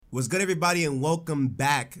What's good, everybody, and welcome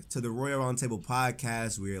back to the Royal Roundtable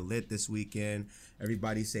Podcast. We are lit this weekend.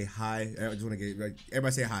 Everybody say hi. I just want to get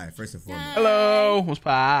everybody say hi first and foremost. Hello, what's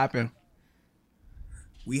poppin'?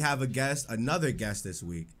 We have a guest, another guest this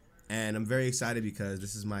week, and I'm very excited because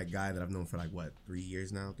this is my guy that I've known for like 3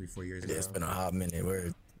 years now, 4 years now. It's been a hot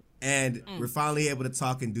minute. And we're finally able to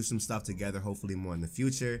talk and do some stuff together, hopefully more in the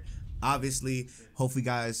future. Obviously,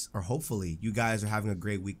 hopefully you guys are having a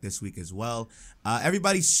great week this week as well.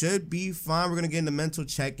 Everybody should be fine. We're going to get into mental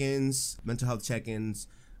health check-ins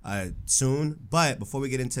soon. But before we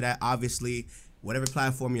get into that, obviously, whatever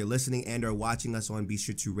platform you're listening and or watching us on, be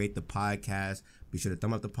sure to rate the podcast. Be sure to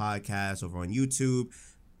thumb up the podcast over on YouTube.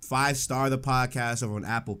 5-star the podcast over on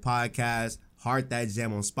Apple Podcasts. Heart that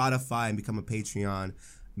jam on Spotify and become a Patreon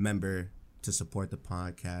member to support the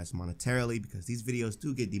podcast monetarily, because these videos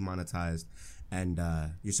do get demonetized, and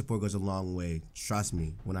your support goes a long way. Trust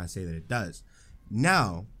me when I say that it does.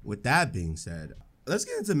 Now, with that being said, let's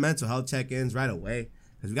get into mental health check-ins right away,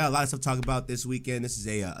 because we got a lot of stuff to talk about this weekend. This is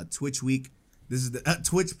a Twitch week. This is the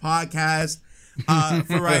Twitch podcast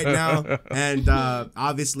for right now, and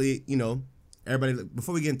obviously, you know, everybody.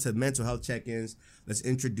 Before we get into mental health check-ins, let's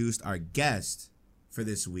introduce our guest for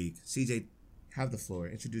this week. CJ, have the floor.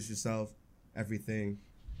 Introduce yourself. Everything.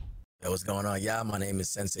 Yo, what's going on? Yeah, my name is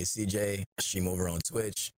Sensei CJ. I stream over on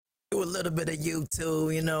Twitch. Do a little bit of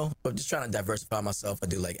YouTube, you know, but just trying to diversify myself. I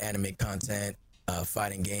do like anime content,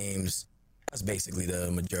 fighting games. That's basically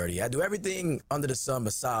the majority. I do everything under the sun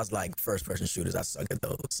besides like first-person shooters. I suck at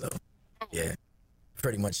those. So, yeah,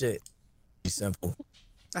 pretty much it. Be simple.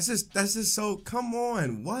 That's just so. Come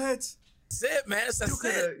on, what? That's it, man. That's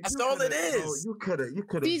it. That's all it is. Oh, you could have.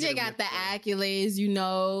 DJ got the accolades, you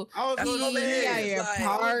know. I was He got your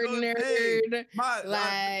partnered, famous.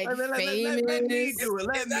 Let me do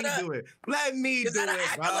it. Let me Is do that an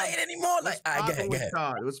it, accolade anymore? Like, all right, go ahead.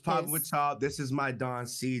 It was popping with Chop. This is my Don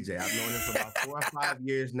CJ. I've known him for about 4 or 5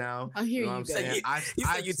 years now. I hear you know what you I'm go. saying? You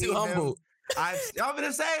said you're too humble. I'm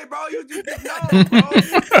gonna say, bro, you know, bro.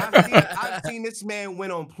 I've seen this man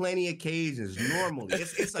win on plenty of occasions. Normally,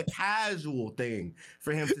 it's a casual thing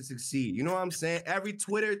for him to succeed. You know what I'm saying? Every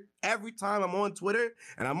time I'm on Twitter,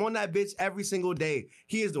 and I'm on that bitch every single day,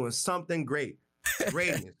 he is doing something great.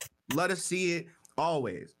 Greatness. Let us see it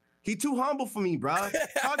always. He too humble for me, bro.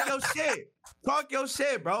 Talk your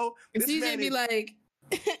shit, bro. And CJ be like,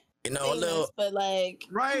 You know, a little, but like,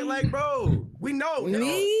 right, like, bro, we know.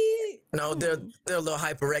 me. no, they're a little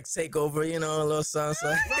HyperX takeover, you know, a little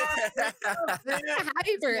something.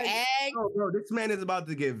 HyperX. Oh, bro, this man is about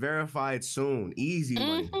to get verified soon. Easy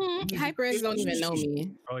money. HyperX don't even know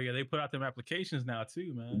me. Oh yeah, they put out them applications now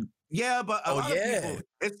too, man. Yeah, but a lot of yeah. people,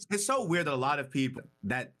 it's so weird that a lot of people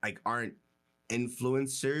that like aren't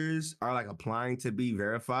influencers are like applying to be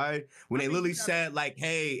verified when they literally said like,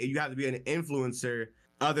 hey, you have to be an influencer,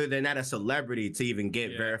 other than that a celebrity to even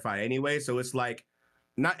get verified anyway. So it's like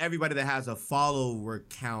not everybody that has a follower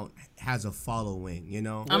count has a following, you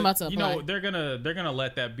know. I'm about to apply. You know, they're gonna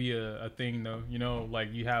let that be a thing though. You know,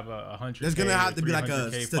 like you have 100. There's gonna have to be like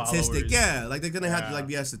a 300K statistic, followers. yeah. Like they're gonna have to like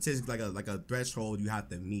be a statistic, like a threshold you have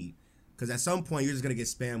to meet, because at some point you're just gonna get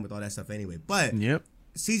spammed with all that stuff anyway. But Yep.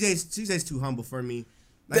 CJ's too humble for me.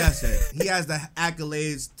 Like I said, he has the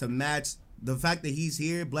accolades to match the fact that he's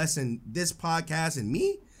here, blessing this podcast and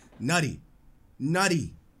me. Nutty.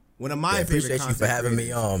 One of my favorite. Appreciate you for having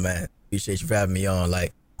me on, man. Appreciate you for having me on.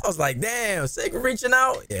 Like, I was like, damn, Sacred reaching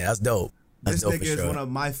out. Yeah, that's dope. That's This dope nigga for is sure. one of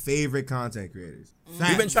my favorite content creators.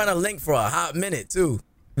 We've been trying to link for a hot minute too.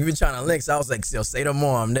 We've been trying to link, so I was like, yo, say no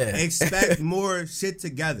more. I'm there. Expect more shit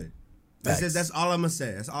together. Facts. That's all I'm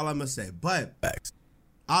gonna say. But Facts.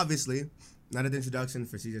 obviously, now that the introduction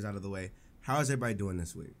for CJ's out of the way, how is everybody doing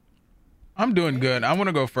this week? I'm doing good. I want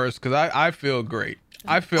to go first because I feel great.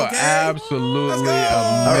 I feel Okay. absolutely amazing.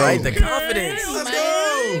 All right, the confidence. Let's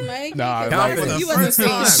go. Mike, Nah, confidence. you wasn't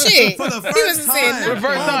saying shit. For the He first wasn't saying time. For the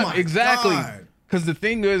first Oh time, my exactly. God. Because the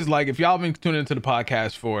thing is, like, if y'all been tuning into the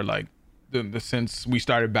podcast for like the since we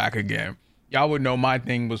started back again, y'all would know my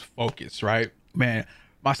thing was focus, right? Man,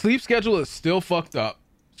 my sleep schedule is still fucked up,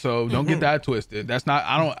 so don't get that twisted. That's not.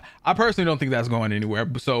 I personally don't think that's going anywhere.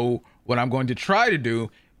 So what I'm going to try to do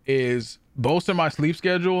is bolster my sleep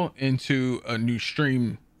schedule into a new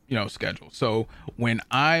stream, schedule. So when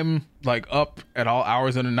I'm like up at all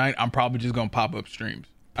hours of the night, I'm probably just gonna pop up streams.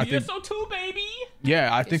 I think so too, baby. Yeah,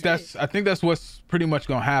 I think that's what's pretty much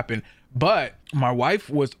gonna happen. But my wife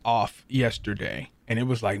was off yesterday, and it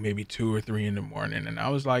was like maybe 2 or 3 in the morning, and I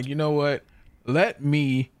was like, you know what? Let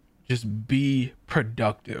me just be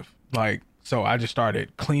productive. Like, so I just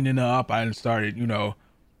started cleaning up. I started,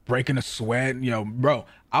 breaking a sweat. You know, bro,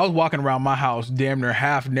 I was walking around my house damn near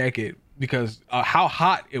half naked because how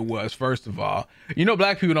hot it was. First of all, you know,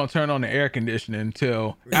 black people don't turn on the air conditioning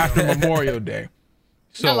until after Memorial Day.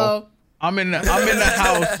 So Hello. I'm in the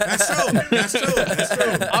house. That's true.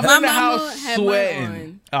 I'm My in the mama house had mine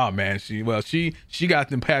sweating. Oh man, she got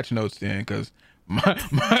them patch notes then because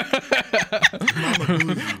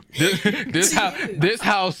this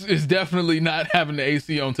house is definitely not having the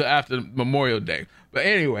AC on until after Memorial Day. But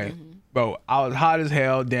anyway, bro, I was hot as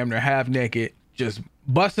hell, damn near half naked, just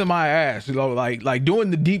busting my ass, you know, like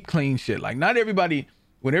doing the deep clean shit. Like not everybody,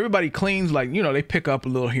 when everybody cleans, like, you know, they pick up a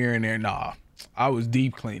little here and there. Nah, I was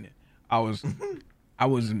deep cleaning. I was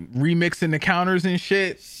remixing the counters and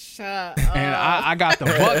shit. Shut up. And I got the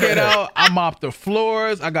bucket out. I mopped the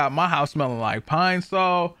floors. I got my house smelling like pine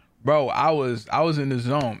sol. Bro, I was in the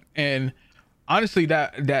zone. And honestly,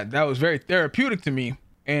 that was very therapeutic to me.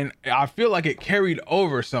 And I feel like it carried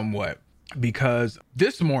over somewhat because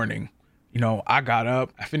this morning, you know, I got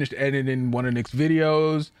up, I finished editing one of Nick's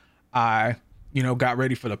videos. I, you know, got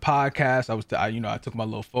ready for the podcast. I took my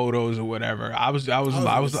little photos or whatever. I was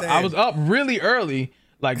up really early.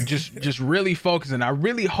 Like just really focusing. I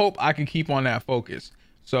really hope I can keep on that focus.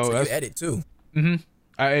 So you edit too.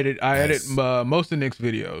 I edit most of Nick's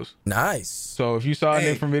videos. Nice. So if you saw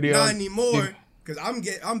Nick from videos, not anymore. Cause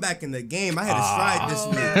I'm back in the game. I had to stride this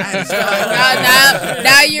week. I had to stride.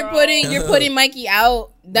 Now you're putting Mikey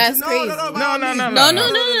out. That's crazy. No.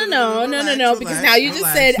 Because now you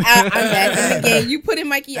just said I'm back in the game. You putting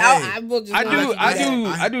Mikey out. I will just.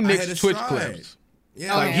 I do Nick's Twitch clips.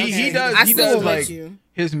 Yeah, like okay, he does. I he still does like you.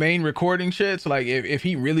 his main recording shit. So like if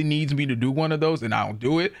he really needs me to do one of those, then I'll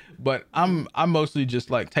do it. But I'm mostly just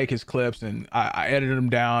like take his clips and I edit them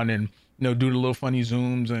down and, you know, do the little funny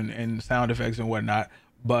zooms and sound effects and whatnot.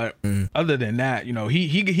 But other than that, you know,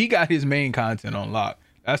 he got his main content on lock.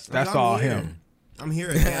 That's all him. I'm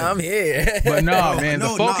here again. I'm here. But no, man, the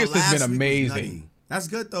focus has been amazing. That's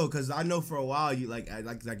good though, because I know for a while you like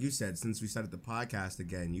you said, since we started the podcast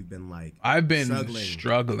again, you've been like I've been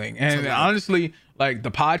struggling. And honestly, like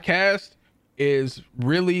the podcast is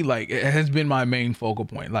really like it has been my main focal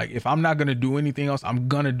point. Like if I'm not gonna do anything else, I'm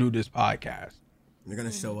gonna do this podcast. You're gonna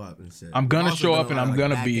show up and shit. I'm gonna show up and I'm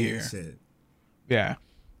gonna be here. Yeah.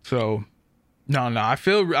 So no, I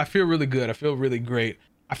feel really good. I feel really great.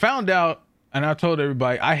 I found out, and I told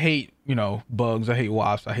everybody, I hate, you know, bugs, I hate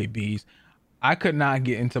wasps, I hate bees. I could not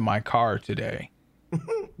get into my car today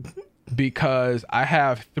because I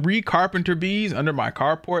have 3 carpenter bees under my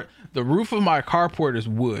carport. The roof of my carport is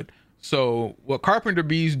wood. So what carpenter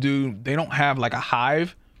bees do, they don't have like a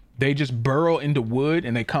hive. They just burrow into wood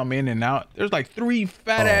and they come in and out. There's like 3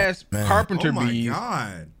 fat ass carpenter bees. Oh my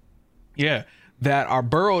God. Yeah. That are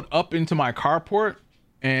burrowed up into my carport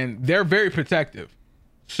and they're very protective.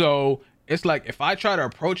 So it's like if I try to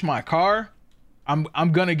approach my car,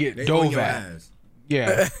 I'm gonna get dove at.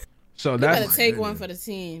 Yeah. So that's gotta take one for the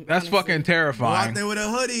team. That's honestly fucking terrifying. Go out there with a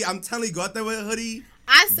hoodie. I'm telling you, go out there with a hoodie.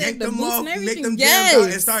 I said the boots off, and everything. make them jams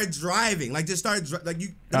out and start driving. Like just start like you.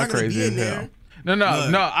 Not crazy as hell.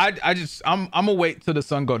 No. I'm gonna wait till the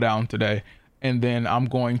sun go down today, and then I'm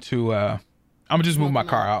going to I'm gonna just move my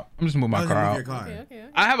car out. I'm just move my car out. Okay.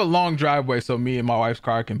 I have a long driveway, so me and my wife's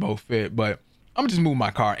car can both fit, but I'm just move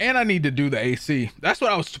my car, and I need to do the AC. That's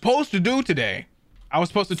what I was supposed to do today. I was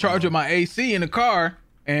supposed to charge up my AC in the car,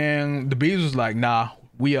 and the bees was like, "Nah,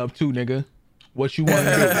 we up too, nigga. What you want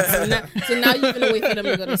to do?" So now you're gonna wait for them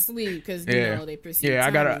to go to sleep because you know they proceed. Yeah,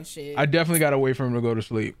 I definitely gotta wait for them to go to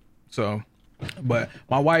sleep. So, but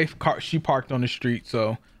my wife, she parked on the street,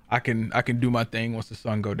 so I can do my thing once the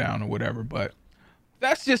sun go down or whatever. But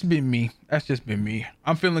that's just been me.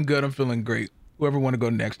 I'm feeling good. I'm feeling great. Whoever want to go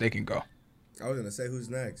next, they can go. I was gonna say who's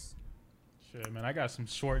next. Shit, man, I got some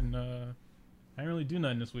short and I didn't really do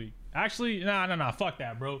nothing this week. Actually, nah, fuck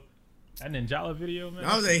that, bro. That Ninjala video, man.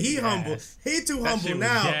 I was like, he humble. He too humble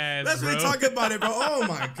now. Let's really talk about it, bro. Oh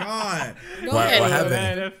my God. What happened?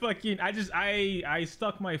 Man, that fucking, I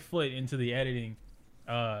stuck my foot into the editing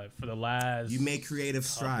for the last. You made creative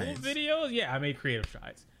strides. Videos, yeah, I made creative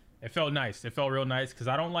strides. It felt nice. It felt real nice because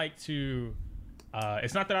I don't like to.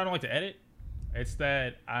 It's not that I don't like to edit. It's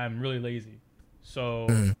that I'm really lazy. So.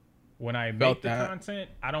 When I make the content,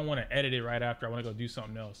 I don't want to edit it right after. I want to go do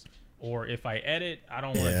something else. Or if I edit, I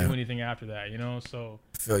don't want to do anything after that, you know? So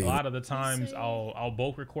a lot of the times I'll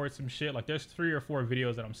bulk record some shit. Like there's 3 or 4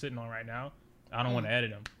 videos that I'm sitting on right now. I don't want to edit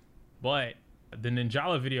them. But the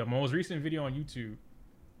Ninjala video, my most recent video on YouTube,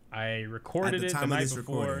 I recorded it the night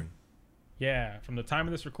before. Recording. Yeah, from the time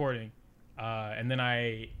of this recording. And then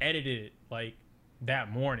I edited it like that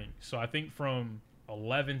morning. So I think from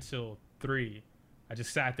 11 till 3, I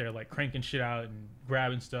just sat there like cranking shit out and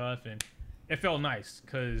grabbing stuff, and it felt nice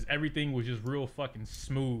because everything was just real fucking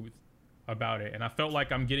smooth about it, and I felt like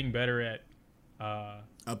I'm getting better at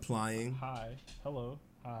applying. Hi, hello,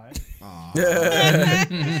 hi. Aw.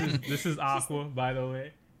 This is Aqua, by the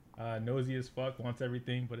way. Nosy as fuck, wants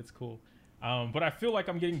everything, but it's cool. But I feel like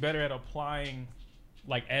I'm getting better at applying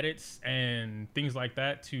like edits and things like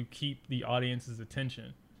that to keep the audience's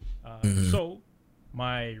attention. So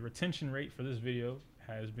my retention rate for this video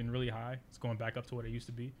has been really high. It's going back up to what it used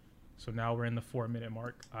to be. So now we're in the 4-minute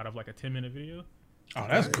mark out of like a 10-minute video. Oh,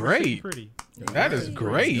 that's great. Pretty. That is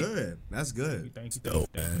great. That's good. Thank you.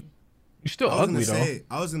 Dope, man. You're still ugly though.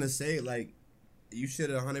 I was gonna say like you should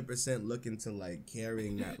 100% look into like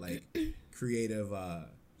carrying that like creative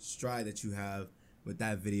stride that you have with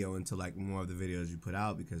that video into like more of the videos you put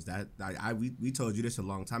out, because we told you this a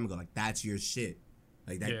long time ago, like that's your shit,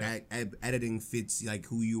 like that editing fits like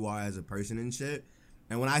who you are as a person and shit.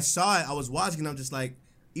 And when I saw it, I was watching and I'm just like,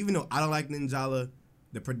 even though I don't like Ninjala,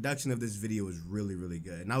 the production of this video was really, really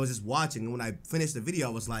good. And I was just watching, and when I finished the video,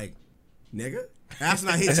 I was like, nigga? That's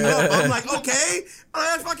when I hit you up. I'm like, okay,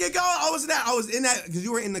 let's fucking go. I was in that, because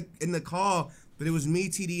you were in the call, but it was me,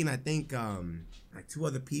 TD, and I think like 2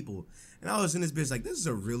 other people. And I was in this bitch like, this is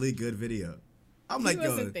a really good video. I'm like, he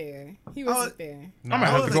wasn't there. He wasn't there. I'm gonna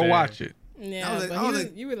have to go watch it. Yeah,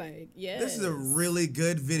 you were like, yeah. This is a really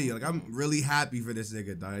good video. Like, I'm really happy for this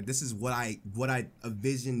nigga, dog. This is what I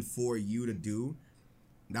envisioned for you to do.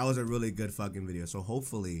 That was a really good fucking video. So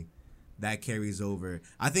hopefully that carries over.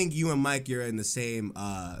 I think you and Mike, you're in the same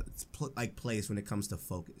place when it comes to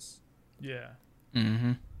focus. Yeah.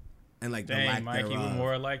 Mm-hmm. And like dang, the lack Mikey, thereof. we're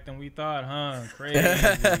more alike than we thought, huh? Crazy.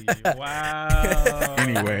 Wow.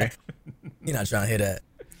 Anyway, You're not trying to hear that.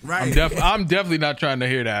 Right. I'm definitely not trying to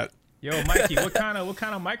hear that. Yo, Mikey, what kind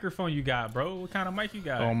of microphone you got, bro? What kind of mic you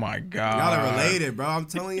got? Oh my god. Y'all are related, bro. I'm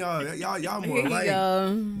telling y'all more alike.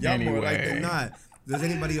 Y'all more alike than not. Does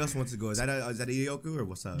anybody else want to go? Is that a Yoku or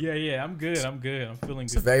what's up? Yeah, I'm good. I'm feeling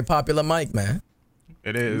It's a good. very popular mic, man.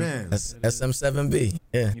 It is. Man. That's SM7B.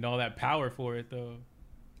 Yeah. You know all that power for it though.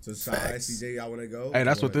 So sorry, CJ, y'all want to go? Hey,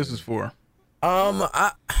 that's what this is for. Go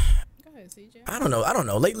ahead, CJ. I don't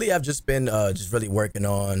know. Lately, I've just been just really working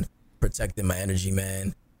on protecting my energy,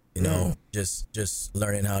 man. You know, just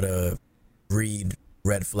learning how to read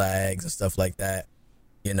red flags and stuff like that.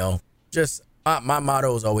 You know, just my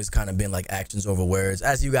motto has always kind of been like actions over words.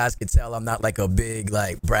 As you guys can tell, I'm not like a big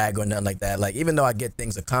like brag or nothing like that. Like, even though I get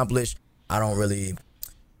things accomplished, I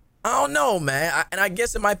don't know, man. And I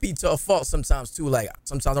guess it might be to a fault sometimes too. Like,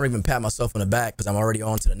 sometimes I don't even pat myself on the back because I'm already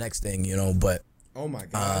on to the next thing, you know. But oh my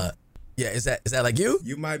god. yeah, is that like you?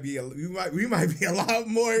 We might be a lot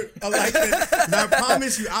more alike. I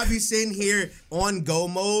promise you, I'll be sitting here on go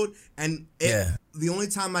mode, and the only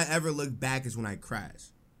time I ever look back is when I crash.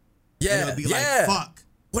 Yeah, and it'll be like, fuck.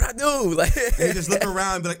 What I do? Like, and you just look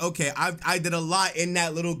around and be like, okay, I did a lot in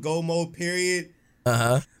that little go mode period.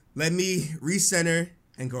 Let me recenter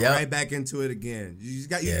and go right back into it again. You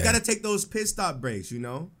got to take those pit stop breaks, you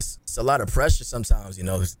know? It's a lot of pressure sometimes, you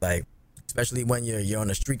know. It's like, especially when you're on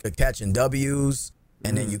a streak of catching W's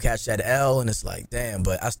and then you catch that L and it's like, damn.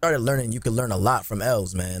 But I started learning you can learn a lot from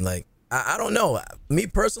L's, man. Like, I don't know. Me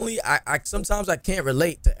personally, I sometimes I can't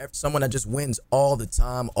relate to someone that just wins all the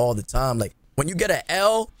time. Like, when you get an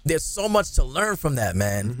L, there's so much to learn from that,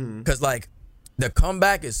 man. Because like the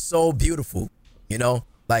comeback is so beautiful, you know.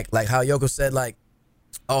 Like how Yoko said, like,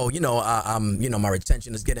 oh, you know, my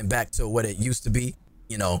retention is getting back to what it used to be.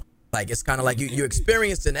 You know, like, it's kind of like you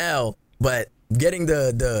experienced an L, but getting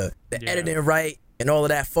the editing right and all of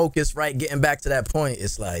that focus right, getting back to that point,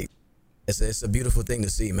 it's like it's a beautiful thing to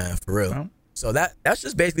see, man, for real. Well, so that's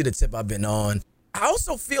just basically the tip I've been on. I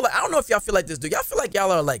also feel like, I don't know if y'all feel like this, do y'all feel like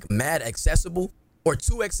y'all are like mad accessible or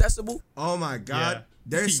too accessible? Oh my god. Yeah.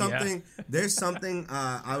 There's something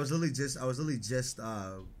I was literally just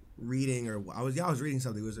reading, or I was reading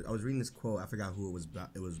something. I was reading this quote. I forgot who it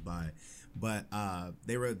was by. But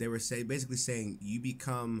they were basically saying you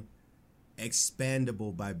become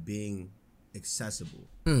expandable by being accessible.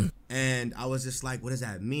 And I was just like, what does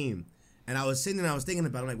that mean? And I was sitting and I was thinking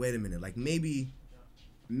about it, I'm like, wait a minute, like maybe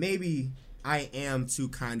I am too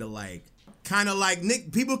kind of like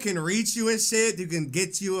Nick, people can reach you and shit, you can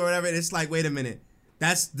get you or whatever, and it's like, wait a minute,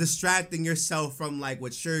 that's distracting yourself from like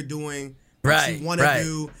what you're doing, what you want to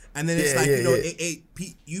do, and then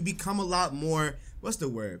it's you become a lot more, what's the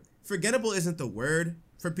word? Forgettable isn't the word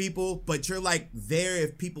for people, but you're like there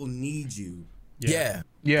if people need you. Yeah.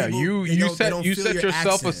 People, you set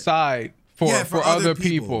yourself aside for other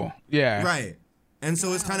people. Yeah. Right. And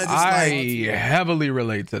so it's kind of just I like heavily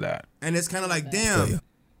relate to that. And it's kind of like, damn,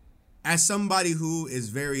 as somebody who is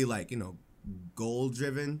very like, goal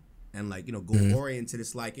driven and like, goal oriented,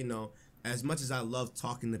 it's like, as much as I love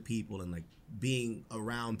talking to people and like being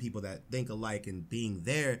around people that think alike and being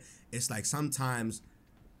there, it's like sometimes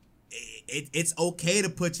it's okay to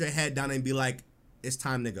put your head down and be like, it's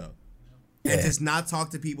time to go. Yeah. And just not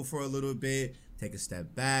talk to people for a little bit, take a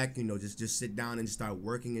step back, just sit down and just start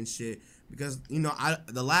working and shit. Because,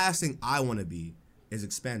 the last thing I want to be is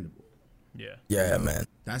expendable. Yeah. Yeah, man.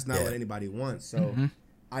 That's not what anybody wants. So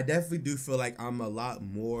I definitely do feel like I'm a lot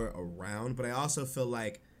more around, but I also feel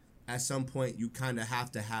like at some point you kind of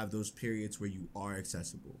have to have those periods where you are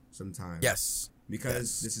accessible sometimes. Yes.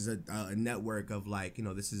 Because this is a network of like,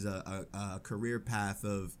 this is a career path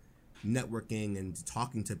of networking and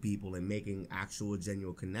talking to people and making actual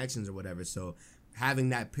genuine connections or whatever. So having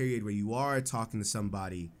that period where you are talking to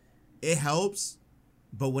somebody, it helps.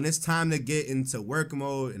 But when it's time to get into work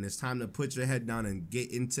mode and it's time to put your head down and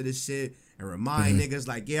get into this shit and remind niggas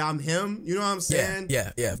like, yeah, I'm him, you know what I'm saying?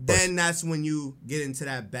 Yeah. Then that's when you get into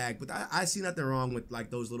that bag. But I see nothing wrong with like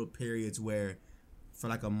those little periods where for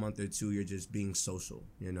like a month or two you're just being social,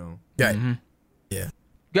 Yeah. Yeah. You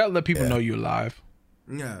gotta let people know you're alive.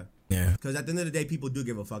 Yeah. Yeah. Because at the end of the day, people do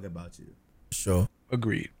give a fuck about you. Sure.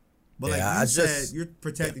 Agreed. But like you said, you're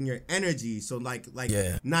protecting your energy. So like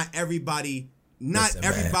not everybody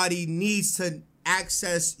needs to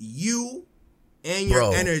access you and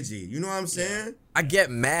your energy. You know what I'm saying? I get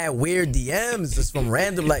mad weird DMs just from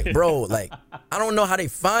random, like, bro, like, I don't know how they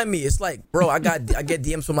find me. It's like, bro, I get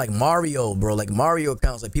DMs from like Mario, bro, like Mario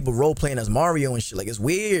accounts, like people role playing as Mario and shit. Like, it's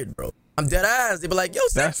weird, bro. I'm dead ass. They be like, yo,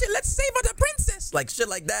 let's save her the princess. Like shit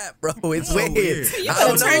like that, bro. It's weird. You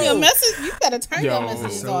gotta turn your message. You gotta turn your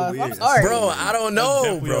messages off. I'm sorry, bro. I don't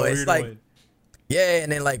know, bro. It's like, way. yeah,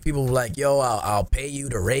 and then like people like, yo, I'll pay you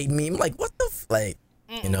to raid me. I'm like, what the like,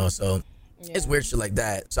 so it's weird shit like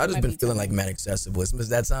that. So I just been feeling like mad accessible. It's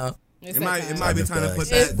that time. It might be time to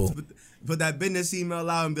put that business email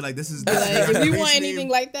out and be like, this is if you want anything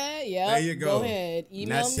like that, there you go. Go ahead,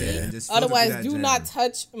 email me. Otherwise, do not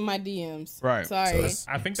touch my DMs. Right. Sorry.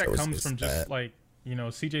 I think that comes from just like,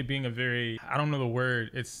 CJ being a very, I don't know the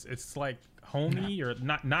word. It's like homey or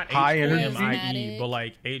not high HOMIE, but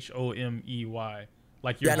like HOMEY.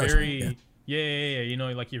 Like you're very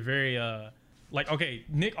like you're very like, okay,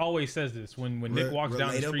 Nick always says this when Nick walks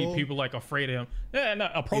down the street, people like afraid of him. Yeah, no,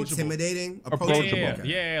 approachable. Intimidating? Approachable.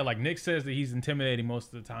 Yeah, like Nick says that he's intimidating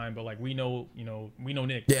most of the time, but like we know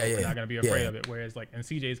Nick. We're not gonna be afraid of it. Whereas like in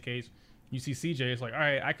CJ's case, you see CJ, it's like, all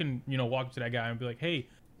right, I can, walk up to that guy and be like, hey,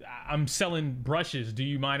 I'm selling brushes. Do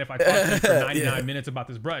you mind if I talk to you for 99 minutes about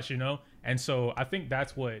this brush, And so I think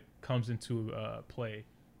that's what comes into play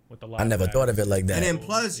with a lot. I never thought of it like that. And then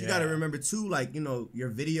plus, you gotta remember too, like, your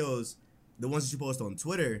videos, the ones that you post on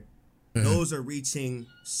Twitter, those are reaching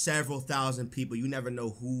several thousand people. You never know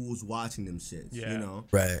who's watching them shits,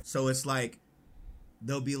 Right. So it's like,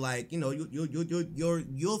 they'll be like,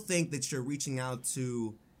 you'll think that you're reaching out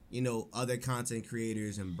to, other content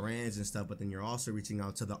creators and brands and stuff, but then you're also reaching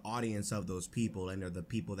out to the audience of those people, and they're the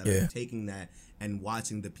people that are taking that and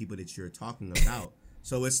watching the people that you're talking about.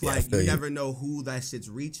 So it's like, you never know who that shit's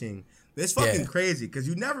reaching. It's fucking crazy, because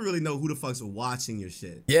you never really know who the fuck's watching your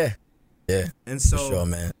shit. Yeah. And so, for sure,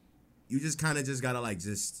 man, you just kind of just gotta like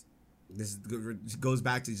this goes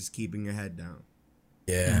back to just keeping your head down.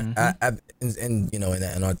 Yeah,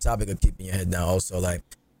 and on topic of keeping your head down, also like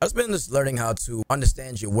I've been just learning how to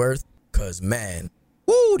understand your worth, cause man,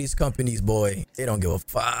 these companies, boy, they don't give a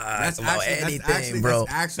fuck about anything, bro.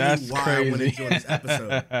 That's actually why crazy. I want to enjoy this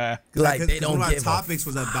episode. Like they don't one of give our topics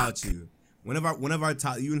was about you. One of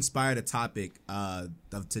our you inspired a topic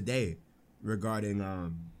of today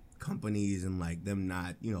regarding companies and like them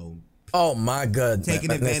not oh my god,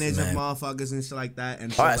 taking advantage of motherfuckers and shit like that.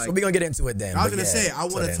 And all right, so we're gonna get into it then. I was gonna say I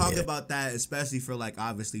want to talk about that, especially for like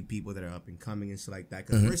obviously people that are up and coming and shit like that,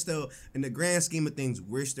 because we're still, in the grand scheme of things,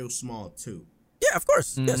 we're still small too. Yeah, of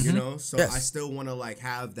course. Yes. So I still want to like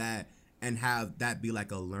have that and have that be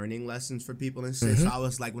like a learning lessons for people and shit. So I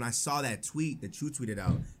was like, when I saw that tweet that you tweeted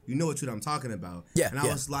out, you know what tweet I'm talking about. Yeah. And I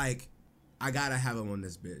was like, I gotta have him on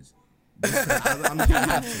this bitch. I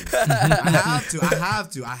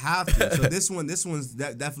have to. So this one's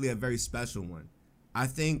definitely a very special one. I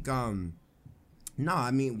think, I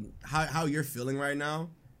mean, how you're feeling right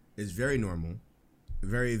now is very normal,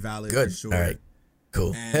 very valid. Good. For sure. All right.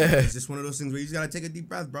 Cool. And it's just one of those things where you just gotta take a deep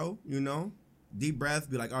breath, bro. Deep breath.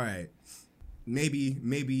 Be like, all right,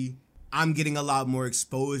 maybe I'm getting a lot more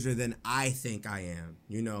exposure than I think I am.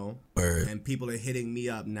 Word. And people are hitting me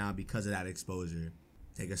up now because of that exposure.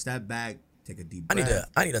 Take a step back, take a deep breath.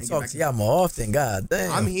 I need to talk to y'all more often. God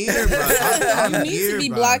damn. I'm here, bro. I'm You need here, to be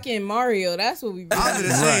bro. blocking Mario. That's what we. I'm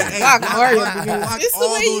gonna say, hey, Block Mario. block It's the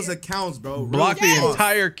all way those accounts, bro. Block the Real talk.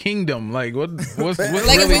 entire kingdom. Like what's Like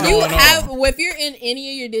really when you going have, on? if you're in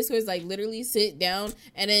any of your Discords, like literally sit down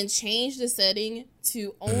and then change the setting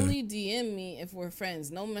to only DM me if we're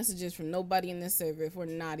friends. No messages from nobody in this server if we're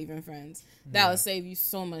not even friends. That'll save you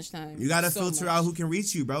so much time. You gotta So filter much. out who can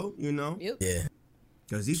reach you, bro. You know, Yep. Yeah.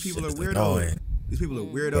 because these people are Shit is weirdos. annoying. These people are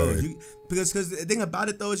weirdos. Word. Because the thing about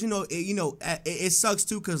it though is, it sucks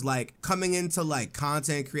too. Because like coming into like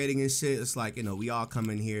content creating and shit, it's like, we all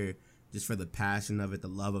come in here just for the passion of it, the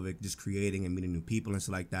love of it, just creating and meeting new people and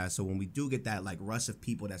stuff like that. So when we do get that like rush of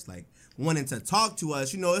people that's like wanting to talk to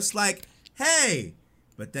us, it's like, hey,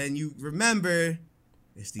 but then you remember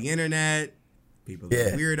it's the internet. People are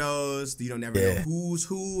weirdos. You don't never know who's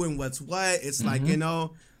who and what's what. It's like,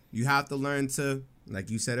 you have to learn to, like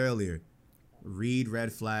you said earlier, read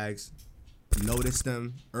red flags, notice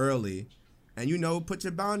them early, and put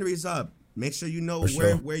your boundaries up. Make sure you know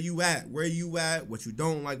where you at, what you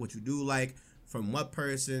don't like, what you do like, from what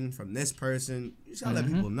person, from this person. You just gotta let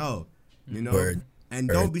people know, Word. and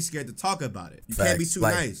Word. don't be scared to talk about it. You can't be Facts. too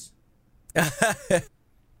Like- nice.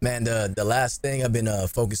 Man, the last thing I've been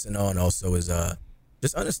focusing on also is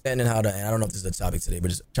just understanding how to, and I don't know if this is a topic today, but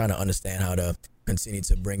just trying to understand how to continue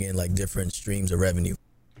to bring in like different streams of revenue.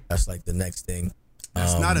 That's like the next thing.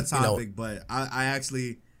 That's not a you topic, know, but I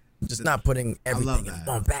actually just not putting everything in that.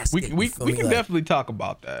 one basket. We you feel we me? can Like, definitely talk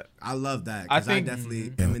about that. I love that. I 'Cause I think-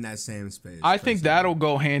 definitely am in that same space. I think personally. that'll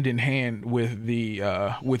go hand in hand with the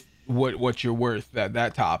with what you're worth,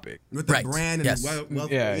 that topic. with the Right. brand and Yes.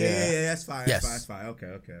 Yeah. that's fine. Yes. That's fine. Okay.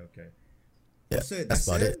 yeah, That's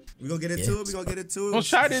about it. We gonna get into it. We gonna get into it. Well,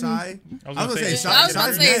 Shy didn't- I was gonna say Shy- Shy. I was about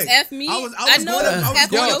to say it's F me. I was I know going to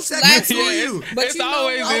F go your check last into one. you. But it's you know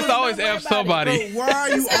always what? it's always Don't worry F about it. somebody. Why are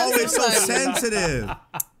you Let's have always so somebody. sensitive?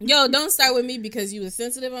 Yo, don't start with me because you was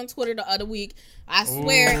sensitive on Twitter the other week. I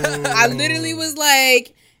swear, I literally was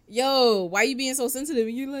like, "Yo, why you being so sensitive?"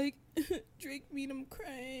 And you like, Drake made him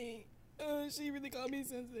crying. She really called me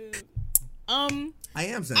sensitive. I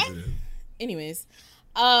am sensitive. Anyways,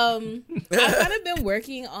 I've kind of been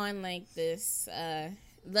working on like this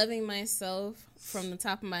loving myself from the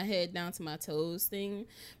top of my head down to my toes thing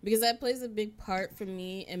because that plays a big part for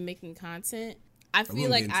me in making content. I feel gonna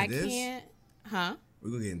like get I into this? can't, huh?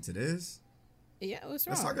 We're gonna get into this. Yeah, what's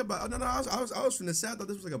wrong? Let's talk about. No. I was from the south. I thought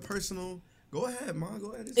this was like a personal. Go ahead, Mom.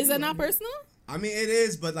 Go ahead. Is that not personal? I mean, it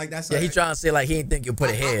is, but like that's. Yeah, like, he trying to say like he didn't think you'll put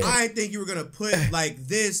it here. I didn't think you were gonna put like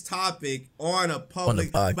this topic on a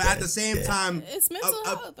public, podcast, but at the same yeah. time, It's mental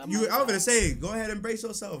health. I was gonna say, go ahead and embrace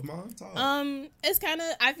yourself, Mom. Talk. It's kind of,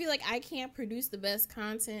 I feel like I can't produce the best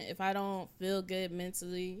content if I don't feel good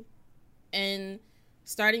mentally. And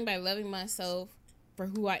starting by loving myself for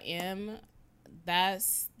who I am,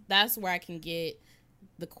 that's where I can get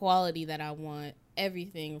the quality that I want.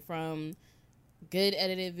 Everything from good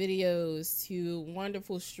edited videos to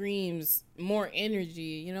wonderful streams, more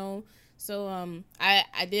energy, So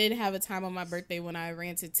I did have a time on my birthday when I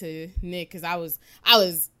ranted to Nick because I was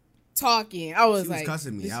talking. I was She was like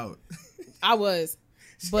cussing me out. I was.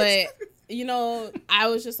 But I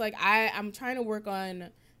was just like I'm trying to work on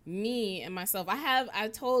me and myself. I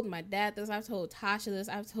told my dad this, I've told Tasha this,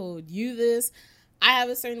 I've told you this. I have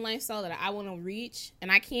a certain lifestyle that I want to reach,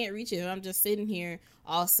 and I can't reach it if I'm just sitting here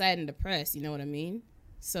all sad and depressed, you know what I mean?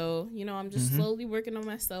 So, I'm just slowly working on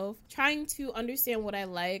myself, trying to understand what I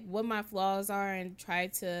like, what my flaws are, and try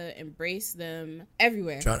to embrace them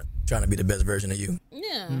everywhere. Trying to be the best version of you.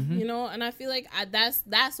 Yeah, and I feel like that's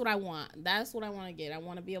what I want. That's what I want to get. I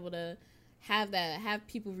want to be able to have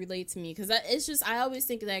people relate to me because it's just I always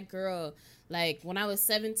think of that girl like when I was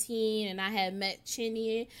 17 and I had met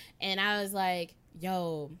Chinny and I was like,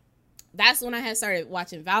 yo, that's when I had started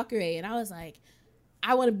watching Valkyrie and I was like,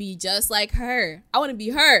 I want to be just like her. I want to be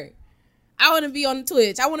her. I want to be on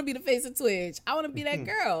Twitch. I want to be the face of Twitch. I want to be that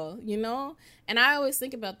girl, And I always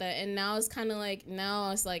think about that. And now it's kind of like,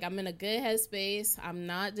 I'm in a good headspace. I'm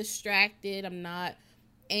not distracted. I'm not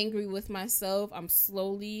angry with myself. I'm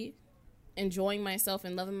slowly enjoying myself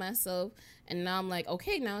and loving myself. And now I'm like,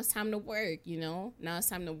 okay, now it's time to work, Now it's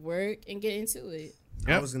time to work and get into it.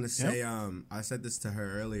 I was gonna say, I said this to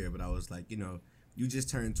her earlier, but I was like, you just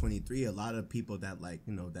turned 23. A lot of people that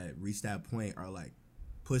that reach that point are like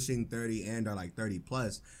pushing 30 and are like 30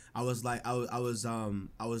 plus. I was like, I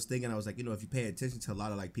was thinking, I was like, if you pay attention to a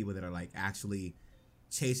lot of like people that are like actually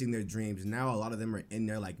chasing their dreams, now a lot of them are in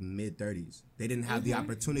their like mid 30s. They didn't have the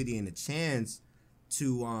opportunity and the chance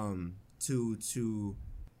to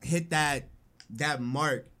hit that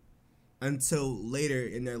mark until later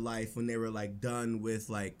in their life when they were like done with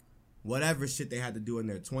like whatever shit they had to do in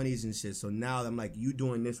their 20s and shit. So now I'm like, you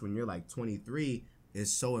doing this when you're like 23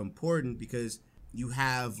 is so important because you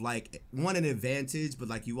have like an advantage, but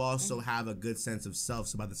like you also have a good sense of self.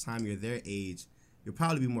 So by the time you're their age, you'll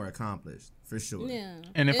probably be more accomplished for sure. Yeah.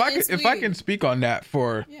 And if I can speak on that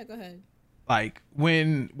for go ahead. Like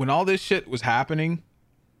when all this shit was happening,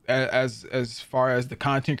 as far as the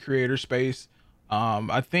content creator space,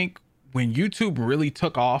 I think when YouTube really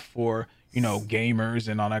took off for, you know, gamers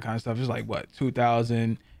and all that kind of stuff, it was like what,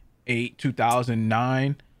 2008,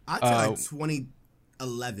 2009. I'd say like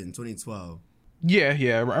 2011, 2012.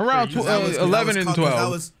 Yeah, around 11 and 12. That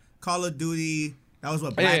was Call of Duty. That was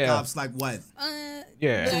what Black Ops, like what?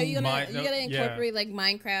 Yeah, you gotta incorporate like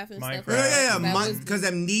Minecraft and stuff. Yeah, because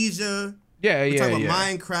Amnesia. Yeah. Talking about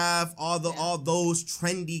Minecraft, all those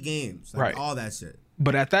trendy games, like, all that shit.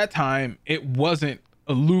 But at that time, it wasn't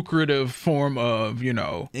a lucrative form of, you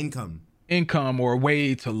know, income or a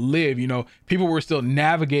way to live. You know, people were still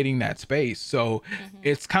navigating that space. So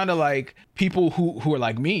it's kind of like people who are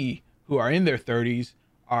like me, who are in their 30s,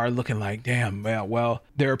 are looking like, damn, man, well,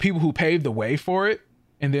 there are people who paved the way for it.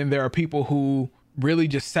 And then there are people who really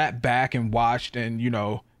just sat back and watched and, you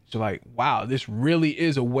know, so like, wow, this really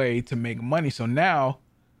is a way to make money. So now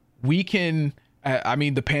we can, I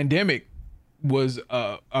mean, the pandemic was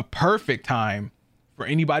a perfect time for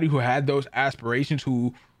anybody who had those aspirations,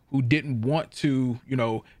 who didn't want to, you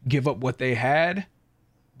know, give up what they had,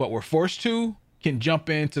 but were forced to, can jump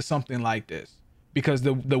into something like this because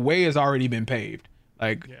the way has already been paved.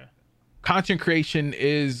 Like content creation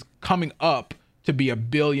is coming up to be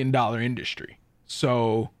 $1 billion industry.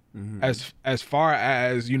 So as far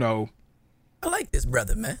as, you know, I like this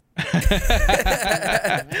brother, man. You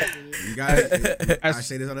gotta, I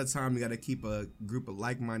say this all the time, you gotta keep a group of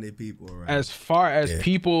like-minded people around. As far as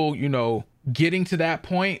people, you know, getting to that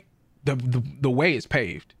point, the way is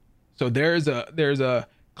paved. So there's a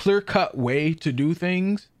clear-cut way to do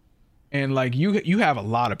things. And like you have a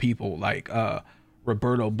lot of people like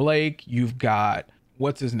Roberto Blake, you've got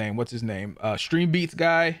what's his name? Stream Beats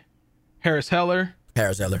guy, Harris Heller.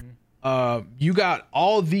 You got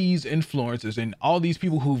all these influencers and all these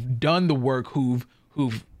people who've done the work, who've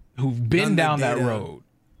been down that road.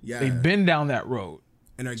 Yeah, they've been down that road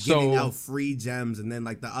and are getting out free gems. And then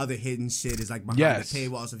like the other hidden shit is like behind the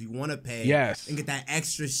paywall. So if you want to pay, and get that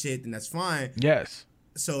extra shit, then that's fine. Yes.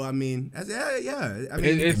 So I mean, I mean,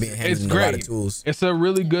 it's great. It's a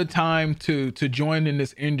really good time to join in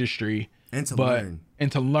this industry and to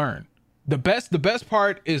learn. The best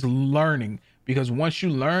part is learning. Because once you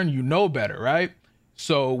learn, you know better, right?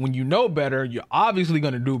 So when you know better, you're obviously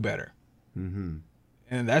going to do better. And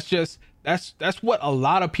that's what a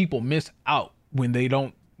lot of people miss out when they're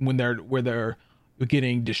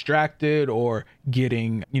getting distracted or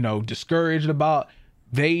getting, you know, discouraged about.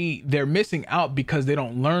 They're missing out because they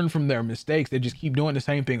don't learn from their mistakes. They just keep doing the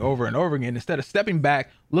same thing over and over again instead of stepping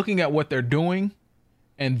back, looking at what they're doing,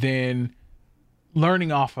 and then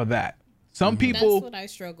learning off of that. Some people. That's what I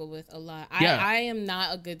struggle with a lot. I am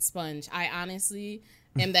not a good sponge. I honestly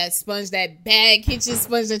am that sponge, that bad kitchen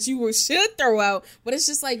sponge that you should throw out. But it's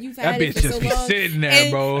just like you've had that it bitch for just so be long. Sitting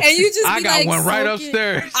there, bro. And you just I got like, one right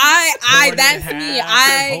upstairs. That's me.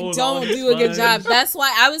 I don't do a good job. That's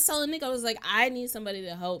why I was telling Nick, I was like, I need somebody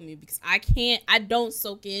to help me because I don't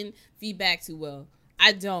soak in feedback too well.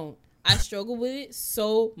 I don't. I struggle with it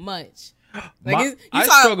so much. Like I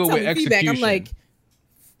struggle with execution. I'm like.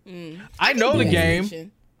 I know the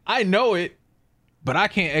game. I know it, but I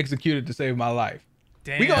can't execute it to save my life.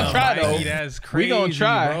 Damn, we gonna try though. That's crazy, we gonna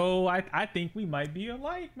try, bro. I think we might be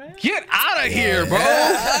alike, man. Get out of here, bro.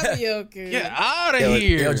 I'll be okay. Get out of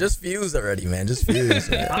here. Yo, just fuse already, man. Just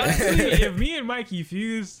fuse. Honestly, if me and Mikey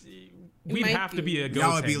fuse, we'd have to be a go.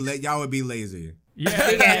 Y'all would be lazy.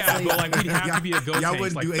 Yeah, but like we'd have to be a go. Y'all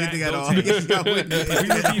wouldn't do anything at all. We would be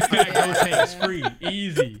fat go tanks free,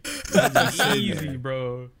 easy,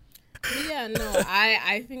 bro. Yeah, no,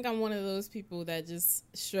 I think I'm one of those people that just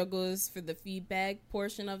struggles for the feedback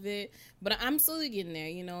portion of it, but I'm slowly getting there,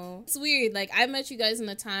 you know. It's weird. Like I met you guys in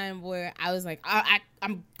a time where I was like,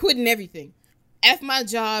 I'm quitting everything. F my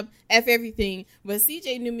job, F everything. But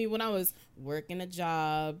CJ knew me when I was working a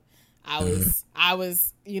job. I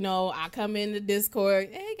was, you know, I come in the Discord,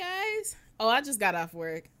 hey guys, I just got off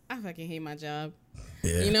work. I fucking hate my job.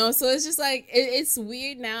 Yeah. You know, so it's just like, it's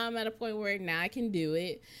weird now. I'm at a point where now I can do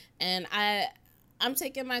it. And I'm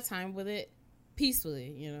taking my time with it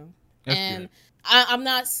peacefully, you know. That's and I'm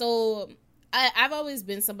not so, I've always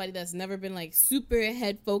been somebody that's never been like super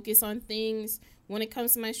head focused on things when it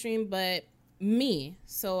comes to my stream, but me.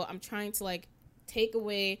 So I'm trying to like take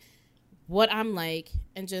away what I'm like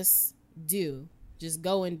and just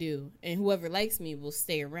go and do. And whoever likes me will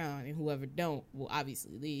stay around, and whoever don't will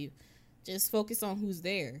obviously leave. Just focus on who's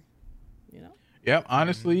there, you know? Yep,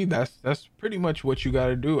 honestly, that's pretty much what you got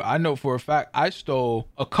to do. I know for a fact I stole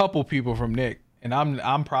a couple people from Nick, and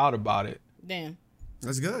I'm proud about it. Damn.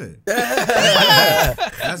 That's good.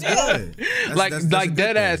 That's good. That's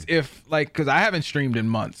dead ass. If because I haven't streamed in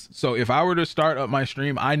months, so if I were to start up my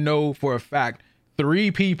stream, I know for a fact 3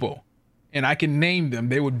 people, and I can name them.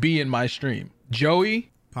 They would be in my stream. Joey,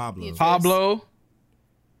 Pablo,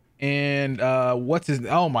 and what's his?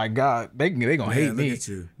 Oh my God, they gonna hate me.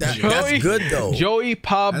 That's good though. Joey,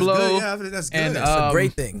 Pablo, that's good. and That's a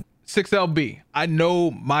great thing. 6LB. I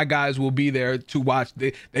know my guys will be there to watch.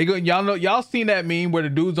 They go. Y'all seen that meme where the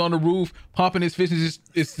dude's on the roof pumping his fist?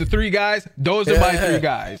 It's the 3 guys. Those are my 3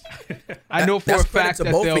 guys. I know for a fact that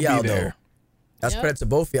they'll be there. Though. That's credit to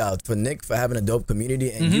both of y'all. For Nick for having a dope community,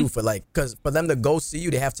 and you for because for them to go see you,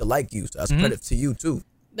 they have to like you. So that's credit to you too.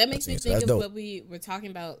 That makes me think of what we were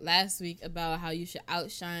talking about last week about how you should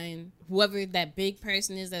outshine whoever that big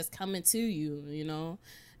person is that's coming to you, you know?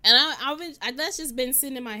 And that's just been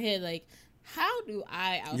sitting in my head, like, how do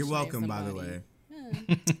I outshine You're welcome, somebody? by the way.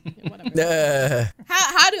 Yeah, whatever.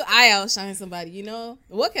 How do I outshine somebody, you know?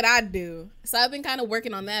 What could I do? So I've been kind of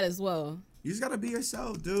working on that as well. You just gotta be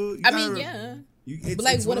yourself, dude. Yeah. But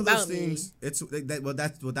like, what about me? It's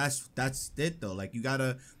that's it though. Like you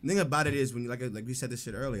gotta the thing about it is when you like we said this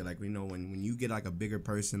shit earlier. Like when you get like a bigger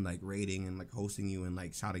person like rating and like hosting you and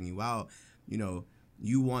like shouting you out, you know,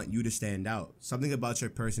 you want you to stand out. Something about your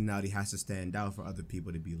personality has to stand out for other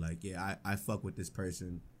people to be like, yeah, I fuck with this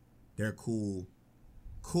person. They're cool.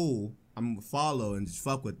 I'm gonna follow and just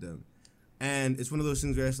fuck with them. And it's one of those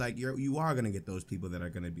things where it's like you are gonna get those people that are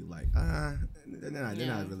gonna be like, they're not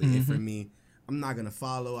really it for me. I'm not gonna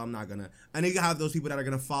follow. And then you have those people that are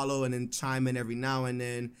gonna follow and then chime in every now and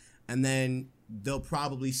then they'll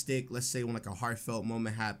probably stick. Let's say when like a heartfelt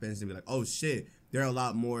moment happens and be like, oh shit, they're a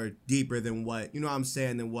lot more deeper than what you know what I'm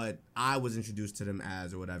saying than what I was introduced to them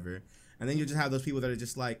as or whatever. And then you just have those people that are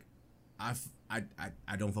just like, I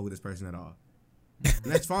don't fuck with this person at all.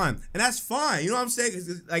 And that's fine. You know what I'm saying?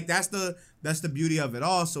 It's like that's the beauty of it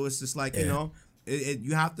all. So it's just like, you know,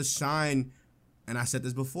 you have to shine. And I said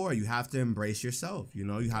this before, you have to embrace yourself, you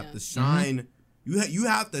know, you have to shine. You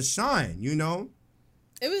have to shine, you know.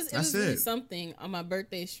 It was really something on my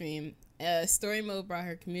birthday stream. Story Mode brought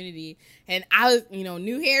her community, and I was, you know,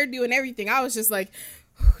 new hairdo and everything. I was just like,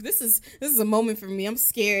 this is a moment for me. I'm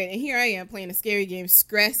scared, and here I am playing a scary game,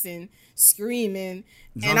 stressing, screaming,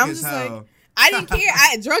 and I'm just like, I didn't care.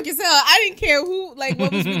 Drunk as hell. I didn't care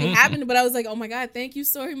what was really happening, but I was like, oh my God, thank you,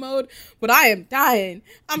 Story Mode. But I am dying.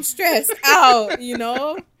 I'm stressed out, you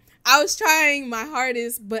know? I was trying my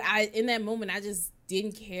hardest, but in that moment, I just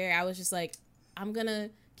didn't care. I was just like, I'm going to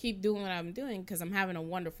keep doing what I'm doing because I'm having a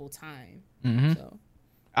wonderful time. Mm-hmm. So.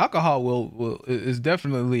 Alcohol is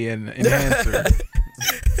definitely an enhancer.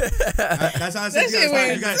 That's how I said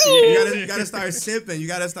you gotta start sipping. You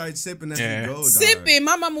gotta start sipping as you go. Sipping.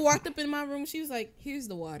 My mama walked up in my room. She was like, "Here's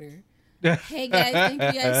the water." Hey guys, thank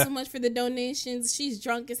you guys so much for the donations. She's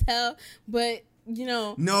drunk as hell, but you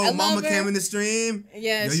know, no, mama came in the stream.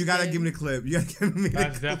 Yeah, you gotta give me the clip. You gotta give me.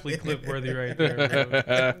 That's definitely clip worthy right there. Bro.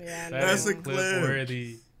 Yeah, that's a clip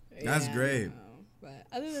worthy. That's great. But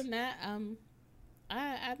other than that,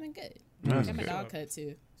 I've been good. I got my dog cut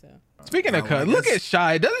too. So speaking of cut, look at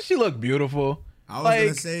Shy. Doesn't she look beautiful? I was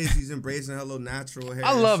gonna say she's embracing her little natural hair.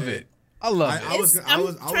 I love it. I'm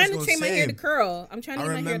trying to train my hair to curl. I'm trying to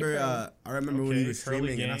get my hair to curl. I remember when you were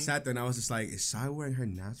streaming and I sat there and I was just like, is Shy wearing her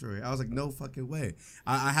natural hair? I was like, no fucking way.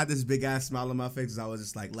 I had this big ass smile on my face because I was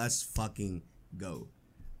just like, let's fucking go.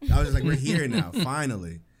 I was just like, we're here now,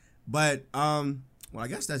 finally. But well, I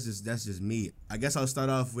guess that's just me. I guess I'll start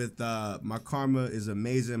off with my karma is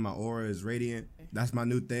amazing. My aura is radiant. That's my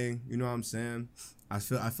new thing. You know what I'm saying? I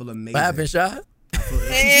feel amazing. What happened, Shot?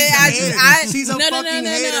 She's a fucking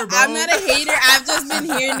hater, bro. I'm not a hater. I've just been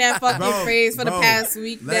hearing that fucking phrase for the past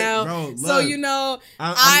week now. So you know,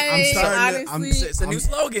 it's a new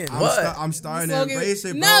slogan. I'm starting to embrace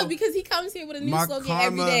it, bro. No, because he comes here with a new slogan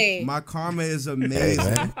every day. My karma is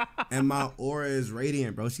amazing, and my aura is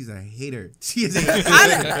radiant, bro. She's a hater. She is a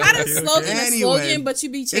hater. Not a slogan, but you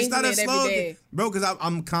be changing it every day, bro. Because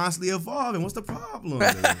I'm constantly evolving. What's the problem?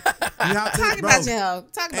 Talk about your health.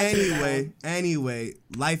 Anyway,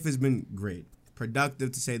 life has been great,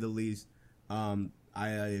 productive to say the least.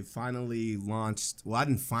 I finally launched. Well, I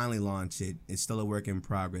didn't finally launch it. It's still a work in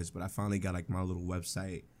progress, but I finally got like my little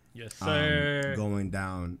website. Yes, sir. Going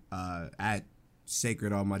down at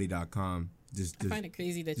sacredalmighty.com. I find it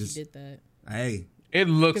crazy that you did that. Hey, It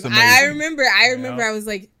looks amazing. I remember. I was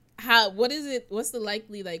like, what is it? What's the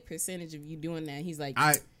likely like percentage of you doing that? He's like,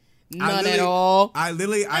 none at all. I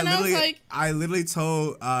literally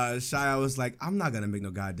told Shy, I was like, I'm not gonna make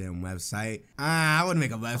no goddamn website. I wouldn't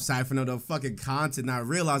make a website for no fucking content. And I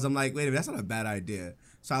realized, I'm like, wait a minute, that's not a bad idea.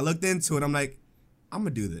 So I looked into it. I'm like, I'm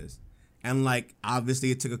gonna do this. And like,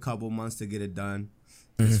 obviously, it took a couple months to get it done.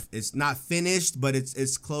 It's not finished, but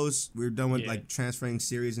it's close. We're done with like transferring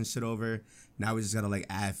series and shit over. Now we just gotta like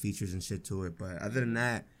add features and shit to it. But other than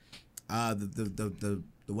that, the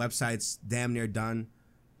website's damn near done.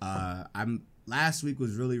 Last week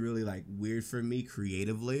was really like weird for me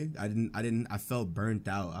creatively. I felt burnt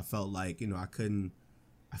out. I felt like, I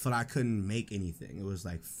couldn't make anything. It was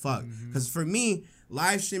like, fuck. Because for me,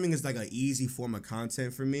 live streaming is like an easy form of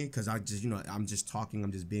content for me. Because I just, I'm just talking.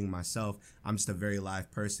 I'm just being myself. I'm just a very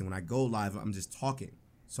live person. When I go live, I'm just talking.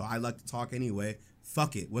 So I like to talk anyway.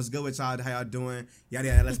 Fuck it. What's good with y'all? How y'all doing? Yada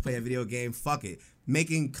yada. Let's play a video game. Fuck it.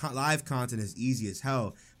 Making live content is easy as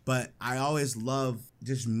hell. But I always love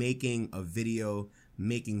just making a video,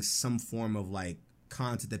 making some form of like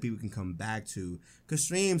content that people can come back to. Because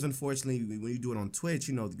streams, unfortunately, when you do it on Twitch,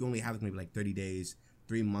 you only have maybe like 30 days,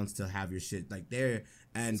 3 months to have your shit like there.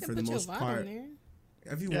 And for the most part,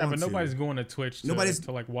 if you want to. Yeah, but nobody's going to Twitch to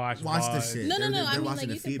like watch the shit. No. I mean, like,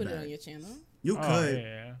 you can put it on your channel. You could.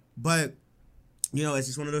 Yeah. But, it's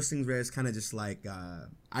just one of those things where it's kind of just like,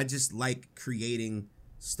 I just like creating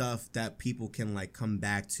stuff that people can like come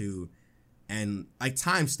back to and like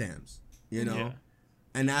timestamps, Yeah.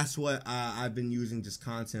 And that's what I've been using just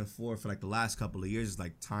content for like the last couple of years is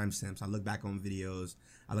like timestamps. I look back on videos,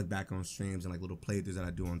 I look back on streams and like little playthroughs that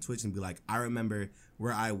I do on Twitch and be like, I remember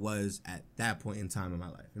where I was at that point in time in my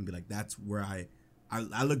life and be like, that's where I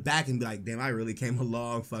look back and be like, damn, I really came a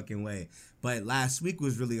long fucking way. But last week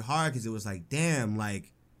was really hard because it was like, damn,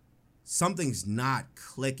 like something's not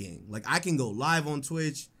clicking. Like I can go live on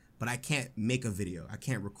Twitch, but I can't make a video. I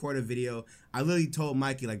can't record a video. I literally told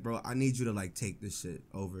Mikey, like, bro, I need you to like take this shit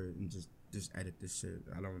over and just edit this shit.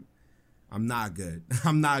 I'm not good.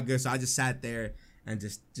 I'm not good. So I just sat there and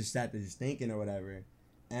just sat there just thinking or whatever.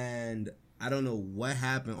 And I don't know what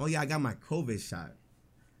happened. Oh yeah, I got my COVID shot.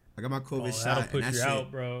 I got my COVID shot. That'll push you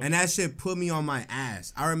out, bro. And that shit put me on my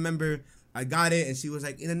ass. I remember I got it and she was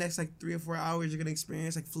like, in the next like 3 or 4 hours, you're gonna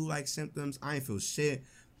experience like flu-like symptoms. I ain't feel shit.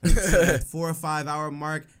 Until the 4 or 5 hour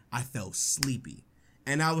mark, I felt sleepy.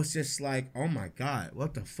 And I was just like, oh my God,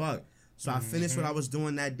 what the fuck? So I finished what I was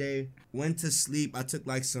doing that day, went to sleep. I took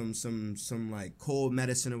like some like cold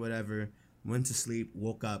medicine or whatever, went to sleep,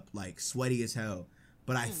 woke up like sweaty as hell.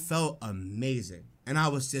 But I felt amazing. And I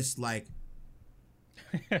was just like,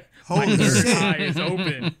 holy shit. Eye is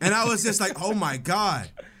open. And I was just like, oh my God,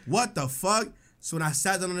 what the fuck? So when I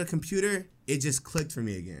sat down on the computer, it just clicked for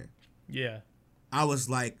me again. Yeah. I was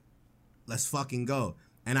like, let's fucking go.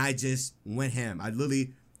 And I just went ham. I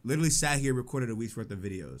literally sat here, recorded a week's worth of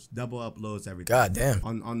videos, double uploads, everything. God damn.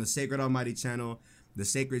 On the Sacred Almighty channel. The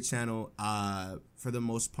Sacred channel, for the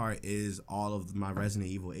most part, is all of my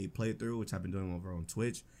Resident Evil 8 playthrough, which I've been doing over on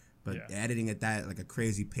Twitch. But editing at that, like a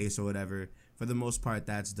crazy pace or whatever, for the most part,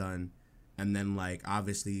 that's done. And then, like,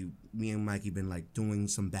 obviously, me and Mikey been, like, doing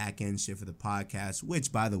some back-end shit for the podcast,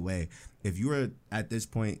 which, by the way, if you are at this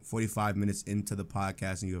point 45 minutes into the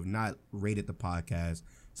podcast and you have not rated the podcast,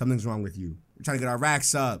 something's wrong with you. We're trying to get our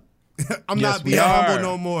racks up. I'm not being humble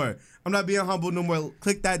no more. I'm not being humble no more.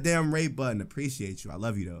 Click that damn rate button. Appreciate you. I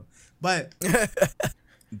love you, though. But,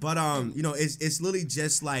 it's literally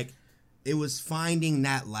just, like, it was finding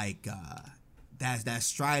that, like, that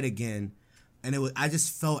stride again. And I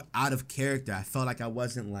just felt out of character. I felt like I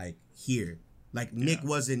wasn't like here. Like Nick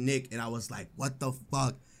wasn't Nick. And I was like, what the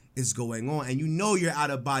fuck is going on? And you're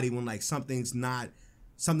out of body when like something's not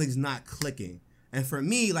clicking. And for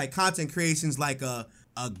me, like content creation's like a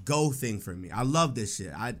go thing for me. I love this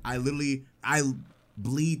shit. I literally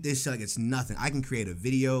bleed this shit like it's nothing. I can create a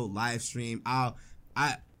video, live stream.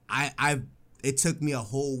 It took me a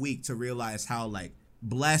whole week to realize how like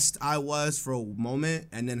blessed I was for a moment,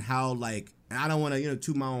 and then how like, and I don't want to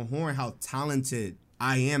toot my own horn, how talented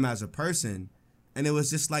I am as a person. And it was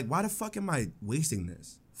just like, why the fuck am I wasting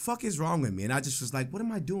this? Fuck is wrong with me? And I just was like, what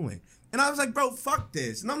am I doing? And I was like, bro, fuck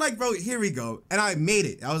this. And I'm like, bro, here we go. And I made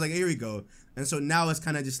it. I was like, here we go. And so now it's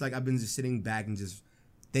kind of just like I've been just sitting back and just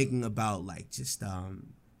thinking about like just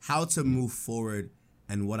how to move forward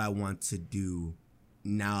and what I want to do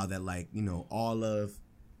now that like all of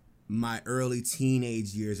my early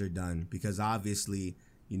teenage years are done. Because obviously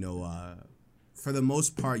for the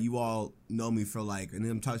most part, you all know me for like, and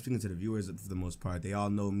I'm speaking to the viewers for the most part, they all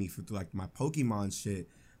know me for like my Pokemon shit.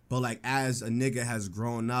 But like as a nigga has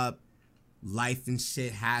grown up life and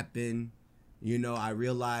shit happen. You know, I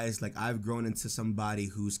realized like I've grown into somebody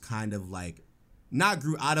who's kind of like not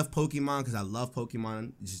grew out of Pokemon because I love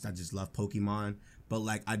Pokemon. I just love Pokemon. But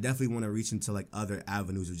like I definitely want to reach into like other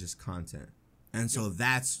avenues of just content. And so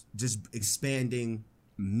that's just expanding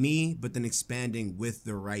me, but then expanding with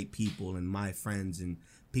the right people and my friends and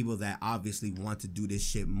people that obviously want to do this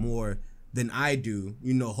shit more than I do,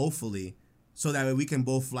 you know, hopefully. So that way we can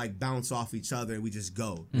both like bounce off each other and we just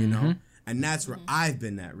go, you know? And that's where I've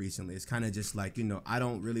been at recently. It's kind of just like, you know, I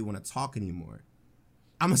don't really want to talk anymore.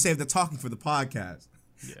 I'm going to save the talking for the podcast.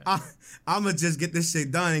 Yeah. I'm going to just get this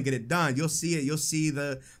shit done and get it done. You'll see it. You'll see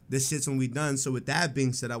the shits when we done. So with that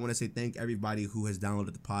being said, I want to say thank everybody who has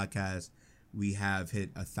downloaded the podcast. We have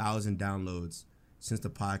hit 1,000 downloads since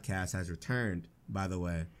the podcast has returned, by the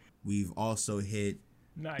way. We've also hit,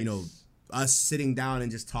 you know, us sitting down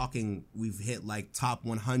and just talking. We've hit like top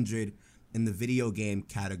 100 in the video game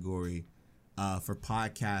category for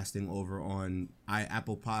podcasting over on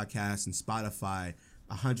Apple Podcasts and Spotify.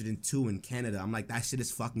 102 in Canada. I'm like, that shit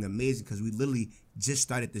is fucking amazing because we literally just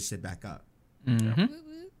started this shit back up.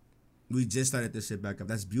 We just started this shit back up.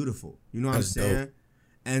 That's beautiful. You know what I'm saying? Dope.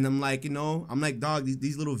 And I'm like, you know, dog,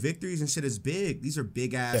 these little victories and shit is big. These are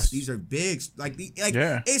big ass. Yes. These are big.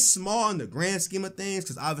 It's small in the grand scheme of things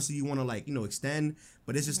because obviously you want to like, you know, extend.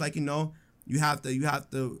 But it's just like, you know, you have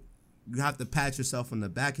to pat yourself on the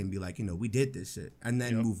back and be like, you know, we did this shit, and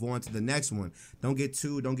then move on to the next one. Don't get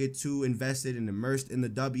too invested and immersed in the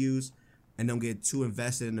W's, and don't get too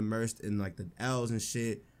invested and immersed in like the L's and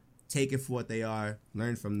shit. Take it for what they are.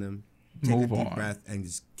 Learn from them. Take a deep breath and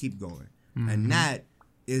just keep going. And that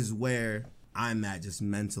is where I'm at, just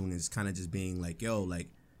mentally, is kind of just being like, yo, like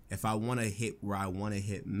if I want to hit where I want to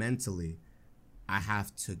hit mentally, I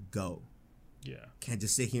have to go. Yeah, can't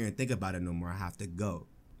just sit here and think about it no more. I have to go.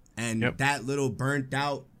 And that little burnt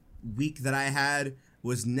out week that I had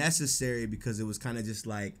was necessary because it was kind of just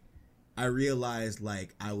like, I realized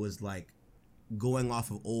like I was like going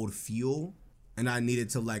off of old fuel and I needed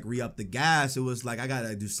to like re-up the gas. It was like, I got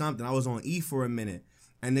to do something. I was on E for a minute.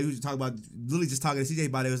 And then we talk about, literally just talking to CJ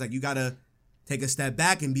about it. It was like, you got to take a step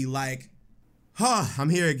back and be like, I'm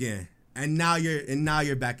here again. And now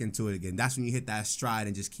you're back into it again. That's when you hit that stride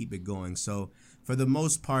and just keep it going. So for the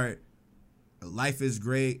most part, life is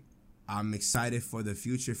great. I'm excited for the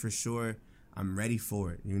future for sure. I'm ready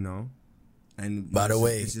for it, you know. And by the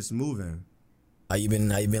way, it's just moving. How you been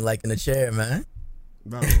liking the chair, man?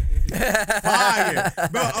 Bro, fire,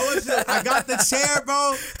 bro. I got the chair,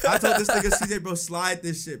 bro. I told this nigga CJ, bro, slide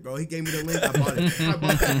this shit, bro. He gave me the link. I bought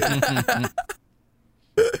it.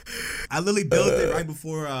 I literally built it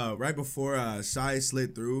right before Shai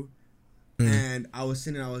slid through, and I was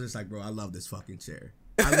sitting. I was just like, bro, I love this fucking chair.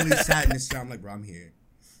 I literally sat in this chair. I'm like, bro, I'm here.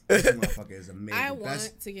 This motherfucker is amazing. I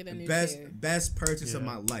want to get a new chair. Best purchase of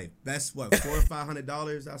my life. Best what? $400 or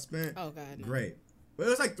 $500 I spent. Oh God. No. Great. But it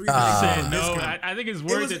was like $300. No, I think it's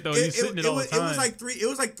worth it though. You're sitting it all the time. It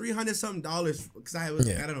was like $300 something because I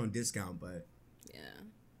got it on discount, but.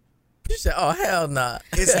 You said, "Oh hell nah."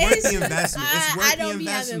 It's worth the investment. It's worth I don't the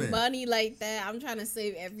investment. be having money like that. I'm trying to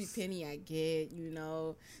save every penny I get, you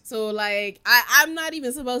know. So like, I'm not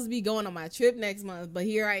even supposed to be going on my trip next month, but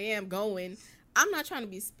here I am going. I'm not trying to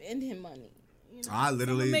be spending money. You know? I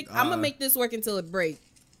literally, I'm gonna make this work until it breaks.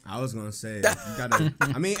 I was gonna say you gotta.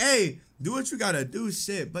 I mean, hey, do what you gotta do,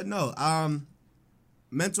 shit. But no,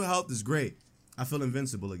 mental health is great. I feel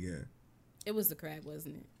invincible again. It was the crack,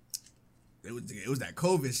 wasn't it? It was that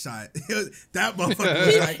COVID shot. That motherfucker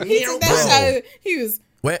was like, he took that shot. He was.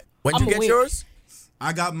 When'd you get yours?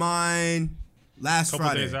 I got mine last Friday.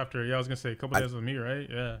 Couple days after. Yeah, I was gonna say a couple days with me, right?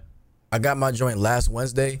 Yeah. I got my joint last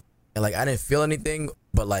Wednesday, and like I didn't feel anything,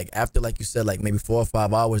 but like after like you said, like maybe 4 or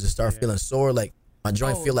 5 hours, to start feeling sore. Like my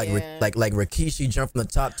joint feel like like Rikishi jumped from the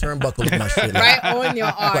top turnbuckle with my shit. Like, right on your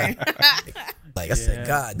arm. Like I said,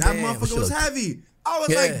 God that damn, motherfucker was heavy. I was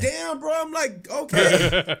like, damn, bro. I'm like,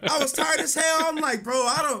 okay. I was tired as hell. I'm like,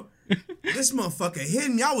 bro, this motherfucker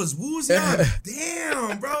hitting me. I was woozy.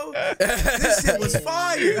 Damn, bro. This shit was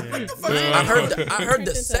fire. What the fuck? I heard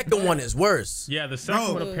the second one is worse. Yeah, the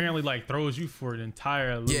second one apparently like throws you for an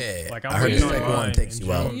entire loop. Yeah, like I heard the second one takes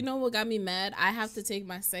you out. You know what got me mad? I have to take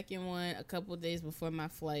my second one a couple days before my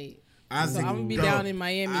flight. So I'm gonna be down in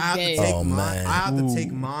Miami. I have to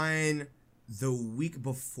take mine the week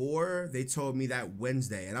before. They told me that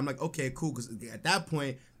Wednesday, and I'm like, okay, cool, because at that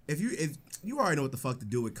point, if you already know what the fuck to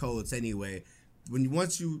do with codes anyway.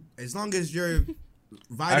 As long as you're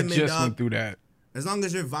vitamined I just up, went through that. As long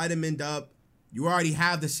as you're vitamined up, you already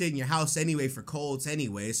have the shit in your house anyway for colds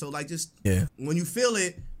anyway. So like, just when you feel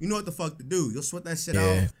it, you know what the fuck to do. You'll sweat that shit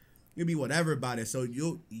out. You'll be whatever about it. So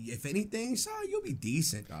if anything, Sean, you'll be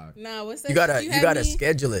decent, dog. Nah, what's that? You gotta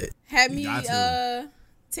schedule it. Had me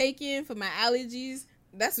taking for my allergies.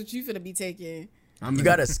 That's what you finna be taking. You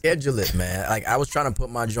gotta schedule it, man. Like I was trying to put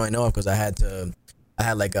my joint off because I had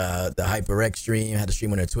like the HyperX stream, had to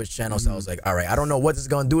stream on their Twitch channel. So I was like, all right, I don't know what this is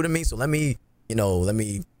gonna do to me. So let me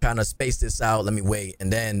kind of space this out. Let me wait.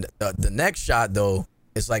 And then the next shot though,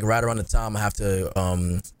 it's like right around the time I have to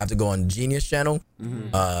go on Genius channel.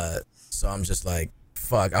 So I'm just like,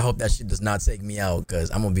 fuck. I hope that shit does not take me out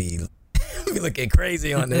because I'm gonna be looking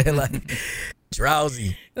crazy on there, like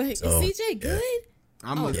drowsy. Like, so, is CJ good?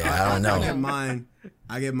 I don't know.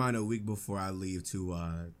 I get mine a week before I leave to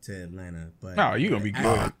Atlanta. But no, you gonna be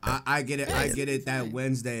good. I get it that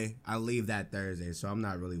Wednesday. I leave that Thursday, so I'm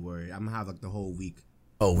not really worried. I'm gonna have like the whole week.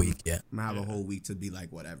 Whole week, yeah. I'm gonna have a whole week to be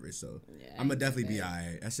like whatever. So I'm gonna definitely be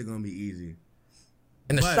alright. That shit gonna be easy.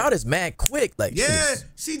 And the shot is mad quick. Like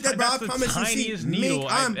she did, bro. I the promise tiniest needle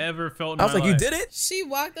I've ever felt. I was like, you did it? She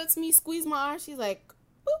walked up to me, squeezed my arm. She's like,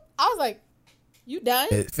 boop. I was like, you done?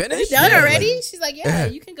 Finished? You done already? Like, she's like, yeah,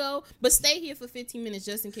 you can go, but stay here for 15 minutes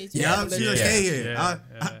just in case you. Yeah, she like, stay here.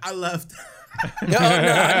 I left. No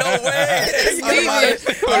way.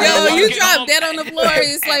 Yo, you dropped dead on the floor.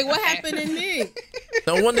 It's like, what happened in me?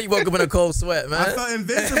 No wonder you woke up in a cold sweat, man. I felt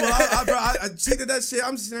invincible. I cheated that shit.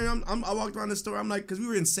 I'm just I walked around the store. I'm like, because we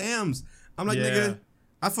were in Sam's. I'm like, nigga.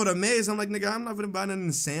 I felt amazed. I'm like, nigga, I'm not gonna buy nothing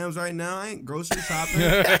in Sam's right now. I ain't grocery shopping.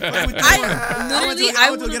 I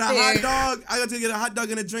went to get a hot dog. I got to get a hot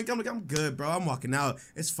dog and a drink. I'm like, I'm good, bro. I'm walking out.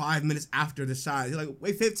 It's 5 minutes after the shot. He's like,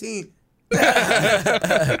 wait, 15.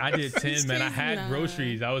 I did 10, man. I had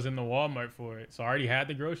groceries. I was in the Walmart for it, so I already had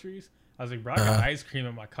the groceries. I was like, bro, I got ice cream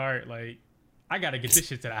in my cart. Like, I gotta get this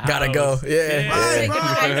shit to the house. Gotta go. Yeah.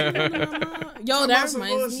 Yo, that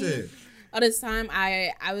reminds me. Oh, this time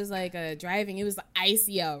I was like driving. It was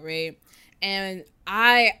icy out, right? And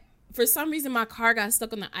for some reason, my car got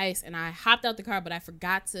stuck on the ice, and I hopped out the car, but I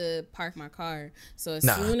forgot to park my car. So as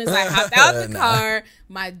soon as I hopped out the car,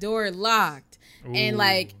 my door locked. Ooh. And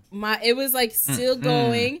like it was like still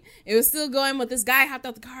going. It was still going, but this guy hopped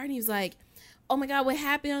out the car, and he was like, oh my God, what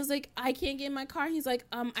happened? I was like, I can't get in my car. He's like,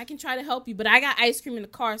 I can try to help you, but I got ice cream in the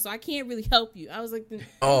car, so I can't really help you. I was like,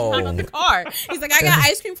 hop out the car. He's like, I got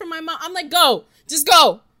ice cream from my mom. I'm like, go. Just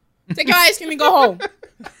go. Take your ice cream and go home.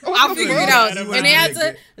 I'll figure it out. And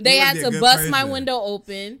they had to bust my window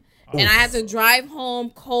open, and I had to drive home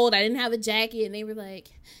cold. I didn't have a jacket, and they were like,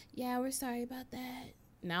 yeah, we're sorry about that.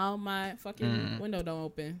 Now my fucking window don't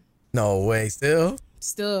open. No way. Still?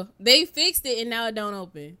 They fixed it, and now it don't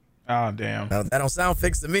open. Oh, damn. That don't sound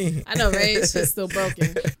fixed to me. I know, right? It's just still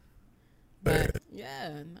broken. But,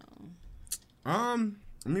 yeah, no. I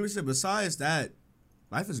mean, besides that,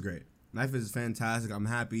 life is great. Life is fantastic. I'm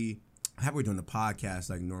happy. We're doing the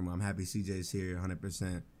podcast like normal. I'm happy CJ's here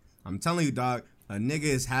 100%. I'm telling you, dog, a nigga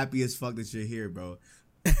is happy as fuck that you're here, bro.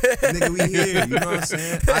 Nigga, we here. You know what I'm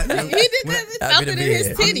saying? He did that. Felt it in his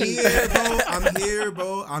titties. I'm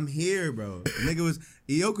here, bro. Nigga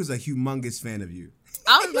Ioku's a humongous fan of you.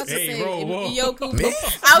 I was about to say, Ioku.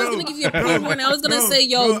 I was going to give you a pre-warning. I was going to say,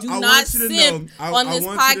 do not simp on this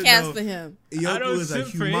podcast for him. Ioku is a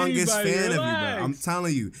humongous fan of you, bro. I'm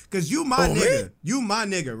telling you. Because you my nigga. Really? You my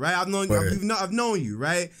nigga, right? I've known you,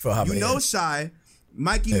 right? You know Shy.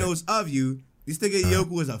 Mikey knows of you. This nigga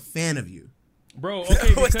Ioku is a fan of you. Bro,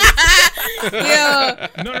 okay, because yeah.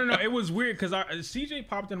 No, it was weird because CJ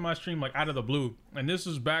popped in my stream like out of the blue, and this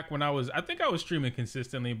was back when I think I was streaming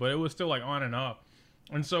consistently, but it was still like on and off,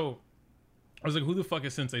 and so I was like, who the fuck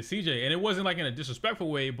is Sensei CJ? And it wasn't like in a disrespectful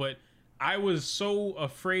way, but I was so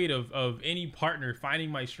afraid of any partner finding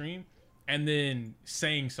my stream and then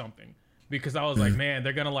saying something. Because I was like, man,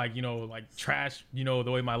 they're gonna like trash, the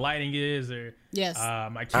way my lighting is, or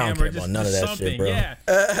my camera, just none of that something, shit, bro. yeah.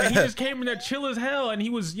 And he just came in there chill as hell, and he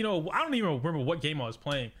was, I don't even remember what game I was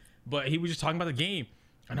playing, but he was just talking about the game,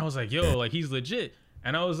 and I was like, yo, like he's legit,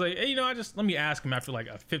 and I was like, hey, let me ask him after like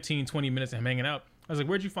a 15-20 minutes of him hanging out. I was like,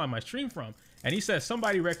 where'd you find my stream from? And he said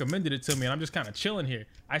somebody recommended it to me, and I'm just kind of chilling here.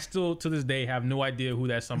 I still, to this day, have no idea who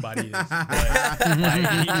that somebody is. But,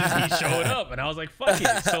 he showed up, and I was like, fuck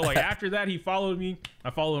it. So, like, after that, he followed me.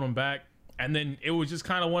 I followed him back. And then it was just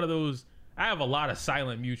kind of one of those, I have a lot of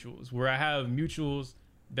silent mutuals, where I have mutuals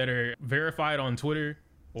that are verified on Twitter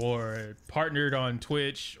or partnered on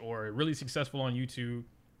Twitch or really successful on YouTube.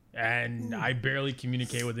 And I barely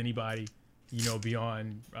communicate with anybody,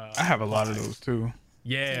 beyond. I have a lot of those, too.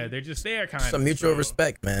 Yeah, they're just there kind of. Some mutual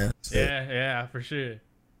respect, man. Yeah, for sure.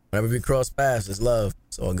 Whenever we cross paths, it's love.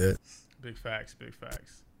 It's all good. Big facts.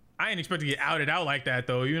 I ain't expect to get outed out like that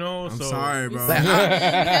though, you know. I'm so sorry, bro. We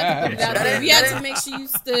had to make sure you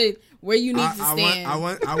stood where you need to stand. I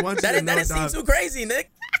want you to know, that seem too crazy,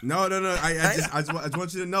 Nick. No. I just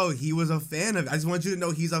want you to know he was a fan of. I just want you to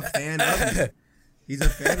know he's a fan of you. He's a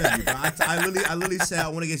fan of you. Bro. I literally said I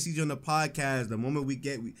want to get CJ on the podcast. The moment we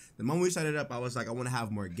started up, I was like, I want to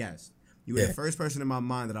have more guests. You were the first person in my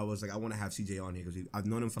mind that I was like, I want to have CJ on here because I've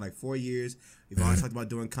known him for like 4 years. We've always talked about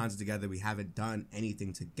doing content together. We haven't done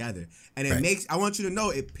anything together, and I want you to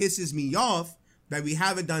know it pisses me off that we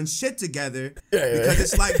haven't done shit together because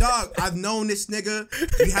it's like, dog, I've known this nigga.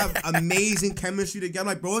 We have amazing chemistry together. I'm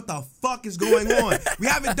like, bro, what the fuck is going on? We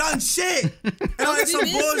haven't done shit. And I'm like, some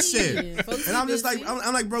bullshit. And I'm just like,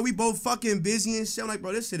 I'm like, bro, we both fucking busy and shit. I'm like,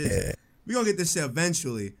 bro, this shit is, we gonna get this shit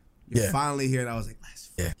eventually. You're finally here. And I was like, let's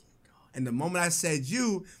fucking go. And the moment I said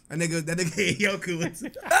you, that nigga Yoku was. He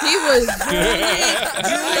was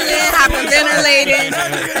drooling, hyperventilating.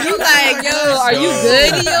 You like, yo, are you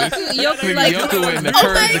good, Yoku? Yoku like, Yoku in the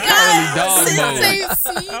oh my curly dog God, mode.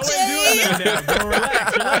 CJ.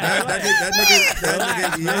 That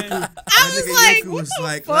nigga I was like, Yoku was what the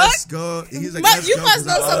like, fuck? let's go. He was like, let's You go, must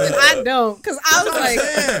know something I don't, because I was like,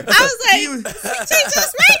 CJ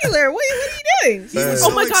just regular. What are you doing? was Oh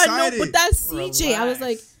so my God, excited. no, but that's CJ. I was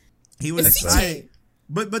like, he was it's excited.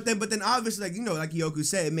 But then obviously, like, you know, like Yoku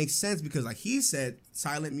said, it makes sense because like he said,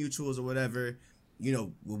 silent mutuals or whatever, you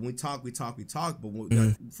know, when we talk, but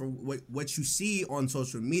for what you see on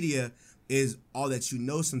social media is all that you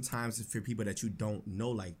know sometimes for people that you don't know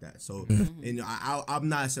like that. So, you know, I'm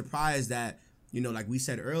not surprised that, you know, like we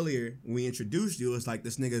said earlier, when we introduced you, it's like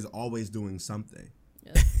this nigga is always doing something.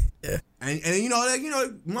 Yeah. And you know, like, you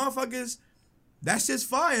know, motherfuckers, that's just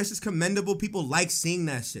fire. It's just commendable. People like seeing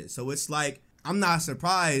that shit. So it's like, I'm not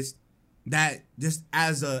surprised that just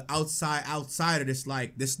as a outsider, it's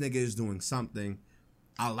like, this nigga is doing something.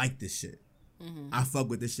 I like this shit. I fuck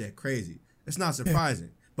with this shit crazy. It's not surprising.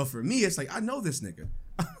 But for me, it's like, I know this nigga.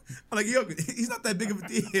 I'm like, yo, he's not that big of a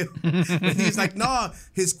deal. But he's like, nah,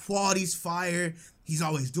 his quality's fire. He's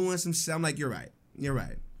always doing some shit. I'm like, you're right. You're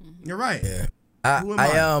right. Yeah.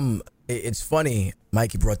 It's funny.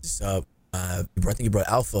 Mikey brought this up. I think he brought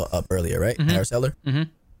Alpha up earlier, right? Harris Heller.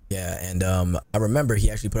 Yeah, and I remember he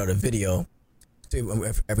actually put out a video.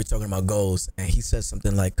 Every talking about goals, and he said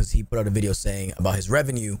something like, because he put out a video saying about his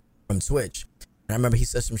revenue from Twitch, and I remember he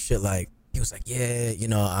said some shit like, he was like, yeah, you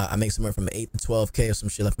know, I make somewhere from 8 to 12K or some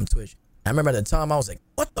shit like from Twitch. I remember at the time I was like,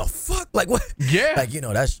 what the fuck? Like what? Yeah. Like, you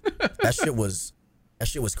know, that shit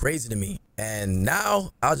was crazy to me. And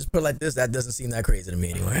now I'll just put it like this, that doesn't seem that crazy to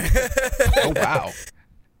me anyway. Oh wow.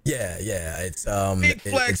 Yeah. It's Big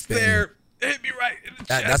flex there. Hit me right in the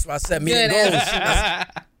chest. That's why I said meeting goals.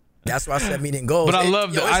 That's why I said meeting goals. But I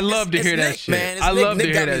love to hear that shit. Man. I love to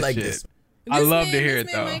Nick hear got me that like shit. this. I love to hear it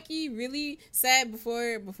this man, though. Mikey really said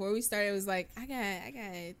before we started, it was like, I got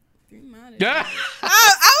 3 monitors. Yeah.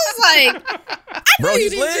 I was like, I know Bro, you he's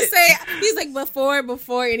didn't lit. just say. He's like,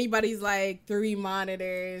 before anybody's like 3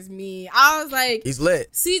 monitors, me. I was like, He's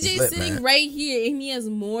lit. CJ's He's lit, sitting man. right here and he has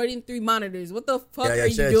more than 3 monitors. What the fuck Yeah, are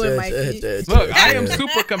you chill, doing, chill, Mikey? chill. Look, I am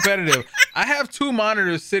super competitive. I have 2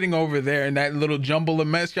 monitors sitting over there in that little jumble of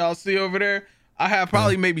mess y'all see over there. I have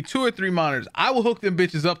probably maybe 2 or 3 monitors. I will hook them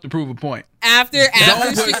bitches up to prove a point. After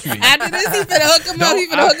push this, me. he's finna hook him up. He's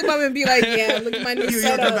finna hook him up and be like, yeah, look at my new You'll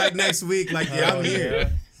come setup. back next week, like, yeah, I'm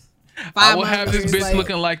here. 5 I will have this monitors, bitch like,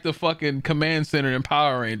 looking like the fucking command center in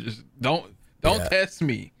Power Rangers. Don't Yeah. test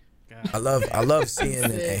me. I love seeing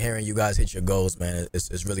and hearing you guys hit your goals, man.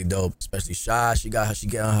 It's really dope. Especially Shy, she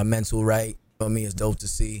getting her mental right. For me, it's dope to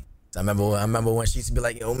see. I remember when she used to be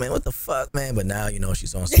like, yo, man, what the fuck, man? But now, you know,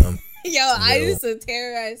 she's on some I used to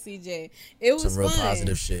terrorize CJ. It was some real fun.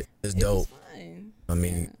 positive shit. It's It dope. was fun. I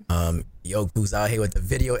mean, Yoku's out here with the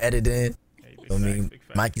video editing. I mean, big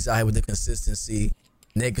facts. Mikey's out here with the consistency.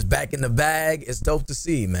 Nick is back in the bag. It's dope to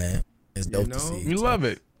see, man. It's dope know, to see. You So, love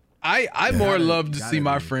it. I more love to gotta see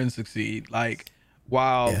my be. friends succeed. Like,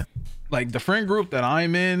 while Yeah. like the friend group that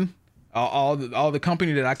I'm in, all the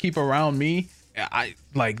company that I keep around me, I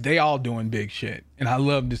like they all doing big shit, and I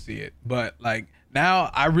love to see it. But like now,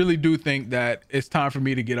 I really do think that it's time for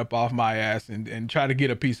me to get up off my ass and try to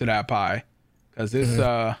get a piece of that pie, because it's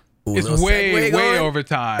Ooh, it's little way segue going. over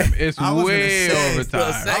time. It's I was gonna way say, over little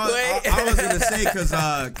time. segue. I was gonna say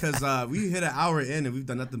because we hit an hour in and we've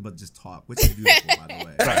done nothing but just talk, which is beautiful, by the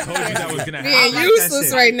way. I told you that was gonna Yeah, happen. I like that useless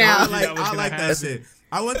shit. right now. I like that happen. shit.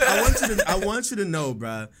 I want you to know,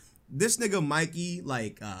 bruh, this nigga Mikey,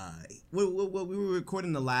 like, we were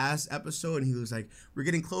recording the last episode, and he was like, "We're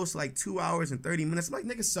getting close to like 2 hours and 30 minutes." I'm like,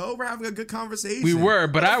 "Nigga, so we're having a good conversation." We were,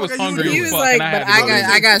 but I was hungry. He as was fuck, like, and I "But had to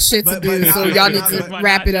go. I got shit to do, so y'all need to but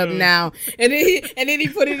wrap it up nachos. now." And then he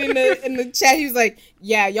put it in the chat. He was like,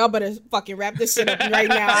 "Yeah, y'all better fucking wrap this shit up right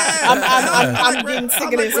now. I'm getting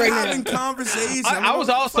sick of this right having now." conversation. I was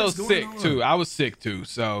also sick too. I was sick too.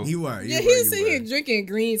 So You were. Yeah, he was sitting here drinking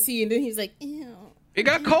green tea, and then he's like, "Ew, it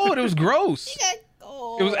got cold. It was gross. he got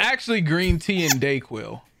cold." It was actually green tea and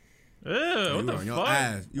Dayquil. Ew, You what were the on your fuck?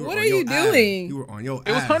 ass. You were What on are your you ass. doing? You were on your ass.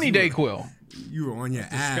 It was honey You were- Dayquil. You were on your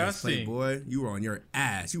ass, disgusting. Playboy. You were on your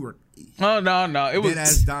ass. You were Oh no, it was dead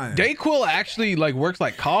ass dying. Dayquil actually like works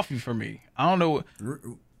like coffee for me. I don't know.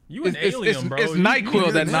 You an It's, alien, bro. it's You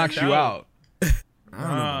NyQuil that get knocks you out. I don't know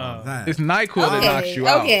about that. It's NyQuil that knocks you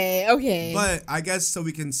out. Okay. But I guess so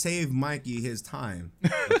we can save Mikey his time.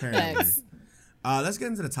 Apparently. Facts. Let's get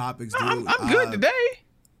into the topics, dude. I'm good today.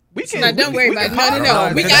 We can. No, don't worry we about it. can No.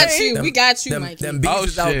 talk We today. got you. We got you, Them, Mikey. them bees Oh,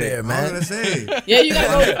 is out shit. there, I was man. gonna say. Yeah, you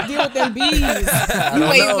gotta go deal with them bees. You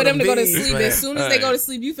waiting know, for them to go to them bees, sleep. man. As soon as they go to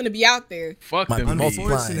sleep, you finna be out there. Fuck My them bees.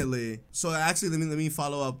 Unfortunately, so actually, let me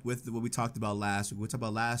follow up with what we talked about last week. What we talked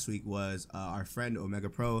about last week was our friend Omega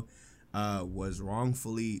Pro was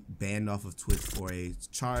wrongfully banned off of Twitch for a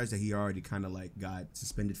charge that he already kind of like got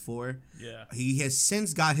suspended for. Yeah. He has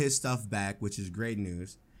since got his stuff back, which is great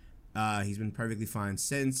news. He's been perfectly fine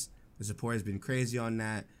since. The support has been crazy on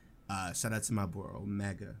that. Shout out to my boy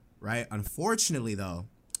Omega. Right. Unfortunately, though,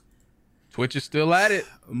 Twitch is still at it.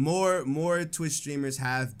 more Twitch streamers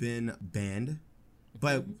have been banned,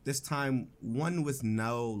 but this time one with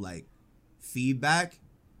no like feedback,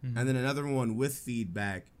 and then another one with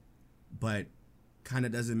feedback, but kind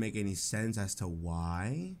of doesn't make any sense as to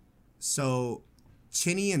why. So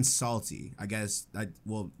Chinny and Salty, I guess you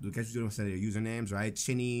don't say their usernames, right?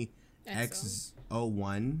 Chinny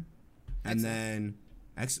X01, and then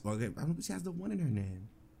X. Okay, I don't think she has the one in her name.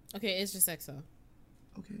 Okay, it's just XO.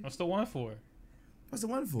 Okay, What's the one for? what's the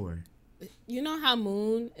one for? You know how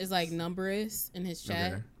Moon is like numberless in his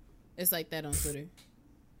chat? Okay. It's like that on Twitter.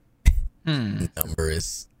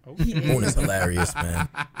 Numbers. Okay. Moon is hilarious, man.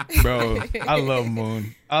 Bro, I love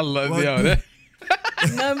Moon. I love What? that.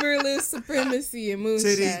 Numberless supremacy in Moon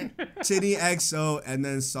chat. Chitty XO, and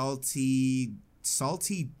then Salty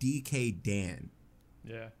DK Dan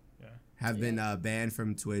Yeah. have been banned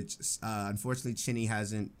from Twitch. Unfortunately, Chinny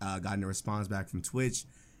hasn't gotten a response back from Twitch.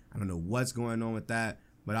 I don't know what's going on with that,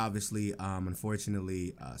 but obviously,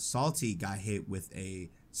 unfortunately, Salty got hit with a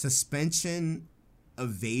suspension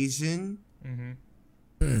evasion,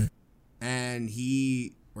 and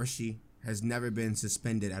he or she has never been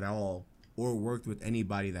suspended at all or worked with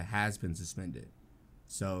anybody that has been suspended.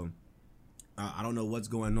 So I don't know what's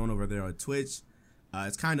going on over there on Twitch.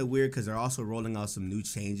 It's kind of weird because they're also rolling out some new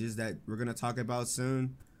changes that we're gonna talk about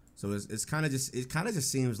soon. So it kind of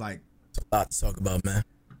just seems like It's a lot to talk about, man.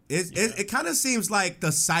 it kind of seems like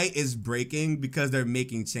the site is breaking because they're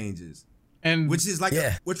making changes, And which is like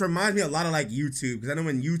Yeah. which reminds me a lot of like YouTube, because I know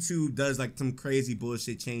when YouTube does like some crazy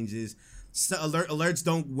bullshit changes, alerts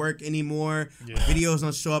don't work anymore. Yeah. Videos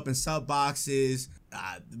don't show up in sub boxes.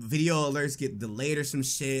 Video alerts get delayed or some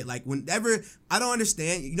shit. Like whenever, I don't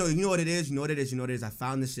understand. You know what it is. I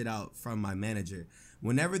found this shit out from my manager.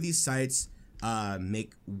 Whenever these sites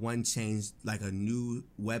make one change, like a new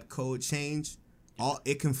web code change,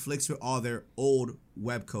 it conflicts with all their old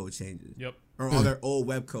web code changes. Yep. Or all their old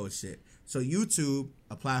web code shit. So YouTube,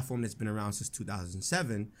 a platform that's been around since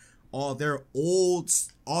 2007, all their old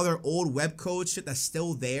web code shit that's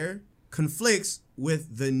still there conflicts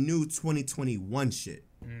with the new 2021 shit.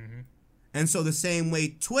 And so the same way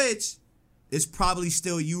Twitch is probably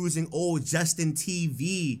still using old Justin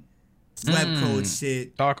TV web code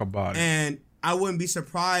shit. talk about it. And I wouldn't be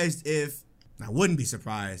surprised if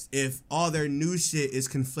all their new shit is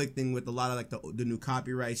conflicting with a lot of like the new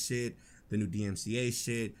copyright shit, the new DMCA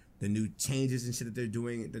shit, the new changes and shit that they're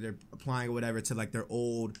doing, that they're applying or whatever to like their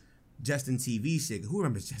old Justin TV shit. Who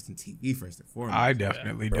remembers Justin TV first and foremost? I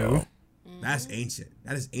definitely do. Bro. That's ancient.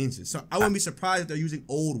 That is ancient. So I wouldn't be surprised if they're using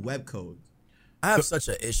old web codes. I have such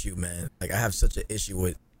an issue, man. Like I have such an issue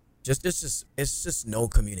with it's just no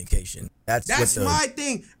communication. That's my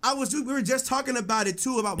thing. We were just talking about it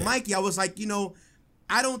too, about Mikey. I was like,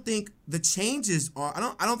 I don't think the changes are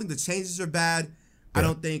I don't think the changes are bad. I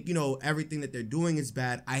don't think, everything that they're doing is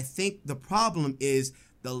bad. I think the problem is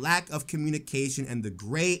the lack of communication and the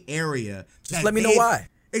gray area. Just let me know why.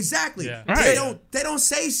 Exactly. Yeah. They don't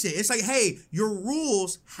say shit. It's like, hey, your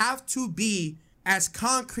rules have to be as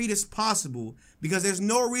concrete as possible, because there's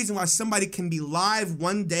no reason why somebody can be live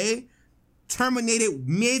one day terminated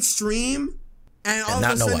midstream. And all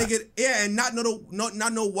of a sudden they get and not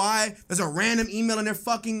know why. There's a random email in their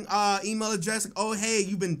fucking email address. Like, oh hey,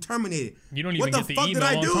 you've been terminated. You don't even what get the the fuck email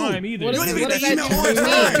did I on do? time either. You don't even What get the does email that on do?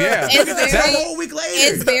 time. Yeah. It's a whole week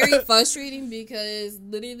later. It's very frustrating because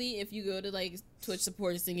literally, if you go to like Twitch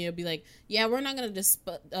support thing, it'll be like, yeah, we're not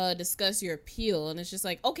gonna discuss your appeal, and it's just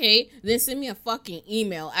like, okay, then send me a fucking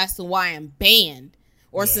email as to why I'm banned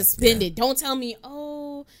or suspended. Don't tell me,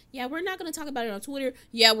 oh, yeah, we're not going to talk about it on Twitter.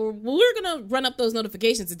 Yeah, we're going to run up those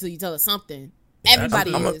notifications until you tell us something.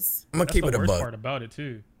 Everybody is. I'm going to keep it a buck. That's the worst buck. part about it,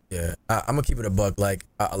 too. Yeah, I'm going to keep it a buck. Like,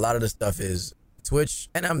 a lot of the stuff is Twitch,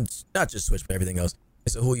 and I'm not just Twitch, but everything else.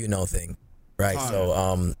 It's a who you know thing, right?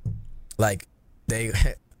 So, like,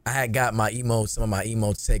 I had got some of my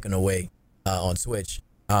emotes taken away on Twitch,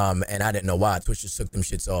 and I didn't know why. Twitch just took them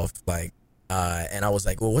shits off, like, and I was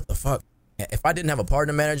like, well, what the fuck? If I didn't have a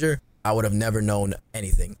partner manager, I would have never known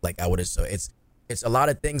anything. Like I would have. So it's a lot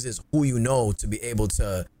of things is who you know to be able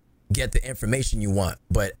to get the information you want.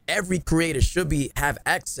 But every creator should have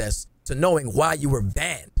access to knowing why you were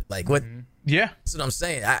banned. Like what? Yeah, that's what I'm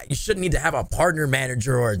saying. You shouldn't need to have a partner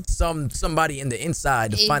manager or somebody in the inside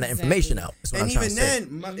to find that information out. That's what I'm trying to say.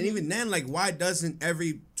 And even then, like, why doesn't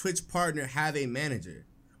every Twitch partner have a manager?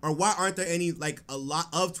 Or why aren't there any, like, a lot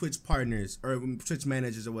of Twitch partners or Twitch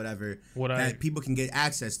managers or whatever that people can get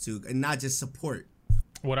access to and not just support?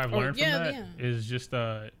 What I've learned from that is just,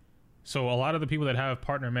 so a lot of the people that have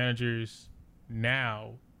partner managers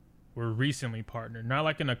now were recently partnered. Not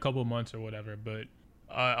like in a couple months or whatever, but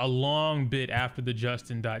a long bit after the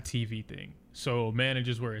Justin.tv thing. So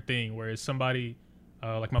managers were a thing, whereas somebody,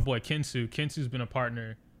 like my boy Kensu's been a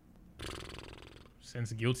partner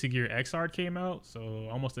since Guilty Gear Xrd came out, so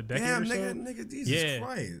almost a decade or so. Nigga, Jesus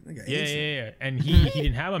Christ. Nigga, yeah. And he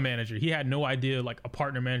didn't have a manager. He had no idea, like, a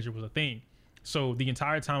partner manager was a thing. So the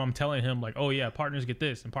entire time I'm telling him, like, oh, yeah, partners get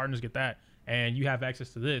this and partners get that, and you have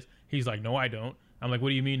access to this. He's like, no, I don't. I'm like, what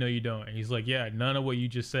do you mean, no, you don't? And he's like, yeah, none of what you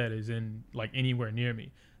just said is in, like, anywhere near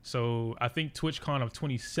me. So I think TwitchCon of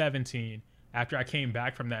 2017, after I came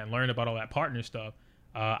back from that and learned about all that partner stuff,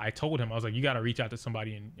 I told him, I was like, you got to reach out to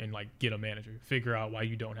somebody and like get a manager, figure out why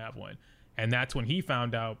you don't have one. And that's when he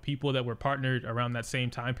found out people that were partnered around that same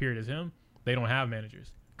time period as him, they don't have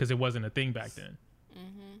managers because it wasn't a thing back then.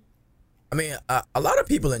 I mean, a lot of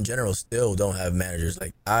people in general still don't have managers.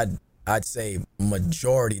 Like I'd say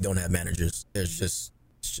majority don't have managers. It's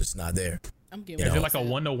just not there. Is it like a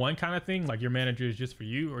 1-to-1 kind of thing? Like your manager is just for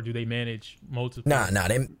you, or do they manage multiple? Nah,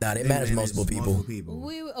 they manage multiple people.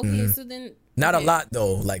 Okay, so then not a lot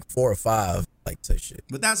though, like 4 or 5, like such shit.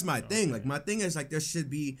 But that's my thing. Like my thing is like there should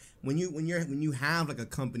be when you have like a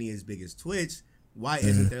company as big as Twitch, why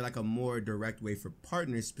isn't there like a more direct way for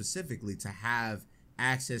partners specifically to have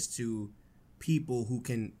access to people who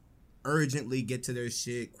can urgently get to their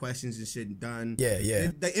shit, questions and shit done? Yeah.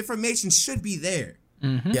 The information should be there.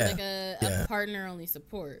 Yeah, like a partner only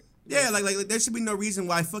support. Yeah, like there should be no reason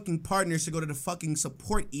why fucking partners should go to the fucking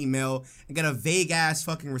support email and get a vague ass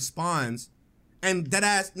fucking response, and that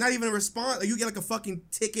ass not even a response. Like you get like a fucking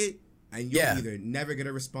ticket, and you'll either never get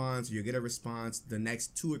a response or you get a response the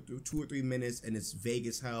next 2 or 3 minutes, and it's vague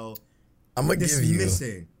as hell. I'm gonna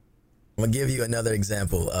give you another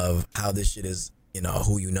example of how this shit is, a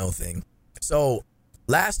who you know thing. So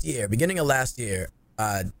beginning of last year.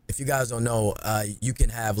 If you guys don't know, you can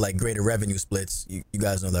have like greater revenue splits. You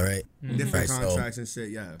guys know that, right? Different contracts and shit,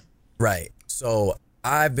 yeah. Right. So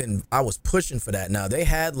I was pushing for that. Now they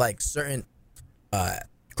had like certain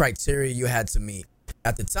criteria you had to meet.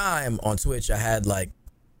 At the time on Twitch, I had like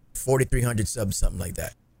 4,300 subs, something like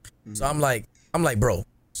that. So I'm like, bro,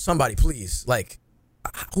 somebody please, like,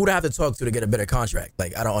 who do I have to talk to get a better contract?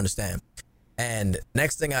 Like, I don't understand. And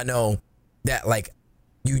next thing I know, that like.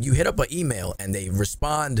 You hit up an email and they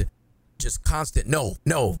respond just constant no,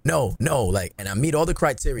 like, and I meet all the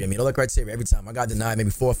criteria every time. I got denied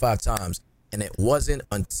maybe 4 or 5 times, and it wasn't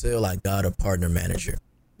until I got a partner manager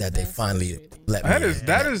that they finally let me in.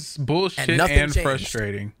 That is bullshit and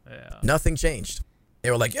frustrating. Yeah. Nothing changed.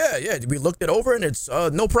 They were like, yeah, we looked it over and it's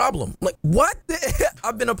no problem. I'm like, what?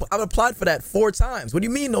 I've applied for that 4 times. What do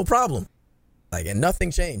you mean no problem? Like, and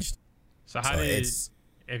nothing changed. So how did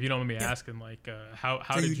if you don't mind me asking, like, how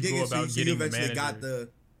did you go about getting the manager?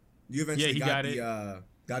 You eventually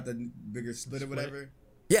got the bigger split or whatever?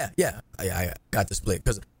 Yeah. I got the split.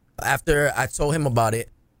 Because after I told him about it,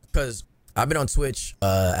 because I've been on Twitch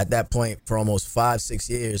at that point for almost 5-6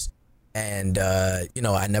 years. And, I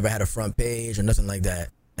never had a front page or nothing like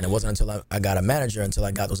that. And it wasn't until I got a manager until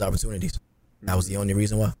I got those opportunities. That was the only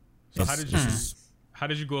reason why. So how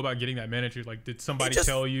did you go about getting that manager? Like, did somebody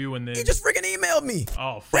tell you and then... He just freaking emailed emailed me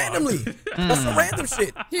randomly. That's some random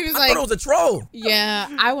shit. He was I like, thought it was a troll. yeah,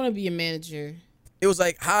 I want to be a manager. It was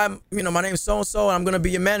like, hi, my name's so and so, and I'm gonna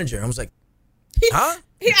be your manager. I was like, huh?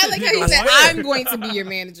 I like how he said, I'm going to be your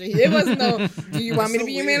manager. It wasn't no, do you want me to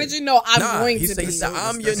be your manager? No, I'm going to be. He said,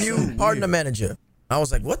 I'm your new partner manager. I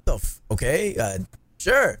was like, what the okay,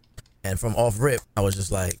 sure. And from off rip, I was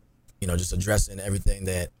just like, just addressing everything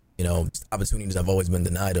that, opportunities I've always been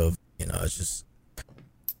denied of. It's just.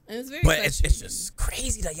 It's just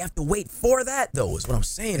crazy that you have to wait for that, though. Is what I'm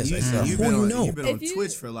saying. Is you've been on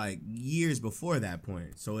Twitch for like years before that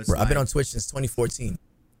point. So it's. Bro, I've been on Twitch since 2014.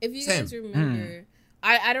 If you guys remember,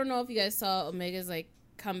 I don't know if you guys saw Omega's like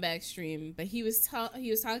comeback stream, but he was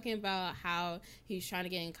talking about how he's trying to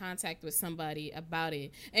get in contact with somebody about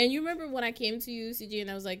it. And you remember when I came to you, CJ, and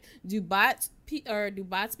I was like, do bots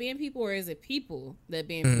ban people, or is it people that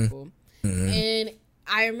ban people? And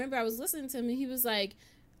I remember I was listening to him, and he was like,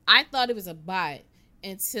 I thought it was a bot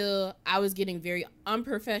until I was getting very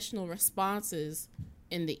unprofessional responses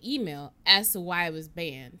in the email as to why it was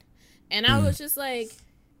banned. And I was just like,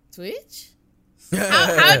 Twitch?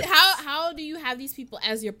 How do you have these people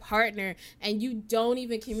as your partner and you don't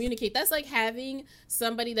even communicate? That's like having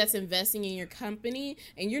somebody that's investing in your company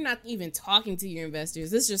and you're not even talking to your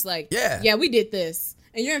investors. It's just like, yeah, we did this.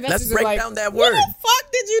 And your investors are like, down that word. What the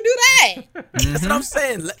fuck did you do that? That's what I'm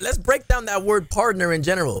saying. Let's break down that word partner in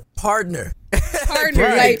general. Partner.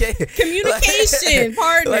 Like communication,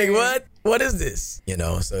 partner. Like what is this?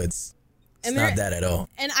 So it's not that at all.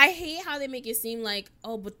 And I hate how they make it seem like,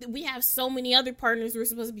 but we have so many other partners we're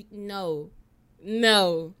supposed to be. No.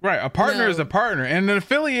 Right. A partner is a partner, and an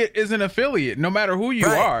affiliate is an affiliate, no matter who you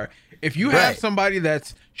are. If you have somebody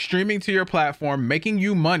that's streaming to your platform, making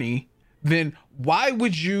you money, then why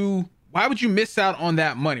would you miss out on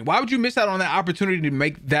that money? Why would you miss out on that opportunity to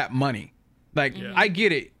make that money? Like, I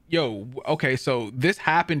get it. Yo, okay, so this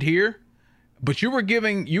happened here, but you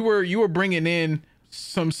were bringing in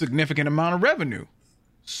some significant amount of revenue.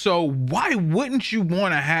 So why wouldn't you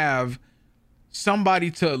want to have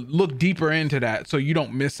somebody to look deeper into that so you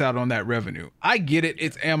don't miss out on that revenue? I get it.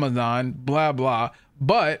 It's Amazon, blah, blah.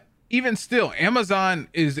 But even still, Amazon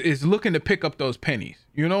is looking to pick up those pennies.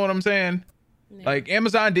 You know what I'm saying? Yeah. Like,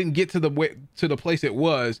 Amazon didn't get to the place it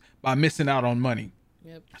was by missing out on money.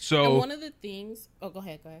 Yep. So and one of the things, go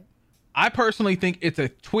ahead. I personally think it's a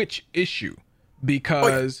Twitch issue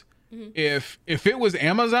because if it was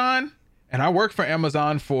Amazon, and I worked for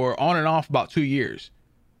Amazon for on and off about 2 years,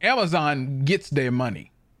 Amazon gets their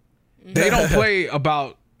money. They don't play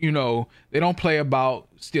about, they don't play about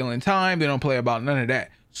stealing time. They don't play about none of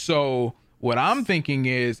that. So what I'm thinking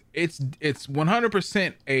is it's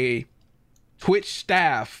 100% a Twitch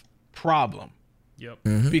staff problem. Yep.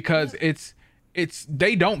 Because it's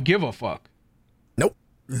they don't give a fuck. Nope.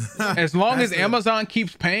 As long as Amazon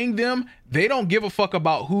keeps paying them, they don't give a fuck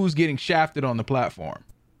about who's getting shafted on the platform.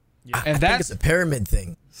 Yeah. And I think it's a pyramid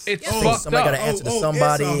thing. It's fucked somebody up. Gotta answer to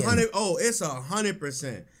somebody. It's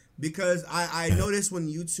 100%. Because I noticed when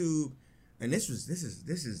YouTube, and this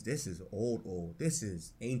is old. This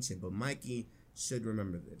is ancient, but Mikey should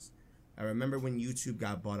remember this. I remember when YouTube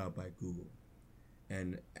got bought out by Google.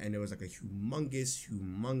 And there was like a humongous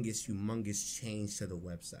change to the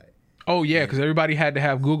website. Oh yeah, because everybody had to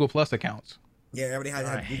have Google Plus accounts. Yeah, everybody had to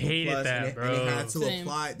have Google Plus,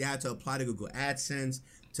 and they had to apply to Google AdSense.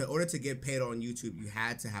 In order to get paid on YouTube, you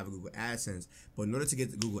had to have a Google AdSense. But in order to get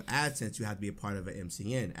the Google AdSense, you had to be a part of an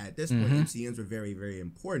MCN. At this point, MCNs were very, very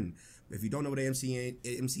important. If you don't know what an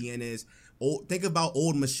MCN is, think about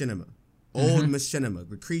old Machinima.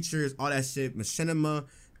 The Creatures, all that shit. Machinima,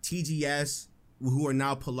 TGS, who are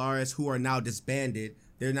now Polaris, who are now disbanded.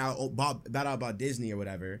 They're now bought out by Disney or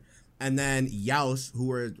whatever. And then Yaus,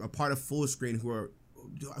 who are a part of Fullscreen, who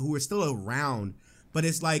are still around. But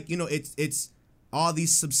it's like, it's all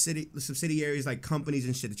these subsidiaries, like companies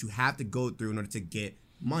and shit that you have to go through in order to get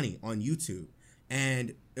money on YouTube.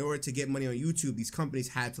 And in order to get money on YouTube, these companies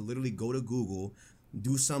had to literally go to Google,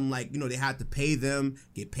 do some they had to pay them,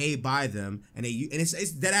 get paid by them, and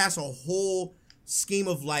it's dead ass a whole scheme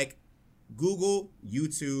of like Google,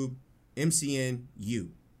 YouTube, MCN,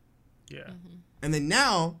 you. Yeah. And then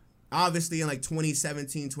now, obviously in like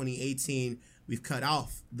 2017, 2018, we've cut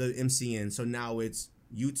off the MCN. So now it's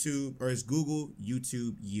YouTube, or it's Google,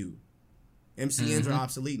 YouTube, you. MCNs are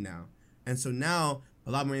obsolete now. And so now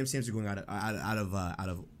a lot more MCNs are going out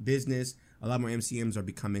of business. A lot more MCNs are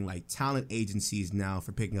becoming like talent agencies now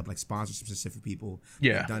for picking up like sponsorships for people.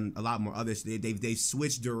 Yeah. They've done a lot more others. They've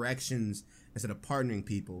switched directions instead of partnering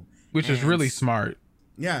people. Which is really smart.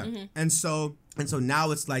 Yeah. And so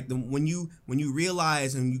now it's like when you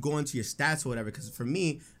realize and you go into your stats or whatever, because for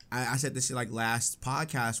me, I said this shit like last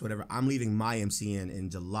podcast, whatever. I'm leaving my MCN in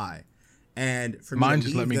July, and for mine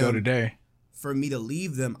just let me go today. For me to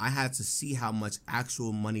leave them, I had to see how much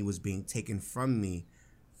actual money was being taken from me,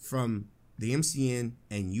 from the MCN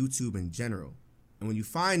and YouTube in general. And when you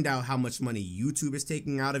find out how much money YouTube is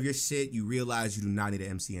taking out of your shit, you realize you do not need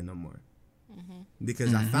an MCN no more.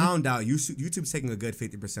 Because I found out YouTube's taking a good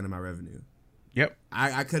 50% of my revenue. Yep.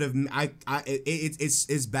 I could have.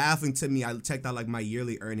 It's baffling to me. I checked out like my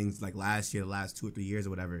yearly earnings like last year, the last 2 or 3 years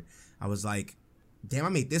or whatever. I was like, damn, I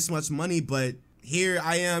made this much money, but here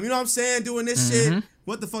I am. You know what I'm saying? Doing this shit.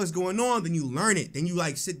 What the fuck is going on? Then you learn it. Then you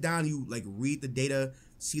like sit down, you like read the data,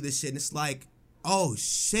 see this shit, and it's like, oh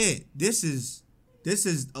shit, this is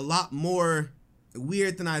a lot more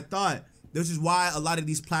weird than I thought. This is why a lot of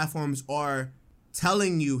these platforms are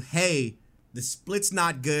telling you, hey, the split's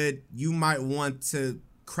not good. You might want to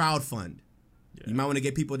crowdfund. Yeah. You might want to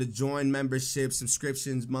get people to join memberships,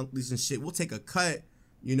 subscriptions, monthlies and shit. We'll take a cut,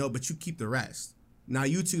 but you keep the rest. Now,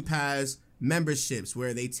 YouTube has memberships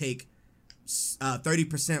where they take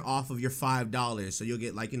 30% off of your $5. So you'll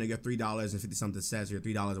get like, your $3.50 something cents or your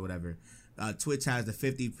 $3 or whatever. Twitch has the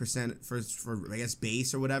 50% for I guess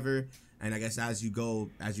base or whatever. And I guess as you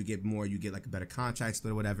get more, you get like a better contract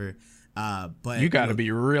split or whatever. But you got to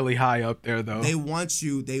be really high up there though. They want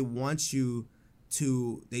you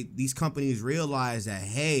to these companies realize that,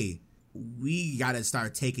 hey, we got to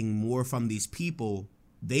start taking more from these people.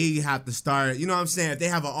 They have to start, you know what I'm saying? If they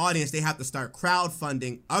have an audience, they have to start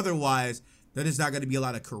crowdfunding. Otherwise, there is not going to be a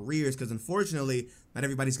lot of careers because unfortunately, not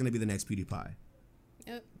everybody's going to be the next PewDiePie.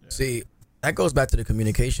 Yep. See, that goes back to the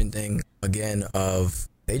communication thing again of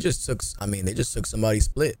they just took somebody's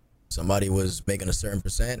split. Somebody was making a certain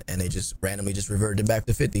percent and they just randomly just reverted back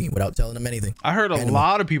to 50 without telling them anything. I heard a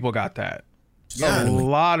lot of people got that. Yeah. A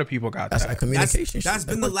lot of people got That's that. like communication. That's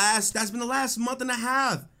been the last month and a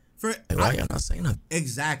half. Why y'all not saying nothing?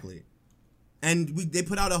 Exactly. And they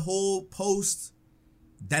put out a whole post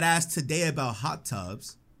that asked today about hot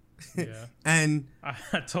tubs. Yeah. And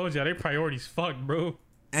I told you, their priorities fucked, bro.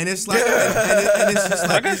 And it's like, and it's just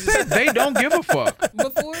like I said, they don't give a fuck.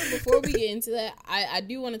 Before we get into that, I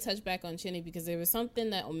do want to touch back on Chinny because there was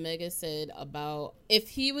something that Omega said about if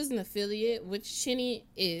he was an affiliate, which Chinny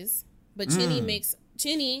is, but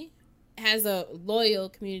Chinny has a loyal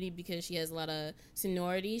community because she has a lot of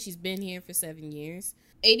seniority. She's been here for 7 years.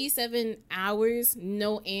 87 hours,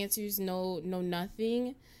 no answers, no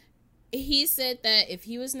nothing. He said that if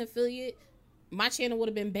he was an affiliate, my channel would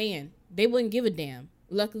have been banned. They wouldn't give a damn.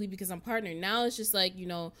 Luckily, because I'm partnered. Now it's just like,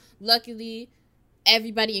 luckily,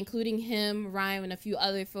 everybody, including him, Ryan, and a few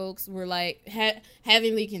other folks were like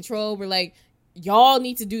having the control. We're like, y'all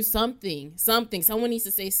need to do something. Someone needs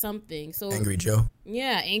to say something. So Angry Joe.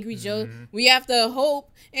 Yeah, Angry Joe. We have to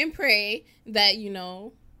hope and pray that,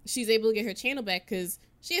 she's able to get her channel back because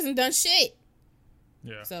she hasn't done shit.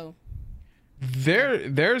 Yeah. So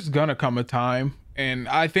there's gonna come a time, and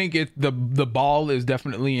I think the ball is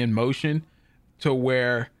definitely in motion to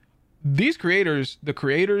where these creators, the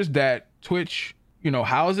creators that Twitch,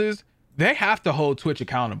 houses, they have to hold Twitch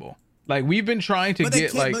accountable. Like we've been trying to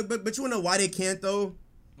get like, but you wanna know why they can't though?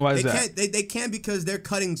 Why is they that? Can't, they can't because they're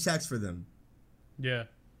cutting checks for them. Yeah.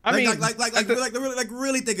 I mean,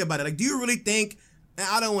 really think about it. Like, do you really think? And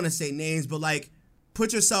I don't want to say names, but like,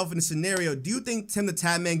 put yourself in a scenario. Do you think Tim the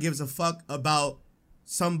Tatman gives a fuck about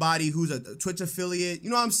somebody who's a Twitch affiliate? You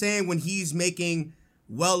know what I'm saying? When he's making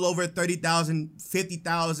well over $30,000,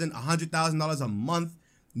 $50,000, $100,000 a month,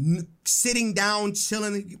 sitting down,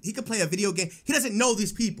 chilling. He could play a video game. He doesn't know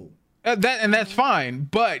these people. That's fine,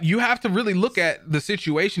 but you have to really look at the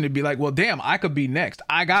situation to be like, well, damn, I could be next.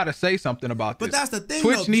 I gotta say something about this. But that's the thing.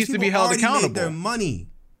 Twitch needs to be held accountable. Made their money.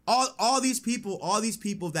 All these people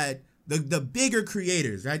that the bigger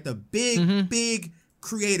creators, right? The big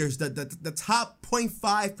creators, the top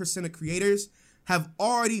 0.5% of creators have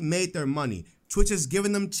already made their money. Twitch has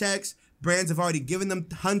given them checks. Brands have already given them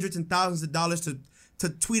hundreds and thousands of dollars to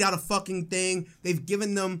tweet out a fucking thing. They've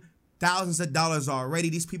given them thousands of dollars already.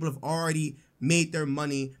 These people have already made their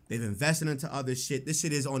money. They've invested into other shit. This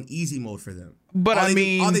shit is on easy mode for them. But all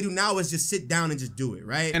they do now is just sit down and just do it,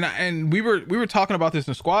 right? And we were talking about this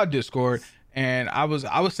in Squad Discord, and I was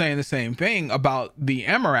saying the same thing about the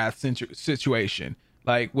Amarath situation.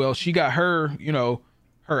 Like, well, she got her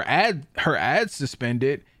her ad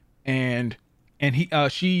suspended, and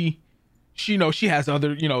she has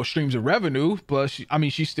other, streams of revenue. Plus,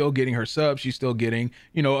 she's still getting her subs. She's still getting,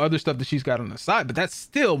 other stuff that she's got on the side. But that's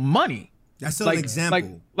still money. That's still an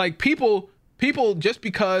example. Like people, just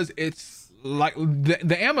because it's like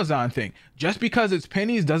the Amazon thing, just because it's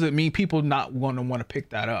pennies doesn't mean people not want to pick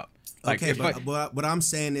that up. Like, okay, but what I'm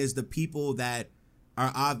saying is the people that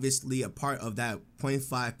are obviously a part of that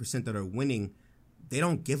 0.5% that are winning, they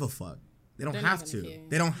don't give a fuck. They don't have to.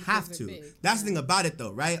 They don't have to. That's the thing about it,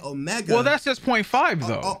 though, right? Omega. Well, that's just 0.5,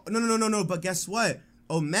 though. No. But guess what?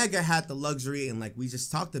 Omega had the luxury, and like we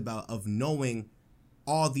just talked about, of knowing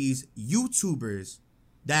all these YouTubers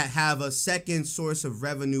that have a second source of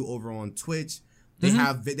revenue over on Twitch. They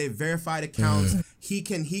have they verified accounts. He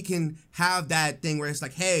can have that thing where it's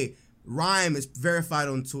like, hey, Rhyme is verified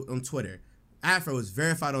on Twitter. Afro is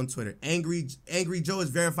verified on Twitter. Angry Joe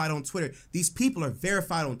is verified on Twitter. These people are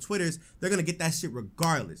verified on Twitters. They're going to get that shit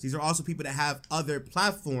regardless. These are also people that have other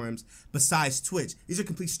platforms besides Twitch. These are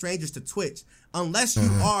complete strangers to Twitch. Unless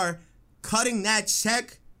you are cutting that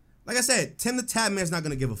check, like I said, Tim the Tab Man's not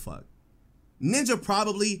going to give a fuck. Ninja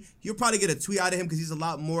you'll probably get a tweet out of him because he's a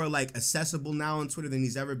lot more like accessible now on Twitter than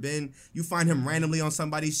he's ever been. You find him randomly on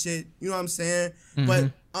somebody's shit. You know what I'm saying?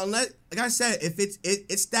 But unless, like I said, if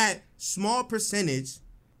it's that small percentage,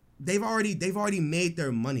 they've already made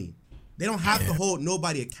their money. They don't have to hold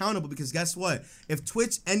nobody accountable because guess what? If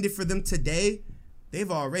Twitch ended for them today,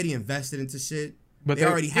 they've already invested into shit. But they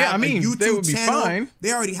already have a YouTube channel. Fine.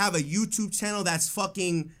 They already have a YouTube channel that's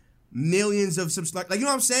fucking millions of subscribers. Like, you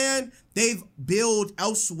know what I'm saying? They've built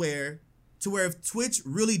elsewhere to where if Twitch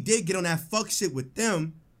really did get on that fuck shit with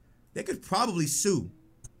them, they could probably sue.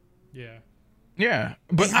 Yeah,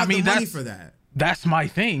 but they have the money for that. That's my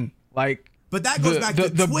thing. Like, but that goes back to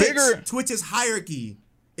Twitch. Twitch's hierarchy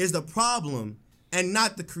is the problem, and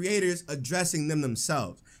not the creators addressing them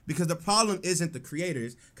themselves. Because the problem isn't the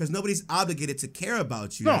creators, because nobody's obligated to care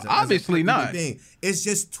about you. No, obviously not. It's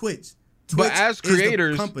just Twitch. But as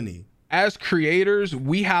creators,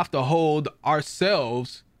 we have to hold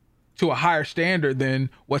ourselves to a higher standard than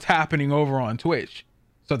what's happening over on Twitch.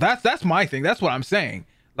 So that's my thing. That's what I'm saying.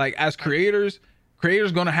 Like, as creators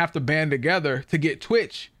gonna have to band together to get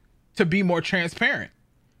Twitch to be more transparent.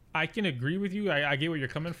 I can agree with you. I get where you're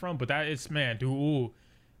coming from, but that is, man, dude,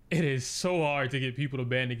 it is so hard to get people to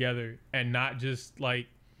band together and not just like.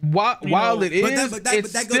 While it is,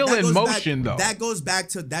 it's still in motion, though. That goes back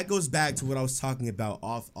to what I was talking about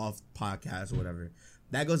off podcast or whatever.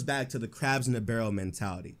 That goes back to the crabs in the barrel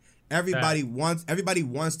mentality. Everybody wants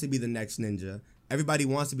to be the next Ninja. Everybody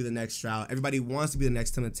wants to be the next Shroud. Everybody wants to be the next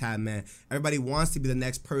Tim the Tab Man. Everybody wants to be the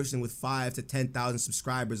next person with 5,000 to 10,000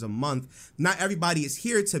 subscribers a month. Not everybody is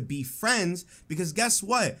here to be friends because guess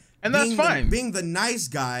what? And that's fine. Being the nice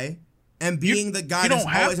guy and being the guy that's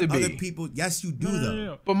always with other people. Yes, you do though.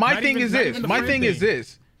 No. But my thing is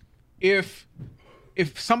this. If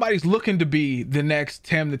somebody's looking to be the next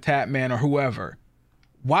Tim the Tab Man or whoever,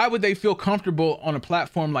 why would they feel comfortable on a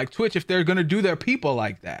platform like Twitch if they're gonna do their people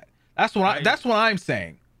like that? That's what I'm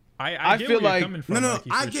saying. I feel like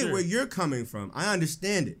I get where you're coming from. I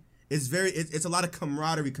understand it. It's a lot of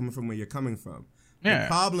camaraderie coming from where you're coming from. Yeah. The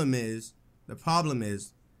problem is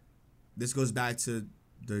this goes back to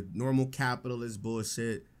the normal capitalist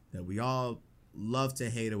bullshit that we all love to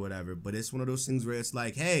hate or whatever, but it's one of those things where it's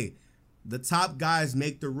like, hey, the top guys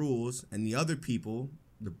make the rules and the other people,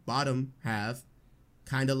 the bottom half,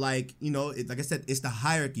 kind of like, like I said, it's the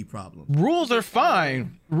hierarchy problem. Rules are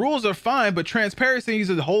fine, but transparency is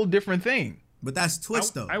a whole different thing. But that's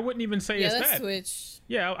Twitch, though. I wouldn't even say it's that's that. Twitch.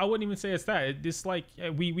 Yeah, I wouldn't even say it's that. It's like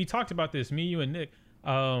we talked about this, me, you, and Nick.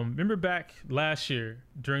 Remember back last year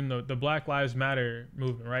during the Black Lives Matter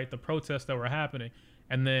movement, right? The protests that were happening,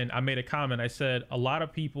 and then I made a comment. I said a lot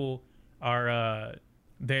of people are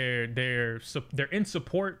they're in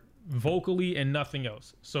support vocally and nothing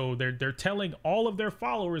else. So they're telling all of their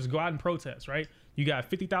followers go out and protest, right? You got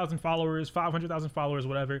 50,000 followers, 500,000 followers,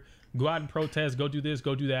 whatever. Go out and protest. Go do this.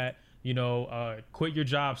 Go do that. Quit your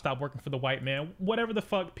job. Stop working for the white man. Whatever the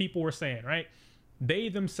fuck people were saying, right? They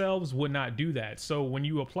themselves would not do that. So when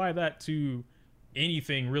you apply that to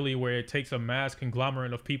anything really where it takes a mass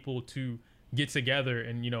conglomerate of people to get together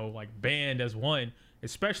and, like band as one,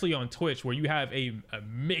 especially on Twitch where you have a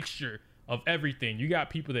mixture of everything. You got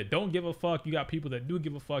people that don't give a fuck. You got people that do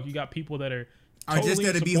give a fuck. You got people that are totally just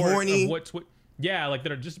there to be horny. Like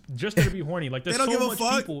that are just there to be horny. Like there's so much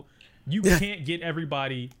people. You can't get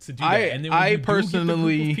everybody to do that. And then when you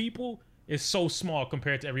personally get the group of people, it's so small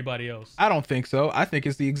compared to everybody else. I don't think so. I think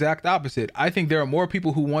it's the exact opposite. I think there are more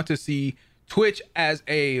people who want to see Twitch as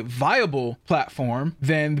a viable platform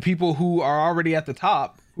than the people who are already at the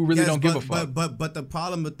top who really don't give a fuck. But the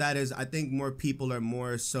problem with that is I think more people are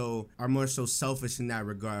more so selfish in that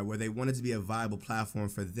regard, where they want it to be a viable platform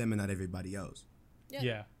for them and not everybody else.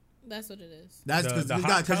 Yeah. That's what it is. That's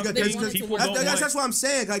that's what I'm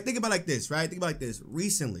saying. Like think about it like this, right? Think about it like this.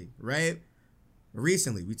 Recently, right?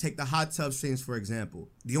 recently, we take the hot tub streams for example.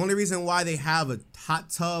 The only reason why they have a hot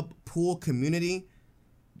tub pool community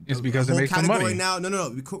It's because it makes them money. now.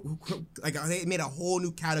 No. Like they made a whole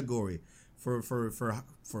new category for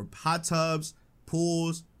hot tubs,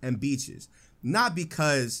 pools, and beaches. Not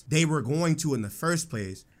because they were going to in the first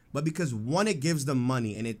place, but because one, it gives them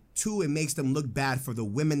money, and two, it makes them look bad for the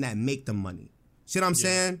women that make the money. See what I'm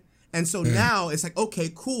saying? And so now it's like,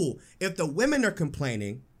 okay, cool. If the women are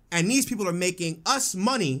complaining and these people are making us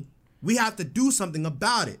money, we have to do something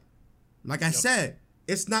about it. Like I said,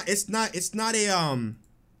 it's not a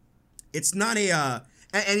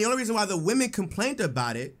and the only reason why the women complained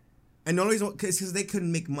about it, and the only reason is because they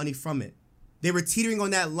couldn't make money from it. They were teetering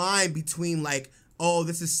on that line between like, oh,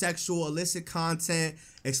 this is sexual, illicit content,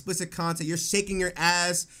 explicit content. You're shaking your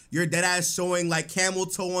ass. You're dead ass showing like camel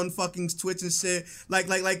toe on fucking Twitch and shit.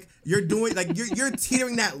 Like you're doing like you're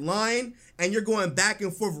teetering that line and you're going back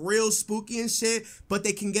and forth real spooky and shit. But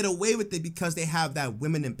they can get away with it because they have that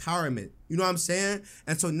women empowerment. You know what I'm saying?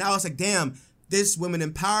 And so now it's like, damn, this women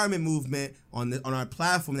empowerment movement on our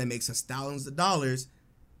platform that makes us thousands of dollars.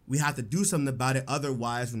 We have to do something about it.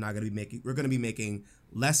 Otherwise, we're gonna be making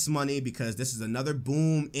less money because this is another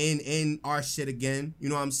boom in our shit again. You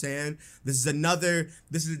know what I'm saying? This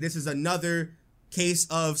is another case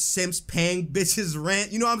of simps paying bitches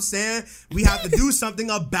rent. You know what I'm saying? We have to do something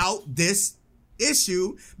about this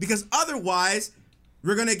issue because otherwise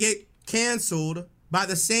we're gonna get canceled by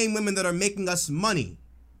the same women that are making us money.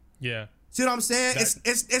 Yeah. See what I'm saying?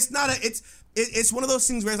 It's one of those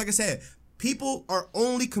things where it's like I said, people are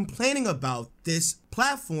only complaining about this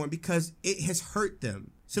platform because it has hurt them.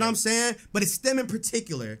 See what I'm saying? But it's them in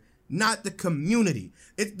particular, not the community.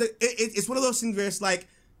 It's one of those things where it's like,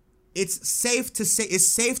 it's safe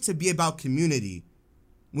to be about community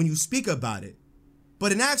when you speak about it.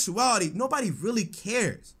 But in actuality, nobody really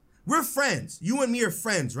cares. We're friends. You and me are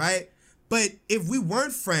friends, right? But if we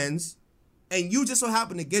weren't friends and you just so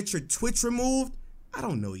happen to get your Twitch removed, I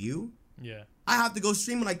don't know you. Yeah. I have to go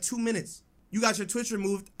stream in like 2 minutes. You got your Twitch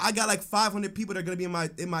removed. I got like 500 people that are gonna be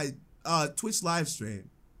in my Twitch live stream.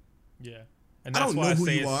 Yeah, and that's why I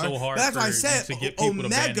say it's so hard to get people to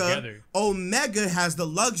band together. Omega has the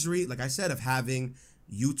luxury, like I said, of having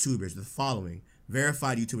YouTubers with a following,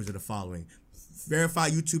 verified YouTubers with a following,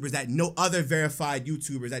 verified YouTubers that know other verified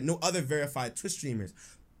YouTubers, that know other verified Twitch streamers.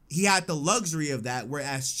 He had the luxury of that,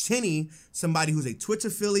 whereas Chinny, somebody who's a Twitch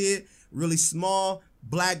affiliate, really small,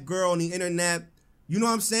 black girl on the internet, you know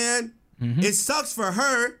what I'm saying? Mm-hmm. It sucks for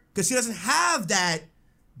her because she doesn't have that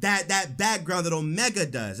background that Omega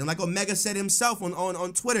does. And like Omega said himself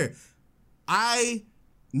on Twitter,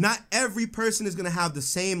 not every person is gonna have the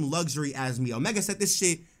same luxury as me. Omega said this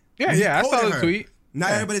shit. Yeah, I saw the tweet.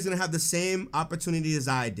 Not everybody's gonna have the same opportunity as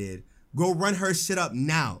I did. Go run her shit up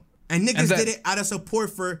now. And niggas did it out of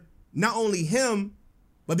support for not only him,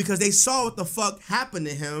 but because they saw what the fuck happened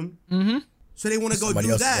to him. Mm-hmm. So they want to go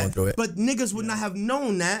do that. But niggas would not have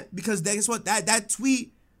known that because guess what? That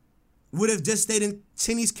tweet would have just stayed in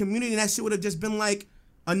Chinny's community and that shit would have just been like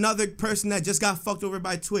another person that just got fucked over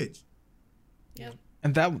by Twitch. Yep.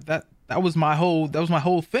 And that was my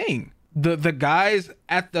whole thing. The guys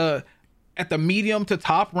at the medium to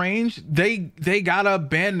top range, they gotta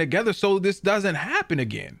band together so this doesn't happen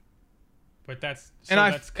again. But that's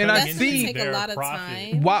I see take a lot of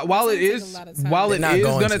time. While it is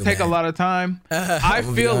gonna take a lot of time, I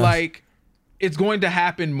feel like it's going to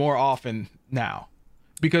happen more often now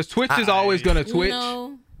because Twitch is always gonna Twitch.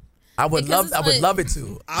 No. I would love it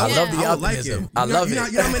to. I love the optimism. I love it.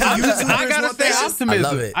 I gotta stay optimistic. I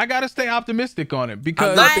love it. I gotta stay optimistic on it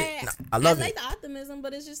because I love it. I like the optimism,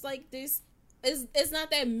 but it's just like this. It's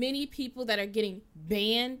not that many people that are getting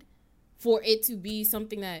banned for it to be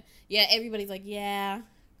something that, yeah, everybody's like, yeah,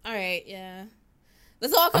 all right, yeah.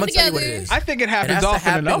 Let's all come together. What it is. I think it happens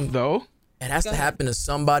often enough, though. It has to happen to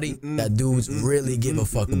somebody that dudes really give a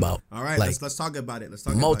fuck about. All right, like, let's talk about it. Let's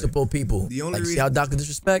talk multiple about it. People. The only see how Dr.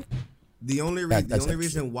 Disrespect? The only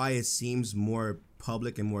reason why it seems more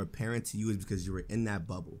public and more apparent to you is because you were in that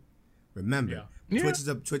bubble. Remember,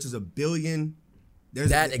 Twitch is a billion.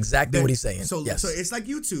 Exactly what he's saying. So it's like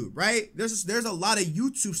YouTube, right? There's a lot of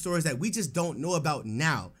YouTube stories that we just don't know about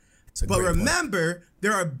now. But remember,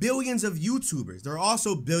 there are billions of YouTubers. There are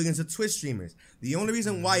also billions of Twitch streamers. The only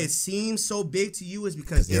reason why it seems so big to you is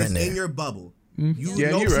because it's in your bubble. You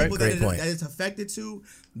know people that it's affected to.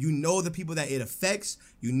 You know the people that it affects.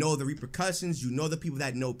 You know the repercussions. You know the people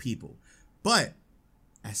that know people. But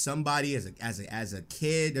as somebody, as a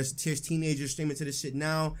kid, there's teenagers streaming to this shit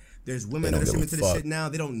now. There's women that are streaming to this shit now.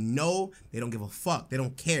 They don't know. They don't give a fuck. They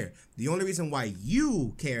don't care. The only reason why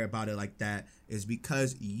you care about it like that is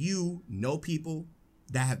because you know people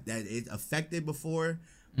that it affected before,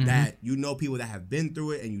 that you know people that have been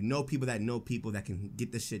through it, and you know people that can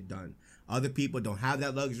get this shit done. Other people don't have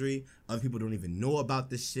that luxury. Other people don't even know about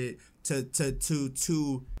this shit.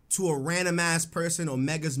 To a random ass person,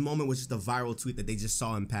 Omega's moment was just a viral tweet that they just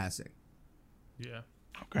saw in passing. Yeah.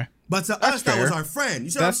 Okay. But to That's us, that fair. was our friend. You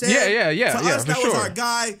see what I'm saying? Yeah. To us, for that was sure. our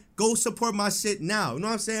guy. Go support my shit now. You know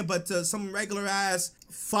what I'm saying? But to some regular ass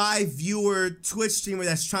 5-viewer Twitch streamer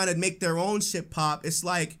that's trying to make their own shit pop, it's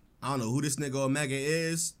like, I don't know who this nigga Omega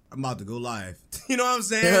is. I'm about to go live. You know what I'm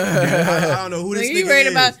saying? I don't know who this Like, nigga you worried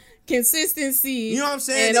is. about consistency. You know what I'm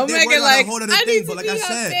saying? And They Omega worry about like, a whole other I thing, need but to like be I up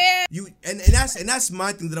said, there. and that's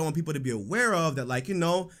my thing that I want people to be aware of. That, like, you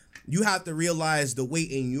know, you have to realize the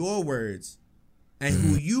weight in your words and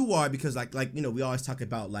who you are, because like you know, we always talk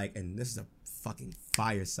about, like, and this is a fucking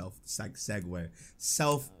fire segue,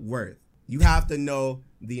 self-worth. You have to know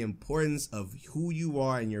the importance of who you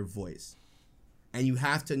are and your voice, and you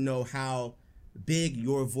have to know how big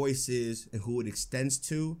your voice is and who it extends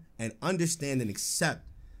to, and understand and accept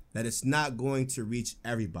that it's not going to reach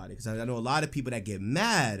everybody. Because I know a lot of people that get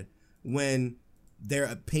mad when their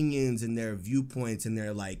opinions and their viewpoints and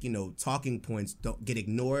their, like, you know, talking points don't get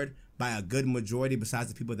ignored by a good majority besides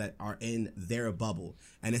the people that are in their bubble.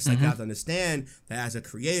 And it's like, you have to understand that as a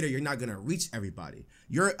creator, you're not going to reach everybody.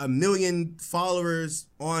 You're 1 million followers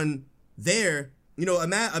on there. You know,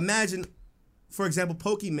 imagine, for example,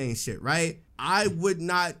 Pokimane shit, right? I wouldn't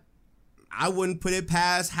put it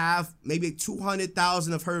past half, maybe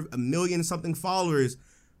 200,000 of her 1 million something followers.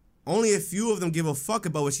 Only a few of them give a fuck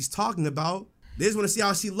about what she's talking about. They just want to see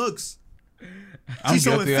how she looks. She's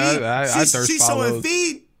showing feed. She's showing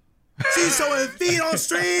feed. She's showing feed on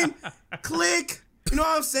stream. Click. You know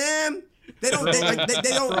what I'm saying? They don't.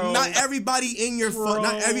 They don't. Not everybody in your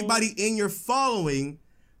following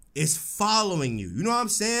is following you. You know what I'm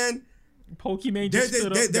saying? Pokimane just They're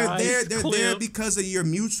there because of your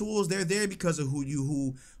mutuals. They're there because of who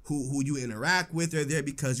you interact with. They're there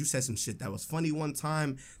because you said some shit that was funny one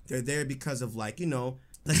time. They're there because of, like, you know,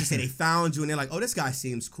 let's just say they found you and they're like, oh, this guy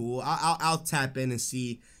seems cool. I'll tap in and see,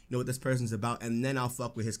 you know, what this person's about, and then I'll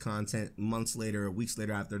fuck with his content months later or weeks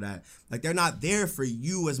later after that. Like, they're not there for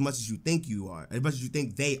you as much as you think you are, as much as you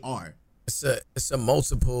think they are. It's a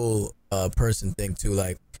multiple person thing too.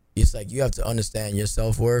 Like, it's like you have to understand your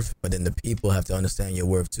self-worth, but then the people have to understand your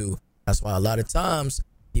worth too. That's why a lot of times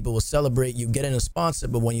people will celebrate you getting a sponsor,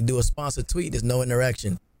 but when you do a sponsor tweet, there's no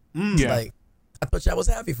interaction. Yeah. Like, I thought y'all was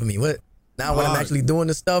happy for me. What? Now when I'm actually doing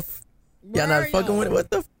the stuff, y'all not fucking with it.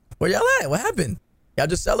 What the? Where y'all at? What happened? Y'all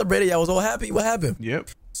just celebrated. Y'all was all happy. What happened? Yep.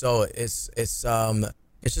 So it's just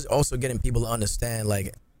also getting people to understand,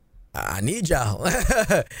 like, I need y'all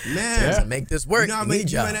Man, to make this work. You know how many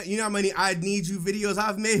I need you videos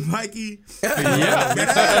I've made, Mikey? Yeah, we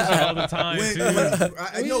say all the time. I weeks was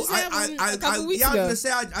ago. gonna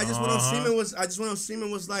say I just went on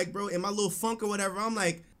streaming was like, bro, in my little funk or whatever. I'm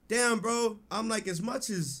like, damn, bro. I'm like, as much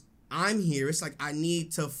as I'm here, it's like I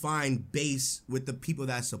need to find base with the people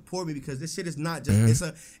that support me, because this shit is not just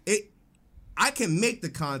I can make the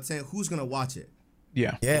content. Who's gonna watch it?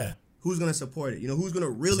 Yeah. Who's gonna support it? You know, who's gonna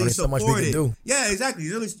really There's only so support much we it? can do. Yeah, exactly.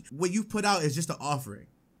 What you put out is just an offering.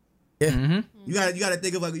 Yeah. Mm-hmm. You gotta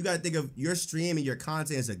think of your stream and your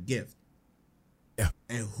content as a gift. Yeah.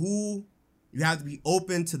 And you have to be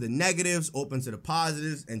open to the negatives, open to the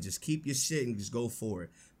positives, and just keep your shit and just go forward.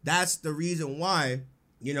 That's the reason why,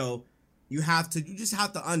 you know, you just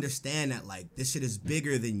have to understand that, like, this shit is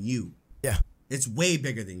bigger than you. Yeah. It's way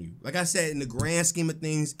bigger than you. Like I said, in the grand scheme of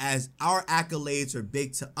things, as our accolades are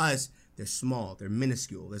big to us, they're small. They're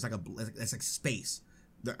minuscule. There's like that's like space.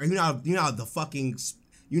 You know how the fucking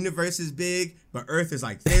universe is big, but Earth is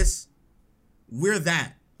like this. We're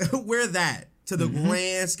that. We're that. To the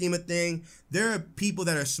grand scheme of thing, there are people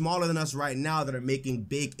that are smaller than us right now that are making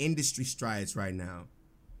big industry strides right now.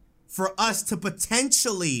 For us to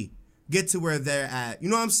potentially get to where they're at, you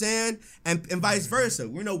know what I'm saying, and vice versa.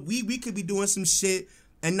 You know, we could be doing some shit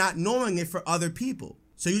and not knowing it for other people.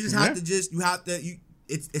 So you just have to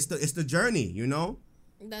it's the journey, you know.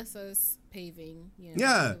 That's us paving. You know,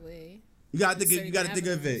 Yeah. the way. You gotta think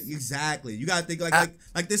of it exactly. You gotta think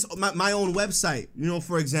like this. My own website, you know,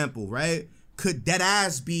 for example, right? Could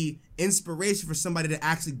deadass be inspiration for somebody to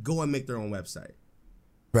actually go and make their own website,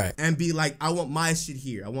 Right. and be like, I want my shit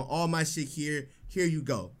here. I want all my shit here. Here you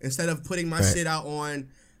go. Instead of putting my shit out on,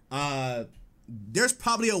 there's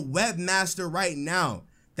probably a webmaster right now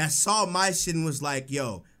that saw my shit and was like,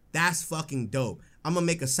 yo, that's fucking dope. I'm gonna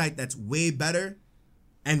make a site that's way better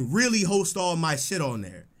and really host all my shit on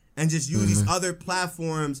there and just use these other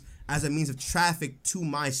platforms as a means of traffic to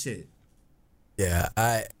my shit. Yeah,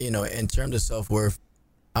 in terms of self-worth,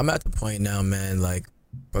 I'm at the point now, man, like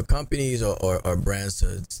for companies or brands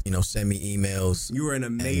to, send me emails. You were an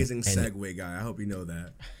amazing segue guy. I hope you know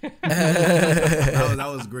that. that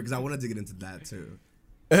was great because I wanted to get into that too.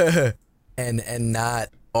 and not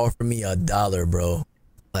offer me $1, bro.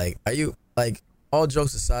 Like, are you, like, all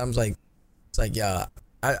jokes aside, it's like, yeah,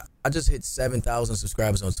 I just hit 7,000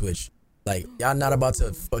 subscribers on Twitch. Like, y'all not about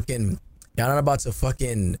to fucking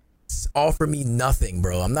offer me nothing,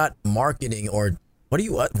 bro. I'm not marketing or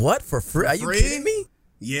what for free? Are you kidding me?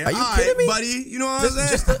 Yeah, are you kidding me, buddy? You know what I'm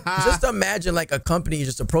saying? Just imagine like a company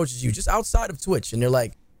just approaches you just outside of Twitch, and they're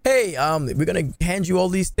like, "Hey, we're gonna hand you all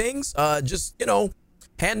these things. Just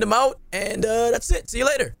hand them out, and that's it. See you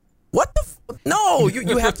later." What the? No,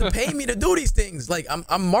 you have to pay me to do these things. Like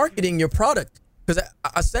I'm marketing your product because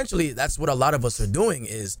essentially that's what a lot of us are doing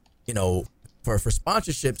is for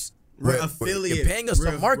sponsorships. We're affiliates. You're paying us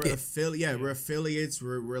to market. We're affiliates.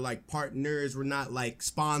 We're like partners. We're not like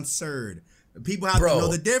sponsored. People have to know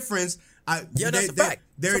the difference. That's a fact.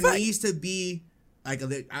 There needs to be like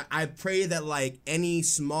I pray that like any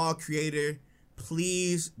small creator,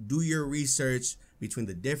 please do your research between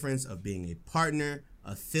the difference of being a partner,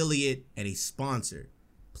 affiliate, and a sponsor.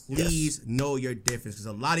 Please know your difference because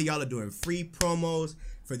a lot of y'all are doing free promos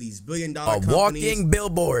for these billion-dollar companies. Walking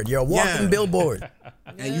billboard. You're a walking billboard.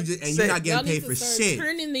 And you're not getting paid for shit.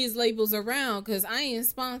 Turning these labels around because I ain't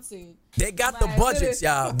sponsored. They got the budgets,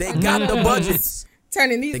 y'all. They got the budgets.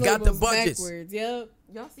 Turning these labels backwards. Yep.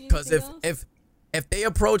 Y'all see anything else? If they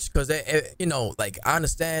approach, because like I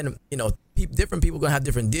understand, different people gonna have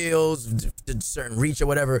different deals, certain reach or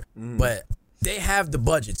whatever, but they have the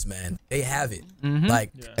budgets, man. They have it.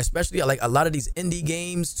 Like especially like a lot of these indie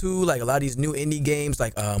games too, like a lot of these new indie games,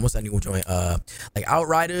 like what's that new joint? Like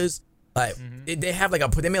Outriders. Like they have like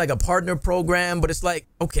they made like a partner program, but it's like,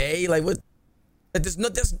 okay, like what? There's no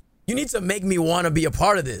you need to make me want to be a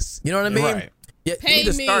part of this. You know what I mean? Right. Yeah, pay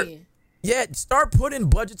me. Start putting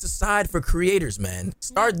budgets aside for creators, man.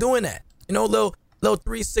 Start doing that. Little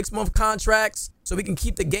 3-6 month contracts so we can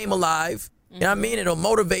keep the game alive. You know what I mean? It'll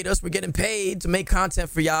motivate us. We're getting paid to make content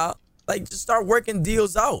for y'all. Like, just start working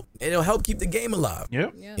deals out. It'll help keep the game alive.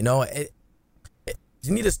 Yep.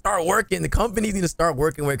 You need to start working. The companies need to start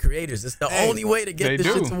working with creators. It's the only way to get this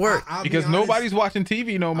shit to work. Because nobody's watching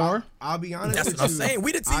TV no more. I'll be honest. That's what I'm saying.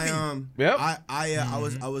 We the TV.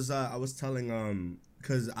 I was telling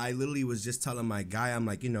because I literally was just telling my guy,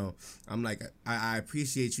 I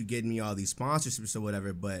appreciate you getting me all these sponsorships or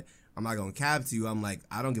whatever, but I'm not gonna cap to you. I'm like,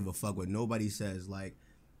 I don't give a fuck what nobody says. Like,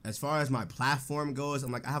 as far as my platform goes,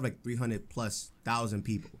 I'm like, I have like 300,000+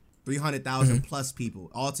 people. 300,000 plus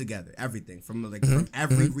people all together, everything from from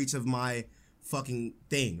every reach of my fucking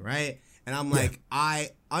thing, right? And I'm like,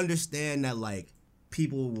 I understand that like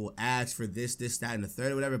people will ask for this, that, and the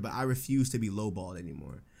third or whatever, but I refuse to be lowballed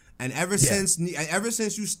anymore. And ever since you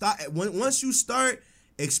once you start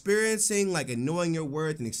experiencing like and knowing your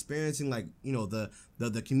worth and experiencing like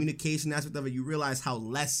the communication aspect of it, you realize how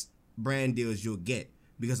less brand deals you'll get.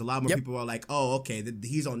 Because a lot more people are like, oh, okay,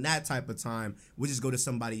 he's on that type of time. We'll just go to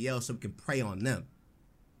somebody else so we can prey on them.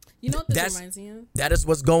 You know what this reminds me of? That is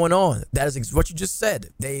what's going on. That is what you just said.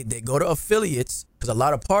 They go to affiliates because a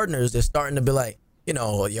lot of partners, they're starting to be like,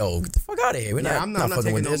 yo, get the fuck out of here. I'm not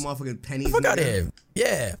taking no motherfucking pennies. Get the fuck out of here.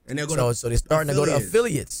 Yeah. And they'll go so they're starting to go to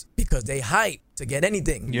affiliates because they hype to get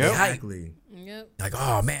anything. Yep. They hype. Exactly. Yep. Like,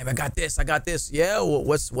 oh, man, I got this. Yeah, well,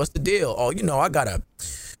 what's the deal? Oh, I got a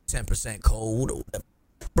 10% code.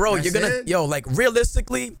 Bro, That's you're gonna like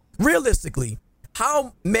realistically,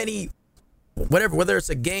 how many, whether it's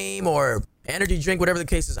a game or energy drink, whatever the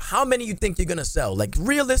case is, how many you think you're gonna sell? Like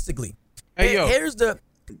realistically, here's the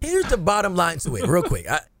bottom line to it, real quick.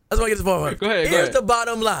 I just want to get this point. Go ahead. Here's the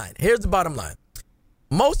bottom line.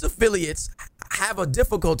 Most affiliates have a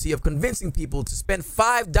difficulty of convincing people to spend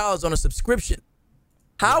 $5 on a subscription.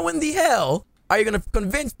 How in the hell are you gonna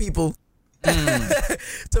convince people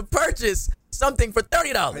to purchase something for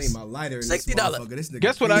 $30? I need my lighter in $60. This nigga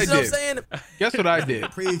Guess what I did? You know what I'm saying? Guess what I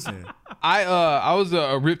did? Preaching. I was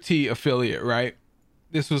a Rip T affiliate, right?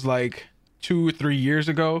 This was like 2 or 3 years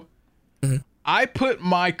ago. I put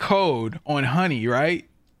my code on Honey, right?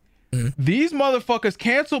 These motherfuckers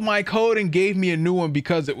canceled my code and gave me a new one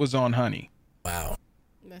because it was on Honey. Wow.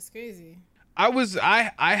 That's crazy. I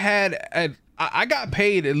got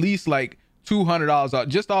paid at least like $200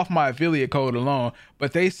 just off my affiliate code alone,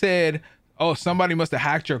 but they said, oh, somebody must have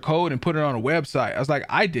hacked your code and put it on a website. I was like,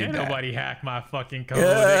 I did that. Nobody hacked my fucking code.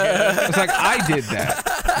 I was like, I did that.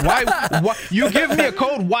 Why you give me a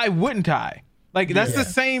code, why wouldn't I? Like that's the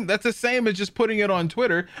same. That's the same as just putting it on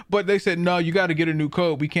Twitter. But they said no, you got to get a new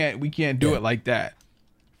code. We can't do it like that.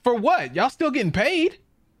 For what? Y'all still getting paid?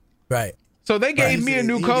 Right. So they gave me a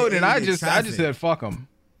new code, and I just said fuck them.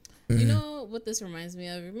 You know what this reminds me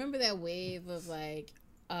of? Remember that wave of like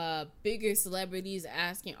bigger celebrities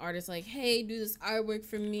asking artists like, "Hey, do this artwork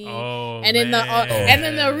for me." And then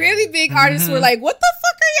the really big artists were like, "What the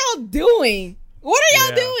fuck are y'all doing? What are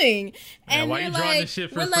y'all doing?" And why you drawing this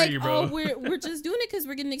shit for free, bro? "Oh, we're just doing it because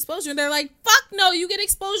we're getting exposure." And they're like, "Fuck no, you get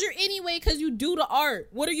exposure anyway because you do the art.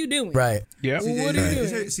 What are you doing?" Right. Yeah. What are you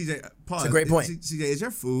doing? CJ, pause. It's a great point. CJ, is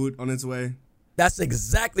your food on its way? That's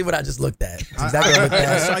exactly what I just looked at. It's exactly what I looked at.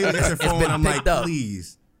 I saw you get your phone. I'm like, up.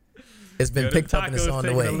 please. It's been picked up and it's on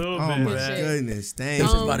the way. Oh my goodness, thank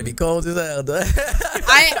This is about to be cold as hell.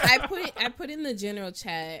 I put in the general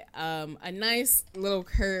chat a nice little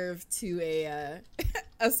curve to a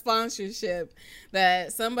sponsorship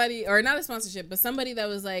that somebody, or not a sponsorship, but somebody that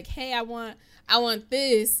was like, "Hey, I want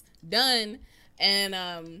this done," and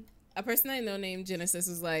a person I know named Genesis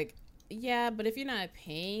was like, "Yeah, but if you're not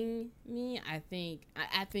paying me, I think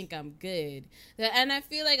I'm good." And I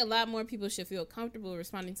feel like a lot more people should feel comfortable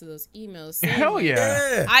responding to those emails. Hell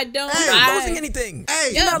yeah. I don't. You're not losing anything.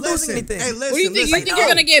 Hey, you're not losing anything. Hey, listen, What do you think? listen. You think you're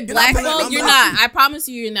gonna get blackballed? You're not. I promise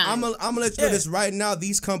you, you're not. I'm gonna let you know this right now.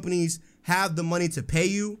 These companies have the money to pay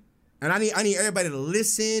you, and I need everybody to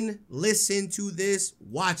listen to this.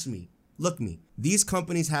 Watch me, look me. These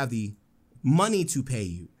companies have the money to pay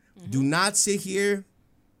you. Do not sit here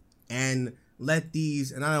and let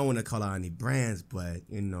these, and I don't want to call out any brands, but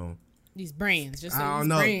you know, these brands, just I don't these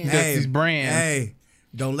know. brands. Hey, these brands. Hey,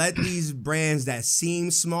 don't let these brands that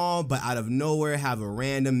seem small but out of nowhere have a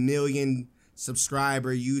random million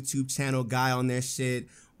subscriber YouTube channel guy on their shit,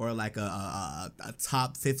 or like a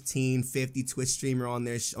top 50 Twitch streamer on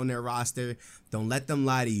their roster. Don't let them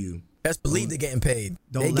lie to you. Best believe they're getting paid.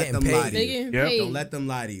 Don't let them lie to They you. getting Yep. paid. Don't let them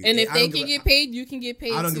lie to you. And if I they don't can give get paid, you can get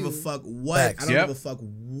paid. I don't too. give a fuck what. Facts. I don't give a fuck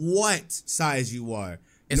what size you are. You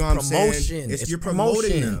It's know what I'm promotion. saying? It's You're promoting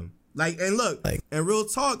promotion. them. Like, and look, and real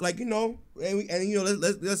talk, like, you know, and you know,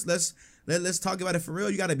 let's talk about it for real.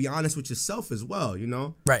 You got to be honest with yourself as well. You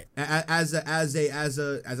know, Right. As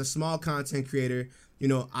a small content creator, you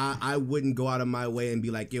know, I wouldn't go out of my way and be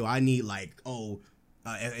like, yo, I need like,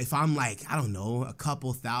 if I'm like, I don't know, a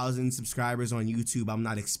couple thousand subscribers on YouTube, I'm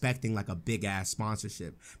not expecting like a big ass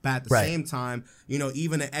sponsorship. But at the same time, you know,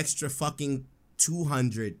 even an extra fucking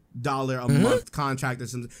 $200 a month contract or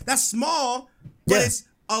something, that's small, but it's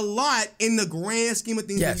a lot in the grand scheme of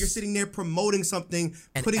things. When you're sitting there promoting something,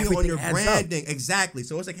 and putting it on your branding. Exactly.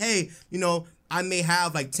 So it's like, hey, you know, I may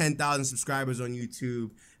have like 10,000 subscribers on YouTube,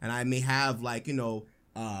 and I may have like, you know,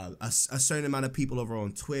 a certain amount of people over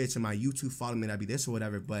on Twitch, and my YouTube following may not be this or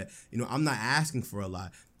whatever, but you know, I'm not asking for a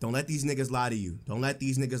lot. Don't let these niggas lie to you. Don't let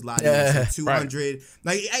these niggas lie to you. So 200,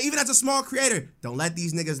 like even as a small creator, don't let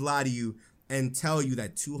these niggas lie to you and tell you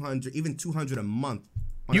that 200 a month.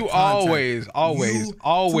 You always go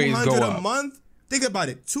 200 up. a month. Think about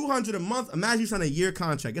it. 200 a month. Imagine you sign a year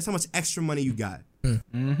contract. Guess how much extra money you got.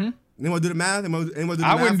 Mm-hmm. Anyone do the math?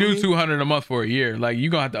 I wouldn't do 200 a month for a year. Like you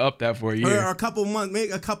gonna have to up that for a year. Or a couple months,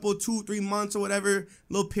 maybe a couple 2-3 months or whatever,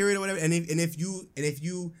 little period or whatever. And if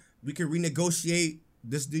you we can renegotiate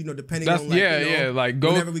this, you know, depending on like like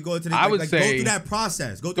go. Whenever we go to the, I would like, say go through that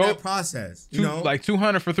process. Go through that process. You know, like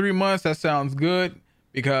 200 for 3 months. That sounds good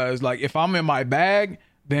because like if I'm in my bag,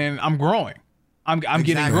 then I'm growing. I'm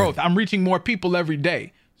getting growth. I'm reaching more people every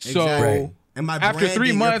day. So. And after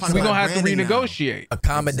 3 months, we're going to have to renegotiate.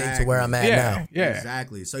 Accommodate to where I'm at now. Yeah.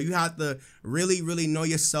 Exactly. So you have to really, really know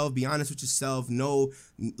yourself. Be honest with yourself.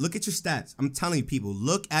 Look at your stats. I'm telling you, people,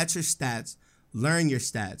 look at your stats. Learn your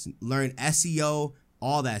stats. Learn SEO,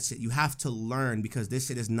 all that shit. You have to learn because this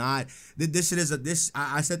shit is not,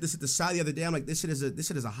 I said this at the shop the other day. I'm like, this shit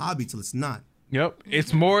is a hobby till it's not. Yep,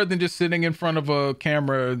 it's more than just sitting in front of a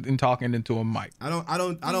camera and talking into a mic. I don't.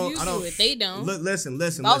 They don't. Listen. I'm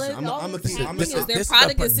gonna keep. Their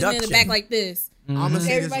product is sitting in the back like this. I'm gonna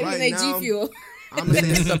say everybody this right in now. G Fuel.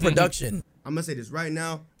 This is a production. I'm gonna say this right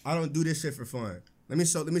now. I don't do this shit for fun. Let me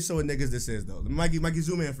show what niggas this is though. Mikey,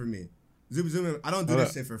 zoom in for me. Zoom in. I don't do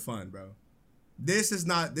this shit for fun, bro. This is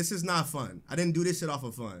not fun. I didn't do this shit off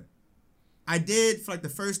of fun. I did for like the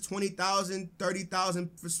first 20,000, 30,000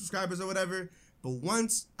 subscribers or whatever. But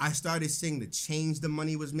once I started seeing the change the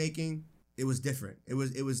money was making, it was different. It was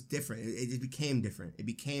different. It became different.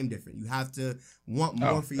 You have to want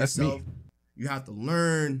more for yourself. You have to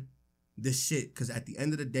learn this shit. Because at the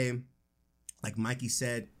end of the day, like Mikey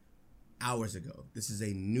said hours ago, this is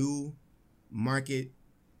a new market.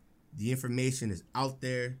 The information is out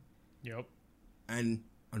there. Yep. And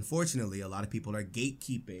unfortunately, a lot of people are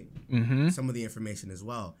gatekeeping some of the information as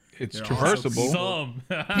well. It's They're traversable. Some.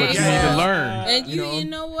 But you need to learn. And you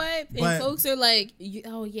know what? And but- folks are like,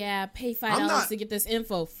 oh yeah, pay $5 to get this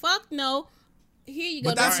info. Fuck no. Here you go.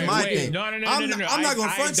 But that's my thing. No. I'm not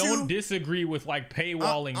gonna front I you. don't disagree with like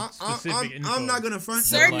paywalling specific info. I'm not gonna front you.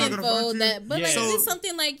 certain I'm not gonna front info you. that, but like Yeah. if it's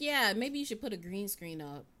something like, yeah, maybe you should put a green screen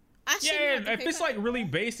up. I shouldn't have to Yeah, if pay it's $5. like really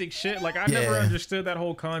basic shit, like I never understood that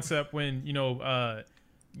whole concept when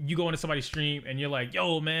you go into somebody's stream and you're like,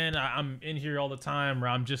 yo man, I'm in here all the time, or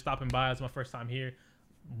I'm just stopping by, it's my first time here.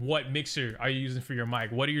 What mixer are you using for your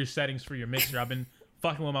mic? What are your settings for your mixer? I've been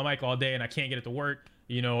fucking with my mic all day and I can't get it to work.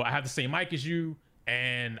 You know, I have the same mic as you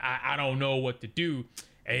and I don't know what to do.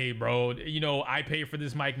 Hey bro, you know, I pay for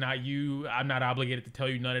this mic, not you. I'm not obligated to tell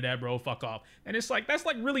you none of that, bro. Fuck off. And it's like, that's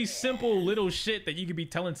like really simple little shit that you could be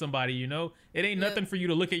telling somebody, you know? It ain't nothing for you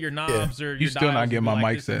to look at your knobs or your You still not dials getting and my be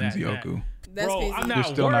like mic this and settings, that and that. Yoku. That's Bro, crazy. I'm You're not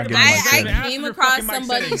still worried not about getting my that. settings. I Ask came for your across fucking mic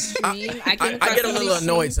somebody's settings. stream. I came across I get a little somebody's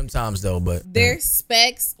annoyed stream. sometimes though, but Their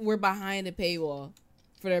specs were behind a paywall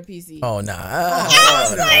for their PC. oh nah. I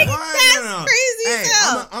was like, No. crazy as Hey,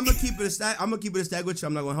 hell. I'm gonna keep it a stack. I'm gonna keep it a stack with you.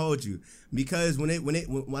 I'm not gonna hold you because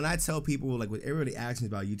when I tell people, like when everybody asks me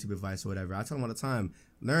about YouTube advice or whatever, I tell them all the time,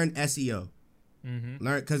 learn SEO.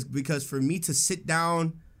 Learn because for me to sit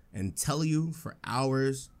down and tell you for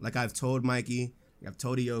hours, like I've told Mikey, like I've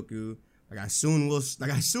told Yoku, like I soon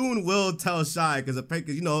will tell Shy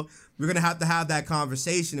because you know we're gonna have to have that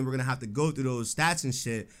conversation and we're gonna have to go through those stats and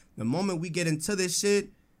shit. The moment we get into this shit,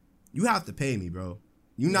 you have to pay me, bro.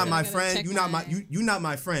 You not my friend. You not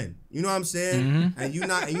my friend. You know what I'm saying? And you're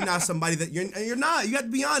not somebody that you're not. You have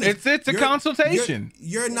to be honest. It's a consultation.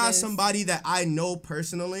 You're not somebody that I know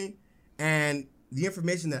personally, and the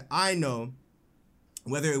information that I know,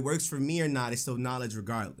 whether it works for me or not, is still knowledge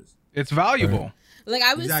regardless. It's valuable. Like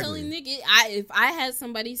I was Exactly. telling Nick, if I had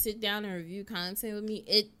somebody sit down and review content with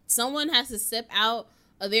me, someone has to step out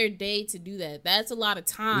of their day to do that. That's a lot of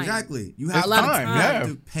time. Exactly. You have It's a lot time, of yeah. time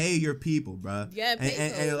to pay your people, bro. Yeah, pay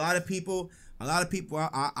and a lot of people,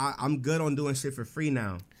 I'm good on doing shit for free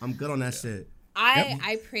now. I'm good on that shit.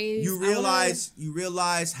 I praise. You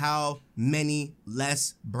realize how many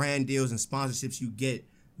less brand deals and sponsorships you get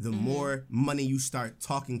the more money you start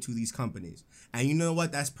talking to these companies. And you know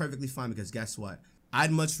what? That's perfectly fine because guess what? I'd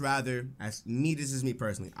much rather, this is me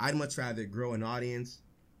personally, I'd much rather grow an audience.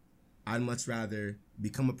 I'd much rather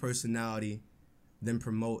become a personality than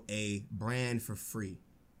promote a brand for free.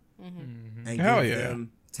 And Hell give yeah.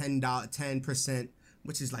 them 10%,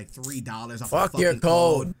 which is like $3 off Fuck a your fucking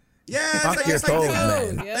code. Yeah, Fuck your it's like code,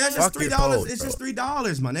 $3. man. Yeah. That's Fuck just your $3. code, It's bro. just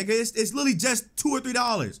 $3, my nigga. It's literally just $2 or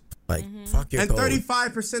 $3, Like fuck your and code.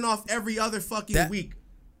 35% off every other fucking week.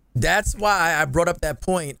 That's why I brought up that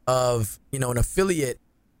point of, you know, an affiliate.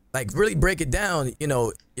 Like really break it down, you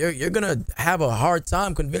know, you're gonna have a hard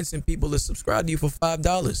time convincing people to subscribe to you for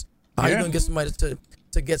 $5. How you Yeah. gonna get somebody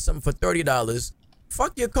to get something for $30?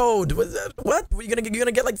 Fuck your code. What? You're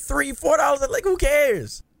gonna get like $3-4? Like who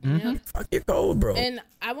cares? Yeah. Fuck your code, bro. And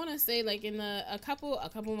I want to say, like in a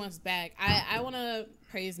couple months back, I want to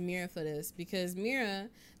praise Mira for this because Mira,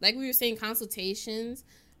 like we were saying, consultations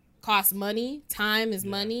cost money. Time is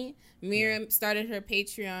money. Mira started her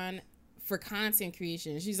Patreon for content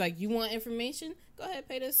creation. She's like, you want information? Go ahead,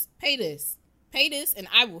 pay this, and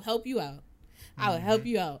I will help you out. I will help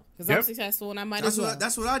you out because I'm successful and I might as well.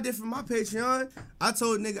 That's what I did for my Patreon. I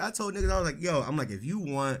told niggas, I was like, yo, I'm like, if you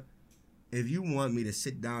want me to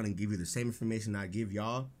sit down and give you the same information I give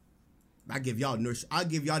y'all, I give y'all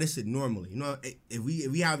this shit normally. You know, if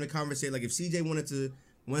we having a conversation, like if CJ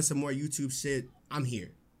wanted some more YouTube shit, I'm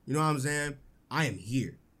here. You know what I'm saying? I am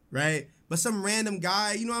here, right? But some random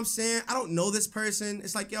guy, you know what I'm saying? I don't know this person.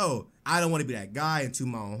 It's like, yo, I don't want to be that guy and toot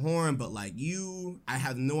my own horn, but like you, I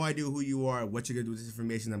have no idea who you are, what you're gonna do with this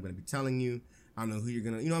information I'm gonna be telling you. I don't know who you're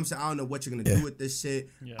gonna, you know what I'm saying? I don't know what you're gonna do with this shit.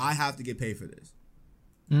 Yeah. I have to get paid for this.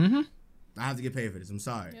 I have to get paid for this. I'm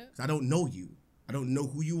sorry. 'Cause I don't know you. I don't know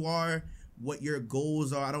who you are, what your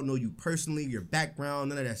goals are. I don't know you personally, your background,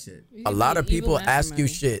 none of that shit. You A could lot be of an people evil ask you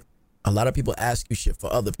mastermind. shit. A lot of people ask you shit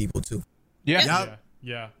for other people too. Yeah. Yup.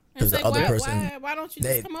 Yeah. It's 'Cause the like, other why, person- why don't you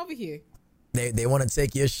they- just come over here? They want to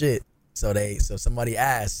take your shit. So somebody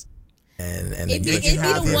asks and they It'd be, get it'd be you.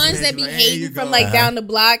 have the it. ones that be Here you hating go. from like down the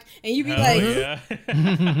block, and you be Hell like, yeah.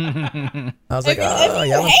 I was like, if oh,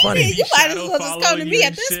 you y'all are hate funny. it, you might as Shadow well just follow come to you me at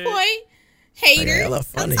and this shit. point. Hater, y'all are come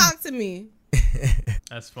funny. talk to me.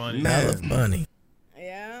 That's funny. Man. Y'all are funny.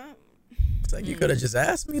 Yeah. It's like you could have just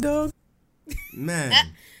asked me, dog. Man.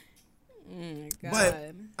 Oh my God.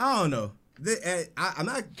 But I don't know.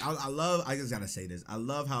 I just gotta say this. I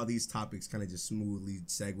love how these topics kind of just smoothly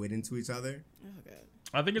segued into each other. Oh, God.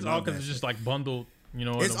 I think it's all because it's just like bundled. You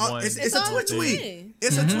know, it's a Twitch week.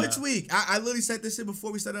 It's a Twitch week. I literally said this shit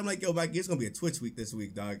before we started. I'm like, yo, like, it's gonna be a Twitch week this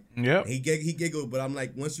week, dog. Yeah. He giggled, but I'm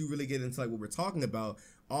like, once you really get into like what we're talking about,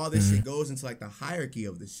 all this shit goes into like the hierarchy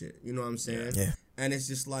of the shit. You know what I'm saying? Yeah. And it's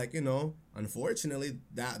just like, you know, unfortunately,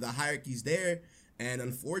 that the hierarchy's there, and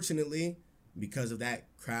unfortunately, because of that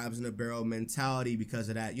crabs in a barrel mentality, because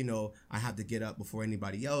of that, you know, I have to get up before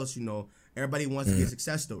anybody else. You know, everybody wants to be a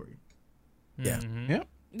success story. Yeah. Yeah.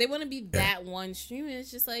 They want to be that one streamer. It's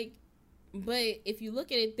just like, but if you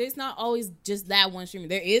look at it, there's not always just that one streamer.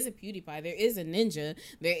 There is a PewDiePie. There is a Ninja.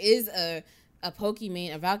 There is a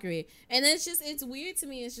Pokimane, a Valkyrie. And it's weird to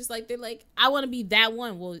me. It's just like, they're like, I want to be that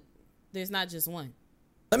one. Well, there's not just one.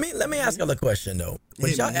 Let me ask y'all a question though.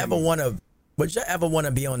 Would y'all ever want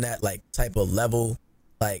to be on that like type of level?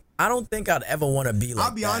 Like, I don't think I'd ever want to be like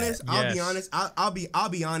I'll be honest. I'll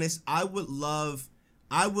be honest.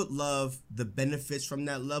 I would love the benefits from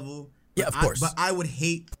that level. Yeah, of course. But I would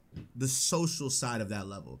hate the social side of that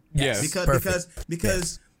level. Yes.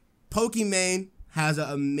 Because Pokimane has an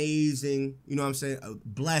amazing, you know what I'm saying,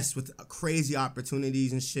 blessed with crazy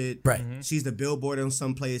opportunities and shit. Right. She's the billboard in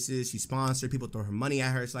some places. She's sponsored. People throw her money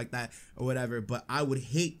at her. It's like that or whatever. But I would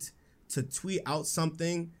hate to tweet out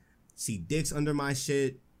something, see dicks under my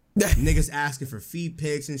shit, niggas asking for feed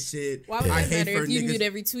pics and shit. Why would that matter if you mute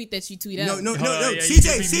every tweet that you tweet out? No. Yeah,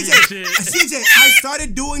 CJ, I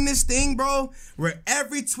started doing this thing, bro, where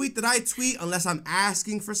every tweet that I tweet, unless I'm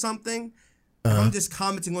asking for something, if I'm just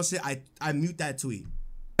commenting on shit, I mute that tweet.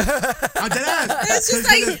 I'm dead ass. It's just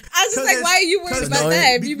like, I was just like, why are you worried about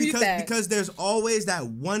that if you mute that? Because there's always that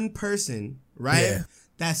one person, right? Yeah.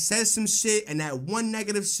 That says some shit, and that one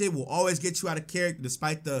negative shit will always get you out of character,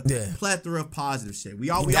 despite the plethora of positive shit.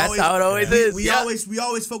 That's how it always is. We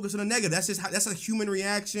always focus on the negative. That's a human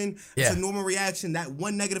reaction. It's a normal reaction. That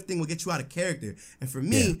one negative thing will get you out of character. And for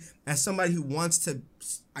me, as somebody who wants to,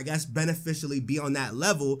 I guess, beneficially be on that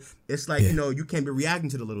level, it's like you know, you can't be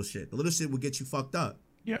reacting to the little shit. The little shit will get you fucked up.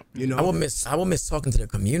 Yeah, you know, I will miss talking to the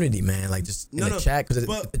community, man. Like just in the chat, because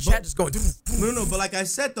the chat just going. No. But like I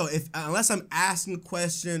said though, unless I'm asking a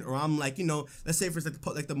question or I'm like, you know, let's say for instance,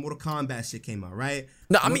 like the Mortal Kombat shit came out, right?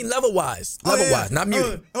 No, I mean level wise, not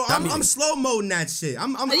muted. I'm slow moding that shit. I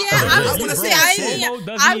want to say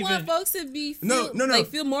I even want folks to be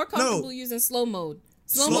feel more comfortable using slow mode.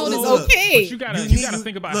 Slow mode is okay. But you gotta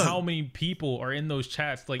think about how many people are in those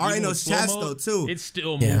chats. Like are in those chats though too. It's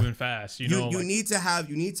still moving fast. You need to have,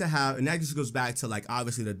 and that just goes back to like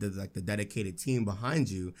obviously the dedicated team behind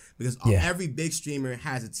you, because every big streamer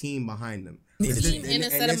has a team behind them. A team and a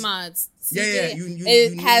set of mods.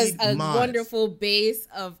 It has a wonderful base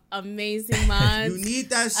of amazing mods. You need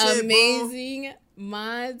that shit, amazing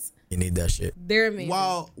mods. You need that shit. They're amazing.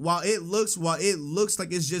 While it looks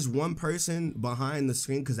like it's just one person behind the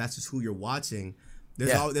screen, because that's just who you're watching.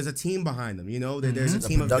 There's a team behind them. You know, there's a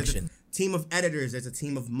team of editors. There's a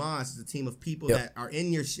team of mods. There's a team of people that are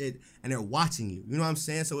in your shit and they're watching you. You know what I'm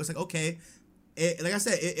saying? So it's like, okay. Like I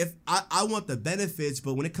said, if I want the benefits,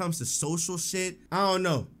 but when it comes to social shit, I don't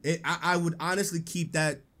know. I would honestly keep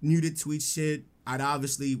that muted tweet shit. I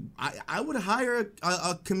would hire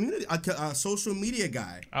a community, a social media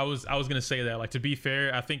guy. I was gonna say that. Like, to be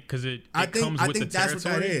fair, I think because I think that's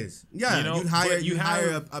territory. What that is. Yeah, you know, you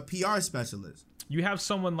hire a PR specialist. You have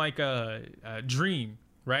someone like a Dream,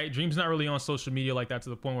 right? Dream's not really on social media like that to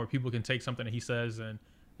the point where people can take something that he says and,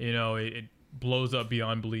 you know, it blows up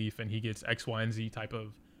beyond belief and he gets X, Y, and Z type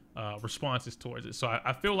of responses towards it. So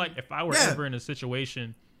I feel like if I were ever in a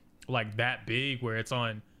situation like that big where it's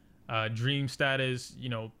on Dream status, you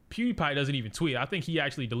know, PewDiePie doesn't even tweet. I think he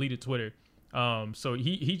actually deleted Twitter. So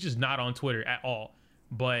he's just not on Twitter at all.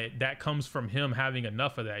 But that comes from him having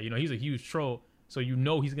enough of that. You know, he's a huge troll. So you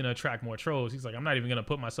know he's going to attract more trolls. He's like, I'm not even going to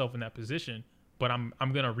put myself in that position, but I'm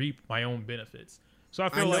going to reap my own benefits. So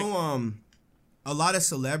I know a lot of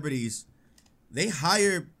celebrities, they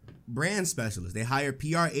hire brand specialists. They hire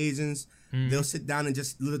PR agents. They'll sit down and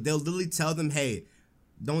they'll literally tell them, hey,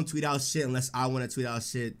 don't tweet out shit unless I want to tweet out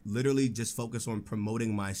shit. Literally just focus on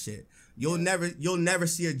promoting my shit. You'll never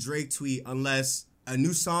see a Drake tweet unless a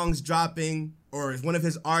new song's dropping, or if one of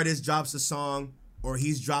his artists drops a song, or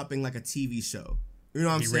he's dropping like a TV show. You know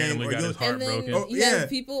what I'm saying? Randomly got his heart broken. You have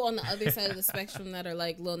people on the other side of the spectrum that are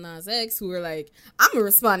like Lil Nas X, who are like, I'm gonna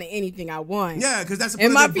respond to anything I want. Yeah, because that's a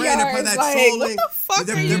part of their brand. They're part of that like, trolling. What the fuck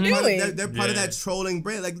are you doing? They're part of that trolling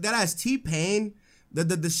brand. Like that has T-Pain.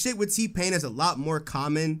 The shit with T-Pain is a lot more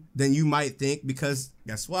common than you might think, because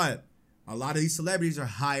guess what? A lot of these celebrities are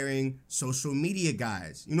hiring social media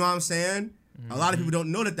guys. You know what I'm saying? A lot of people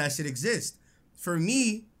don't know that shit exists. For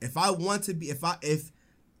me, if I want to be, if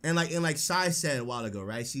like Shy said a while ago,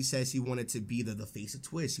 right? She said she wanted to be the face of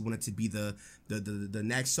Twitch. She wanted to be the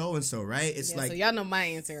next so and so, right? It's like, so y'all know my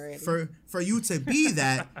answer already. For you to be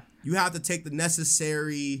that, you have to take the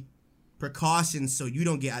necessary precautions so you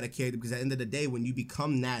don't get out of character. Because at the end of the day, when you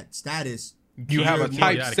become that status, you have a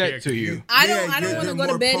type set to you. I don't want to go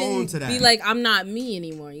to bed and be like, I'm not me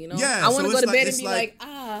anymore, you know? Yeah, I want to go to bed and be like,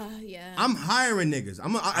 yeah. I'm hiring niggas.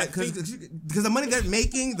 Because the money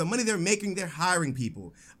they're making, they're hiring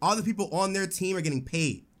people. All the people on their team are getting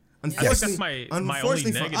paid. Unfortunately,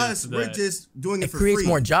 only for us, we're just doing it for free. It creates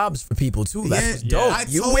more jobs for people too. That's dope.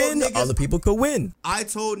 You win, other people could win. I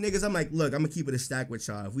told niggas, I'm like, look, I'm gonna keep it a stack with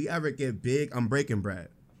y'all. If we ever get big, I'm breaking bread.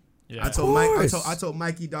 Yeah. I told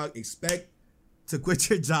Mikey, dog, expect to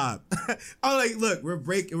quit your job. I'm like, look,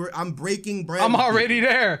 I'm breaking bread. I'm already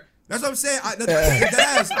there. That's what I'm saying. I'm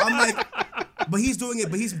like, but he's doing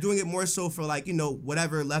it more so for like, you know,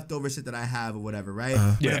 whatever leftover shit that I have or whatever, right?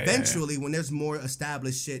 But eventually, when there's more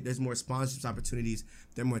established shit, there's more sponsorships opportunities,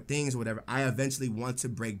 there are more things or whatever. I eventually want to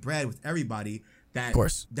break bread with everybody. Of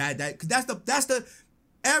course. Cause that's the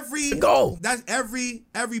every goal. That's every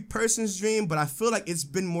person's dream. But I feel like it's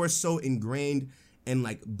been more so ingrained in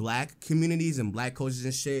like black communities and black cultures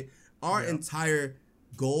and shit. Our entire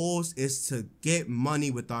goals is to get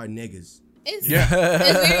money with our niggas. It's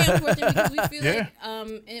very important because we feel like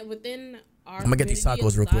within our I'm gonna get these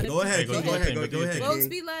tacos real quick. Go ahead. Folks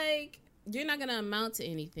be like, you're not gonna amount to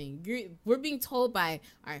anything. We're being told by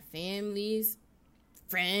our families,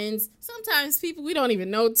 friends, sometimes people we don't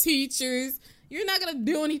even know, teachers, you're not gonna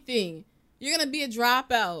do anything. You're gonna be a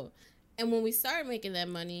dropout. And when we start making that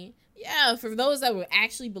money, for those that were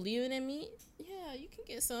actually believing in me, you can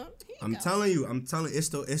get some. I'm telling you,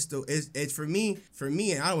 it's for me,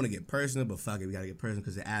 and I don't want to get personal, but fuck it, we gotta get personal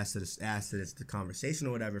because it adds to the conversation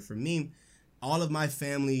or whatever. For me, all of my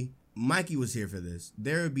family, Mikey was here for this.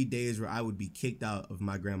 There would be days where I would be kicked out of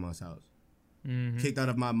my grandma's house, kicked out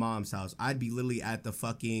of my mom's house. I'd be literally at the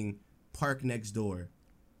fucking park next door,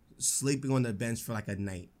 sleeping on the bench for like a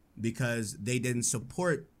night because they didn't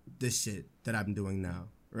support this shit that I'm doing now,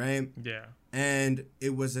 right? Yeah. And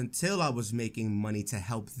it was until I was making money to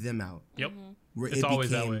help them out. Yep. Where it's always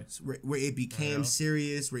that way. Where it became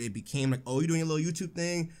serious, where it became like, oh, you doing a little YouTube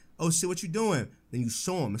thing? Oh, shit, what you doing? Then you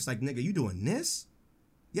show them. It's like, nigga, you doing this?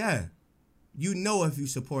 Yeah. You know if you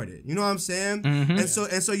support it. You know what I'm saying? Mm-hmm. And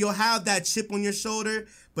so you'll have that chip on your shoulder,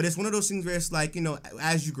 but it's one of those things where it's like, you know,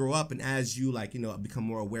 as you grow up and as you like, you know, become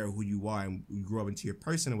more aware of who you are and you grow up into your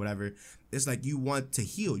person or whatever, it's like you want to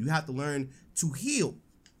heal. You have to learn to heal.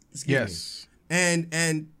 Excuse me.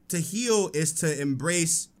 And to heal is to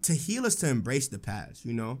embrace the past,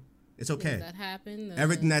 you know? It's okay. That happened.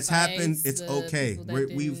 Everything that's happened, it's okay.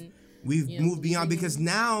 We've moved beyond because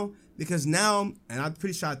now, and I'm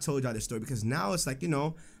pretty sure I told y'all this story, because now it's like, you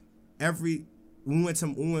know, we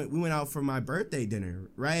went out for my birthday dinner,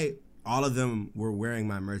 right? All of them were wearing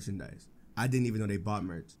my merchandise. I didn't even know they bought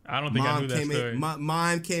merch. I don't think I knew that story.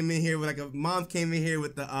 Mom came in here with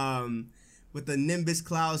the Nimbus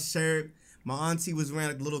Cloud shirt. My auntie was wearing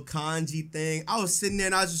like a little kanji thing. I was sitting there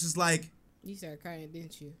and I was just like, you started crying,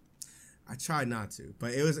 didn't you? I tried not to,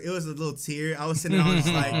 but it was a little tear. I was sitting there, I was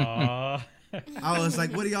just like, I was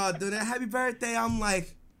like, what are y'all doing? Happy birthday. I'm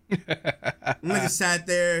like, nigga sat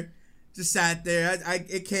there.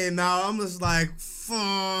 It came out. I'm just like,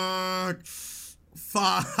 fuck.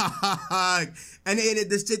 And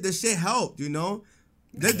the shit helped, you know?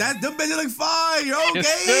 Them bitches look fine. You're okay.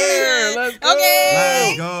 Yes, let's go. Okay.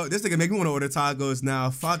 Let's go. This nigga make me want to order tacos now.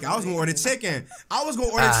 Fuck it. I was going to order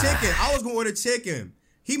chicken.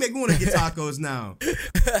 He make me want to get tacos now.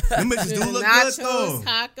 Them bitches do look nachos, good though.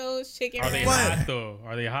 Tacos, chicken. Are they hot though?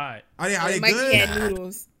 Are they hot? Are they Mikey good? had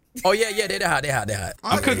noodles. Oh yeah, they're hot.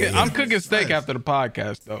 I'm cooking steak after the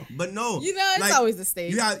podcast though. But no, you know, it's always the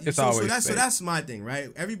steak. So that's my thing, right?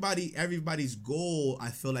 Everybody's goal. I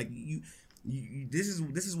feel like this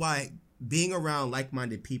is why being around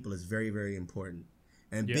like-minded people is very, very important,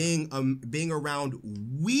 and being around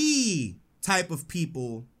we type of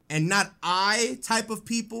people and not I type of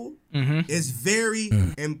people is very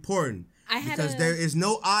important. Because there is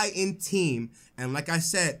no I in team. And like I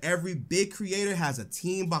said, every big creator has a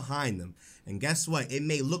team behind them. And guess what? It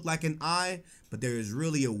may look like an I, but there is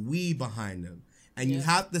really a we behind them. And you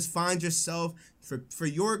have to find yourself, for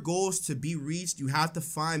your goals to be reached, you have to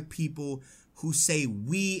find people who say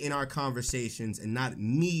we in our conversations and not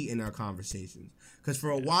me in our conversations. Because for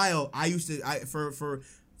a while,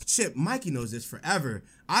 Mikey knows this forever.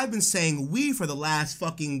 I've been saying we for the last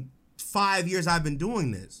fucking 5 years I've been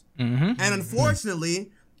doing this. And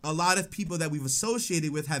unfortunately, a lot of people that we've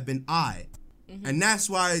associated with have been I. And that's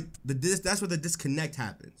why the disconnect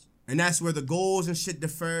happens. And that's where the goals and shit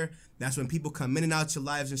differ. That's when people come in and out your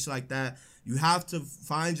lives and shit like that. You have to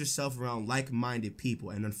find yourself around like-minded people.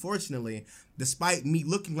 And unfortunately, despite me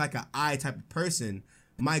looking like an I type of person,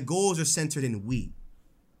 my goals are centered in we.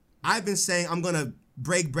 I've been saying I'm going to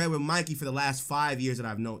break bread with Mikey for the last 5 years that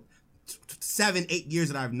I've known, 7, 8 years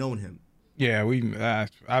that I've known him. Yeah,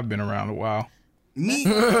 I've been around a while. Me?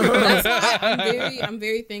 That's why I'm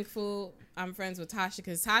very thankful I'm friends with Tasha,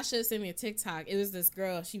 because Tasha sent me a TikTok. It was this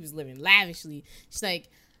girl. She was living lavishly. She's like,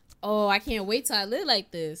 oh, I can't wait till I live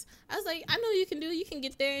like this. I was like, I know you can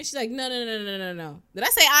get there. And she's like, no. Did I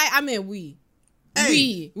say I meant we?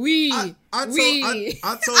 Hey, we. I told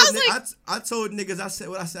niggas, I said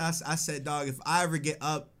what I said. I said, dog, if I ever get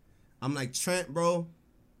up, I'm like, Trent, bro,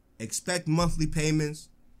 expect monthly payments.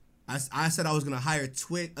 I said I was gonna hire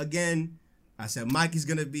Twit again. I said Mikey's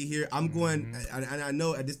gonna be here. I'm going, and I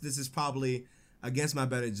know this is probably against my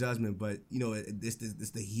better judgment, but you know, this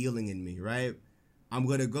the healing in me, right? I'm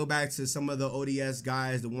gonna go back to some of the ODS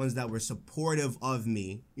guys, the ones that were supportive of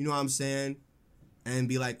me. You know what I'm saying? And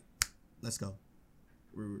be like, let's go.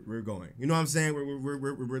 We're going. You know what I'm saying?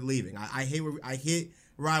 We're leaving. I hit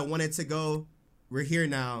where I wanted to go. We're here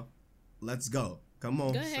now. Let's go. Come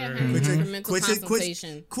on. Go ahead. Quit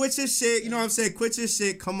your shit. You know what I'm saying? Quit your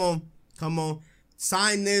shit. Come on.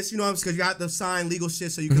 Sign this. You know what I'm saying? Because you have to sign legal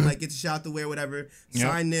shit so you can like get your shit out the way or whatever.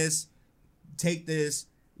 Yep. Sign this. Take this.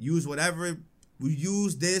 Use whatever. We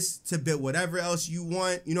use this to build whatever else you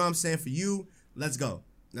want. You know what I'm saying? For you, let's go.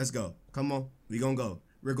 Come on. We gonna go.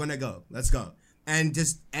 We're gonna go. Let's go. And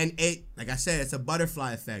it, like I said, it's a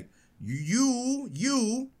butterfly effect. You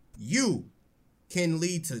can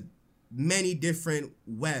lead to many different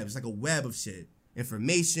webs, like a web of shit.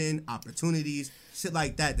 Information, opportunities, shit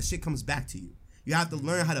like that. The shit comes back to you. You have to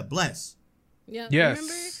learn how to bless. Yeah. Yes.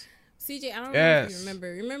 Remember, CJ, I don't know if you remember.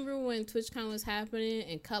 Remember when TwitchCon was happening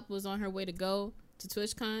and Cup was on her way to go to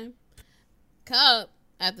TwitchCon? Cup,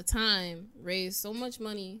 at the time, raised so much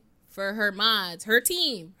money for her mods, her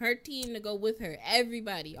team to go with her.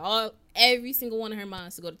 Everybody, every single one of her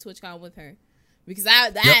mods to go to TwitchCon with her. Because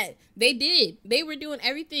they did. They were doing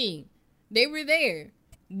everything. They were there.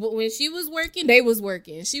 But when she was working, they was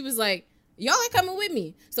working. She was like, y'all are coming with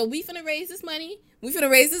me. So we finna raise this money.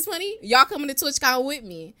 Y'all coming to TwitchCon with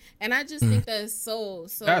me. And I just think that's so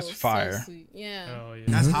fire. So sweet. Yeah. Oh, yeah.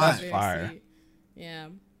 That's hot. That's fire. Sweet. Yeah.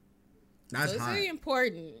 That's so it's hot. very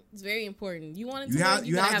important. It's very important. You want to you have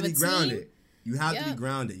to be a grounded. team. You have to be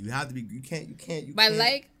grounded. You have to be. You can't. By can't,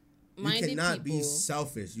 like-minded you cannot people. be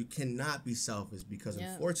selfish. You cannot be selfish because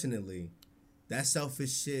unfortunately, that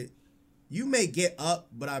selfish shit. You may get up,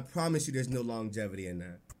 but I promise you, there's no longevity in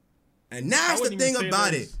that. And that's the thing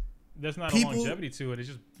about it. There's not a longevity to it. It's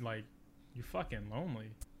just like you're fucking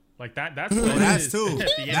lonely. Like that's what that's it is. too.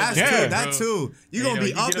 That too. You're gonna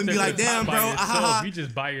be up and be like, damn, bro. You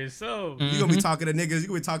just by yourself. You're gonna be talking to niggas. You're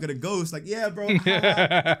gonna be talking to ghosts. Like, yeah, bro.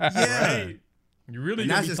 Yeah. Right. You really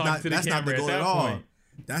gonna be talking to the camera. That's not the goal at all. Point.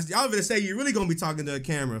 Y'all gonna say you're really gonna be talking to a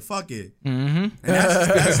camera. Fuck it. Mm-hmm. And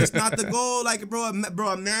that's just not the goal. Like, bro,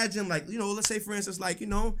 imagine, like, you know, let's say for instance, like, you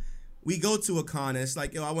know, we go to a con and it's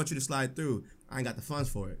like, yo, I want you to slide through. I ain't got the funds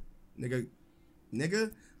for it, nigga.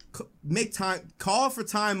 Make time. Call for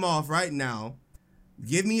time off right now.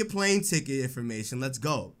 Give me your plane ticket information. Let's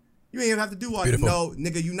go. You ain't even have to do all. No,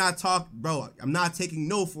 nigga, you not talk, bro. I'm not taking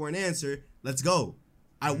no for an answer. Let's go.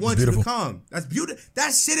 I want you to come. That's beautiful.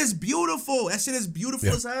 That shit is beautiful. That shit is beautiful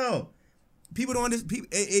as hell. People don't understand.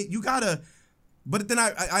 You gotta. But then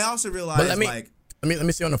I also realize let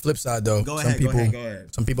me see on the flip side though. Go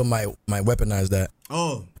ahead. Some people might weaponize that.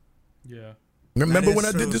 Oh. Yeah. Remember when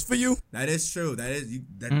I did this for you? That is true. That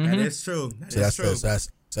is true. That's true.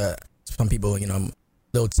 So some people, you know, I'm a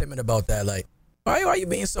little timid about that. Like, why are you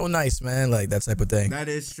being so nice, man? Like that type of thing. That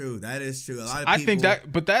is true. A lot of people, I think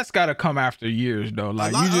but that's got to come after years though.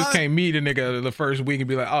 Like you just can't meet a nigga the first week and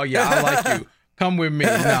be like, oh yeah, I like you. Come with me.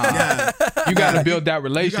 Nah. Yeah. You got to build that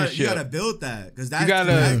relationship. You got to build that because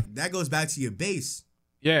that goes back to your base.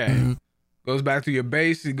 Yeah. Mm-hmm. Goes back to your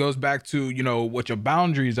base. It goes back to, you know, what your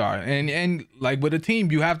boundaries are. And like with a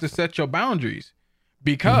team, you have to set your boundaries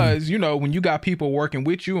because, you know, when you got people working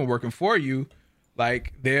with you and working for you,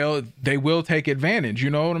 like they will take advantage. You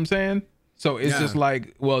know what I'm saying? So it's just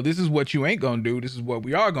like, well, this is what you ain't going to do. This is what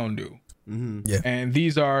we are going to do. Mm-hmm. Yeah. And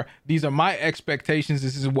these are my expectations.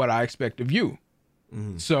 This is what I expect of you.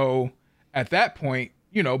 Mm-hmm. So at that point,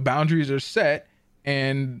 you know, boundaries are set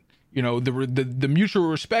and, you know, the mutual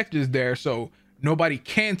respect is there, so nobody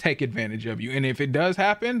can take advantage of you. And if it does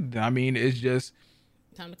happen, I mean, it's just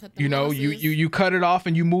time to cut the you cut it off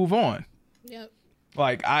and you move on. Yep.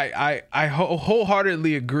 Like I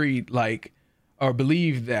wholeheartedly agreed. Like, or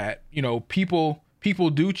believe that, you know, people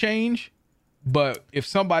do change, but if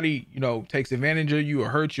somebody, you know, takes advantage of you or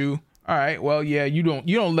hurt you, all right, well, yeah, you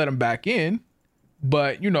don't let them back in,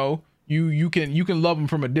 but you know, you can love them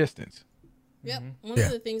from a distance. Yep. One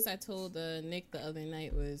of the things I told Nick the other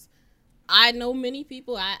night was, I know many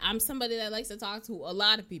people. I'm somebody that likes to talk to a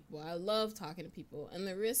lot of people. I love talking to people. And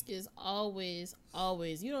the risk is always,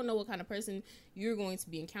 you don't know what kind of person you're going to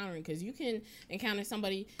be encountering, because you can encounter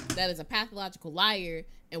somebody that is a pathological liar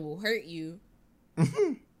and will hurt you.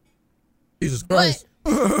 Jesus Christ.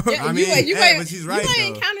 I mean, but she's right, you might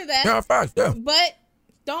though. encounter that. Yeah, facts, yeah. But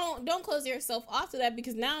don't close yourself off to that,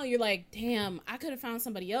 because now you're like, damn, I could have found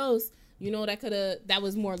somebody else, you know, that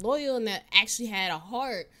was more loyal and that actually had a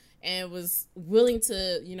heart and was willing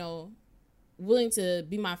to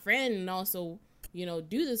be my friend, and also, you know,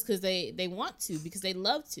 do this because they want to, because they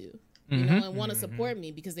love to, you know, and want to support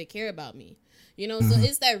me because they care about me, you know. So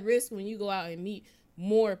it's that risk when you go out and meet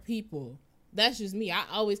more people. That's just me. I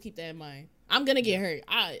always keep that in mind. I'm gonna get hurt.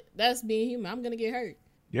 That's being human. I'm gonna get hurt.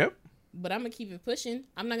 Yep. But I'm gonna keep it pushing.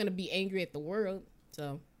 I'm not gonna be angry at the world.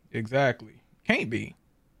 So exactly, can't be.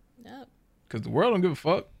 Yep. Because the world don't give a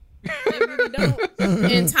fuck. They really don't.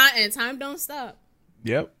 and time don't stop.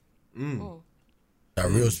 Yep. Oh.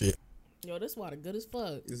 That real shit. Yo, this water good as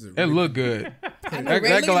fuck. It look good. I know,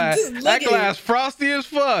 that glass frosty as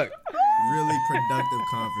fuck. Really productive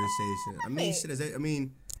conversation. I mean, shit.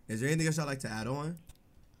 Is there anything else I'd like to add on?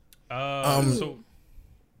 So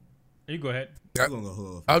you go ahead. I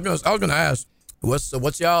was gonna ask,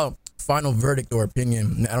 what's y'all final verdict or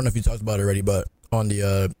opinion? I don't know if you talked about it already, but on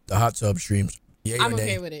the hot tub streams. Yay I'm or nay?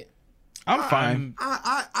 okay with it. I'm fine.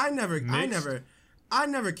 I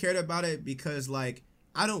never cared about it, because like,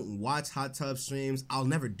 I don't watch hot tub streams. I'll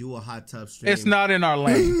never do a hot tub stream. It's not in our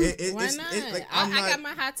lane. Why not? Like, I got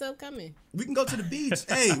my hot tub coming. We can go to the beach.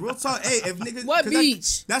 Hey, real talk. Hey, if niggas, What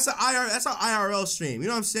beach? That's an IRL stream. You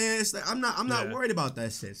know what I'm saying? It's like, I'm not worried about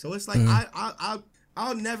that shit. So it's like,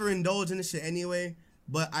 I'll never indulge in this shit anyway.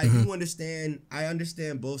 But I do understand. I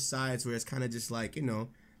understand both sides, where it's kind of just like, you know,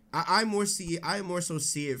 I more so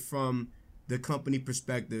see it from the company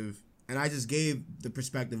perspective, and I just gave the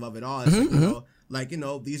perspective of it all. It's like, you know, like, you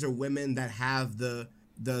know, these are women that have the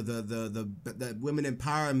women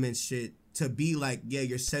empowerment shit to be like, yeah,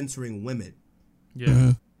 you're censoring women.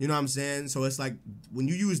 Yeah. You know what I'm saying? So it's like, when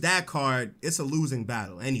you use that card, it's a losing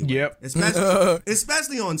battle anyway. Yep.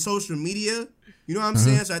 Especially on social media. You know what I'm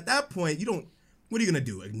saying? So at that point, what are you gonna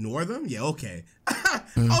do? Ignore them? Yeah, okay.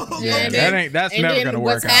 That's never gonna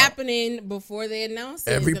work out. What's happening before they announce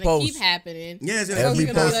it every is gonna post keep happening. Yeah, every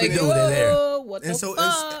post they do, they're there. What the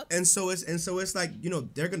fuck? And so it's like, you know,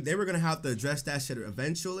 they were gonna have to address that shit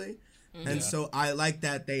eventually. And so I like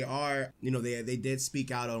that they are, you know, they did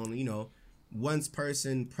speak out on, you know, one's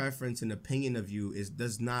person preference and opinion of you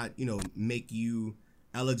does not, you know, make you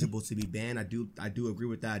eligible to be banned. I do agree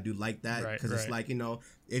with that. I do like that, because it's like, you know,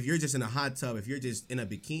 if you're just in a hot tub, if you're just in a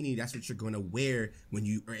bikini, that's what you're going to wear when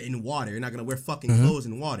you are in water. You're not going to wear fucking clothes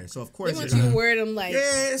in water. So of course they want you to wear them like,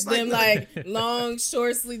 like long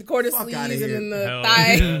short sleeve, quarter sleeves, and then the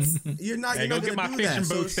thighs. You're not. Hey, you're go not get gonna my do fishing that.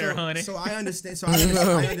 boots there, honey. So I understand.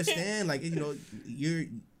 I understand. Like, you know,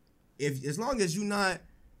 if as long as you're not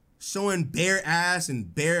showing bare ass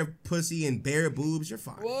and bare pussy and bare boobs, you're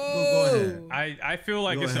fine. Go ahead. I feel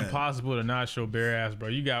like it's impossible to not show bare ass, bro.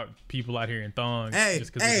 You got people out here in thongs. Hey,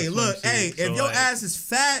 look, if your ass is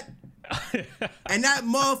fat and that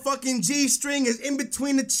motherfucking G-string is in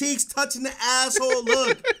between the cheeks touching the asshole,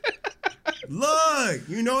 look,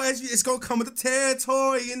 you know, it's gonna come with the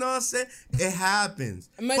territory, you know what I'm saying? It happens.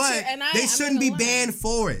 But they shouldn't be banned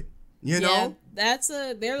for it, you know?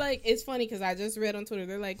 They're like, it's funny because I just read on Twitter,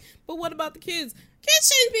 they're like, but what about the kids?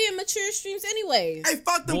 Kids shouldn't be in mature streams anyways. Hey,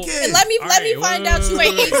 fuck them kids. And let me find out you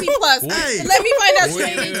ain't 18 plus. Hey. Let me find out you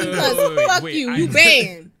ain't 18 plus. Fuck you. You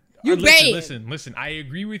banned. You banned. Listen. I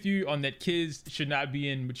agree with you on that. Kids should not be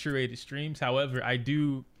in mature rated streams. However,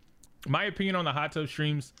 my opinion on the hot tub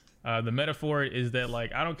streams, the metaphor is that,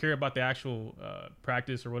 like, I don't care about the actual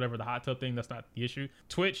practice or whatever, the hot tub thing. That's not the issue.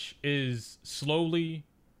 Twitch is slowly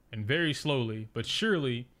and very slowly but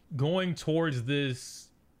surely going towards this,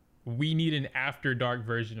 we need an after dark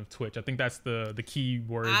version of Twitch. I think that's the key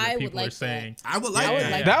word that people are saying. I would like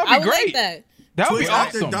that. That would be great. That would be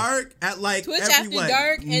awesome. after dark at like Twitch after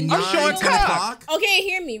dark and 9, I'm showing 10 o'clock. Okay,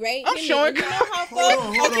 hear me, right? I'm showing. You know how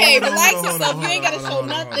relax yourself. You ain't gotta show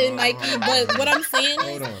nothing, Mikey. But what I'm saying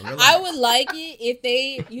is, I would like it if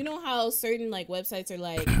they, you know how certain like websites are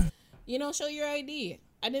like, you know, show your ID,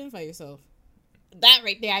 identify yourself. That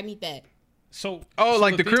right there, I need that. So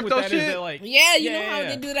like the thing with crypto that is shit? that, like, Yeah, you know how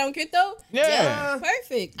they do that on crypto? Yeah.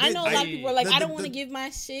 Perfect. I know a lot of people are like, the- I don't the- want to give my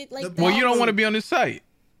shit like the- that. Well, you don't want to be on this site.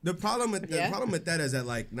 The problem with Yeah. that is that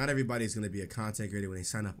like not everybody's gonna be a content creator when they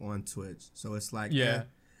sign up on Twitch. So it's like Yeah.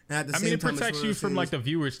 And at the I same mean, it time, it's protects one of you those from like the things-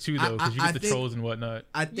 viewers too, though, because you I get the think- trolls and whatnot.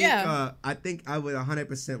 I think Yeah. I think I would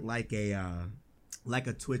 100% like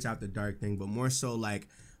a Twitch After Dark thing, but more so like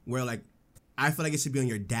where like I feel like it should be on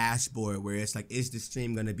your dashboard where it's like, is the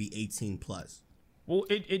stream gonna be 18 plus? Well,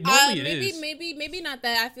 it normally maybe, is. maybe not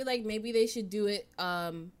that. I feel like maybe they should do it.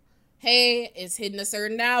 Hey, it's hitting a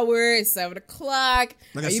certain hour. It's 7 o'clock.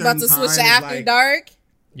 Like a Are you about to certain switch time to is After like- Dark?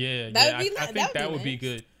 Yeah, That yeah. would be I li- think that that would would be be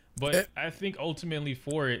nice. good. But I think ultimately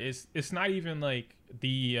for it, it's not even like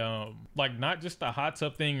the like not just the hot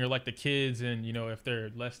tub thing or like the kids and if they're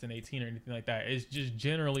less than 18 or anything like that. It's just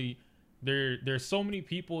generally there's so many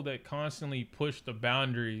people that constantly push the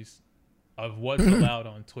boundaries of what's allowed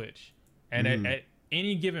on Twitch, and at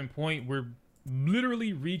any given point we're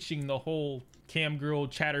literally reaching the whole cam girl,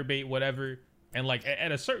 chatterbait, whatever, and like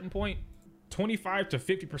at a certain point 25 to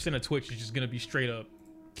 50% of Twitch is just gonna be straight up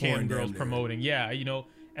cam Porn girls damn near. promoting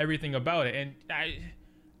everything about it. And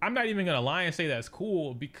I'm not even gonna lie and say that's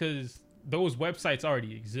cool because those websites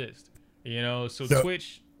already exist, so Yeah.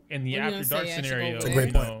 Twitch in the What are you After gonna Dark say? I should go scenario, over there?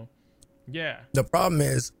 Great point. Yeah. The problem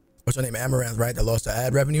is, what's her name? Amaranth, right? That lost the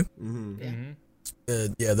ad revenue.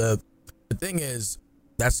 The thing is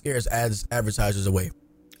that scares advertisers away.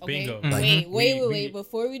 Okay. Bingo. Wait, Mhm. wait. We-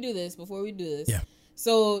 Before we do this. Yeah.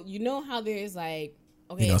 So you know how there's like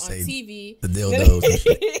You know, on say TV the dildos and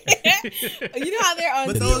shit. You know how they're on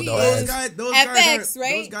But TV. those FX,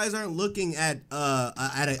 right? Those guys aren't looking at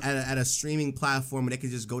a streaming platform and they can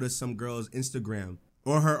just go to some girl's Instagram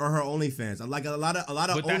or her OnlyFans. Like a lot of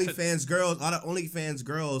But that's OnlyFans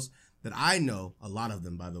girls that I know, a lot of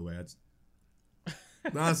them by the way. Know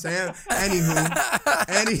what I'm saying? Anywho,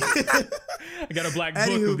 I got a black book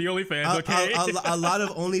of the OnlyFans. Okay. a lot of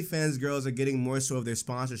OnlyFans girls are getting more so of their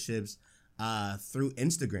sponsorships through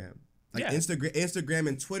Instagram. Like Yeah. Instagram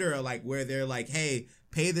and Twitter are like where they're like, hey,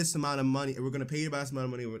 pay this amount of money. We're gonna pay you about this amount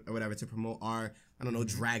of money or whatever to promote our, I don't know,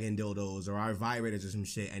 dragon dildos or our vibrators or some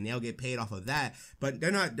shit, and they'll get paid off of that. But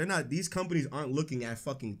they're not. These companies aren't looking at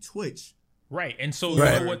fucking Twitch. Right, and so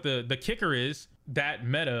Right. you know what the kicker is? That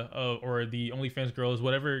Meta or the OnlyFans girls,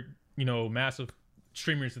 whatever massive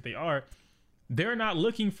streamers that they are, they're not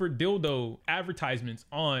looking for dildo advertisements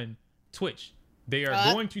on Twitch. They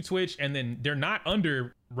are going to Twitch, and then they're not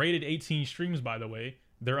under rated 18 streams. By the way,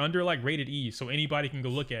 they're under like rated E, so anybody can go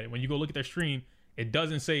look at it. When you go look at their stream, it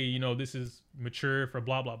doesn't say this is mature for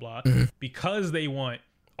blah blah blah, because they want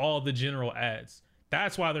all the general ads.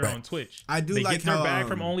 That's why they're on Twitch. I do they like get their how, bag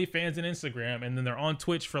from OnlyFans and Instagram, and then they're on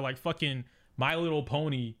Twitch for like fucking My Little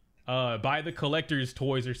Pony, buy the collector's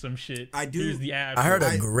toys or some shit. I do- Here's the ad. I heard for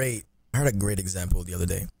it. I heard a great example the other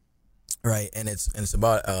day, right? And it's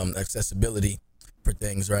about accessibility for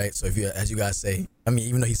things, right? So if you, as you guys say, I mean,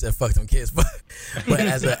 even though he said fuck them kids, but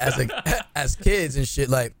as kids and shit,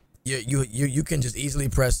 like you can just easily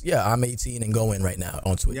press I'm 18 and go in right now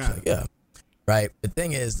on Twitch. Yeah. Like, right. The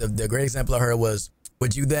thing is, the great example I heard was,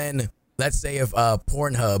 would you then, let's say if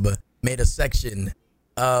Pornhub made a section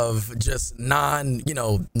of just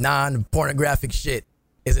non-pornographic shit,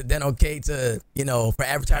 is it then okay to, for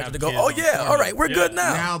advertisers Have to go, kids oh on yeah, Pornhub. all right, we're Yeah. good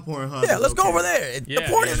now. Now Pornhub. Yeah, is let's go okay. over there. The Yeah,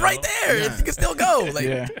 porn you is right know? there. Yeah. You can still go. Like,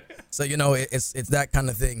 Yeah. so it's that kind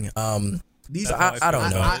of thing. These So I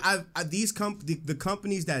don't know. The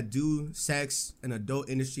companies that do sex and adult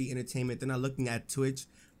industry entertainment, they're not looking at Twitch,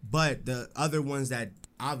 but the other ones that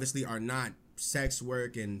obviously are not sex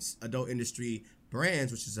work and adult industry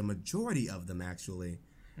brands, which is a majority of them actually,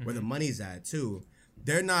 where the money's at too.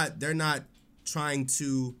 They're not trying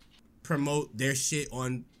to promote their shit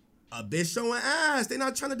on a bitch showing ass. They're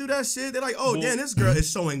not trying to do that shit. They're like, oh damn, this girl is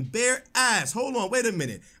showing bare ass. Hold on, wait a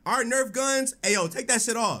minute. Our Nerf guns, hey yo, take that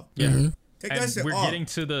shit off. Yeah. Take And that shit we're off. getting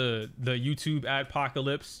to the YouTube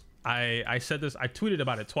adpocalypse. I said this. I tweeted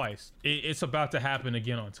about it twice. It's about to happen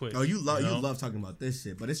again on Twitch. Oh, you love know? you love talking about this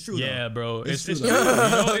shit, but it's true. Yeah, though. bro. It's true, true.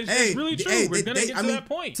 though. It's really true. We're gonna get to that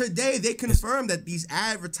point. Today they confirmed that these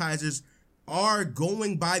advertisers are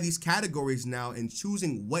going by these categories now and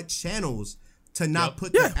choosing what channels to not Yep.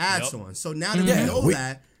 put their Yeah. ads Yep. on. So now that Yeah, we know we-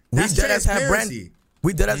 that, we that's dead ass have transparency.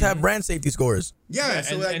 we dead ass have brand safety scores. Yeah,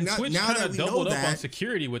 so and, like and now, Twitch now kind that of we know doubled up on that,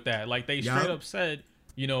 security with that. Like they Yup. straight up said,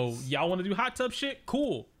 y'all want to do hot tub shit?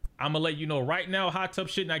 Cool. I'm gonna let you know right now. Hot tub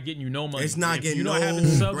shit not getting you no money. It's not if getting you're not no having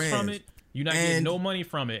subs brands. from it. You're not And- getting no money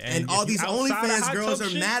from it. and if all you these outside of OnlyFans hot girls tub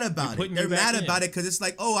are shit, mad we about it. putting They're you back mad in. about it because it's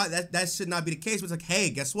like, oh, that should not be the case. But it's like,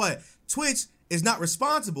 hey, guess what? Twitch is not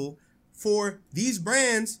responsible for these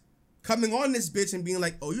brands coming on this bitch and being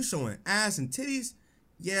like, oh, you showing ass and titties?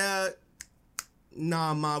 Yeah.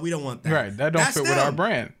 Nah, ma, we don't want that. Right, that don't fit with our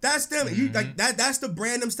brand. That's them. You like that. That's the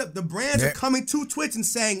brand. Them stuff. The brands are coming to Twitch and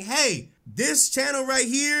saying, "Hey, this channel right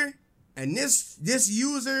here, and this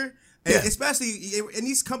user, and especially, and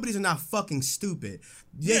these companies are not fucking stupid.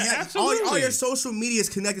 Absolutely. All your social media is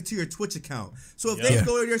connected to your Twitch account. So if they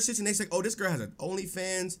go to your shit and they say, "Oh, this girl has an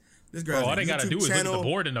OnlyFans." This girl has all a they gotta YouTube do is look channel. at the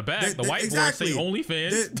board in the back. The whiteboard exactly. say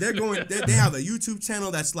OnlyFans. They're going. They have a YouTube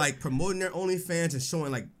channel that's like promoting their OnlyFans and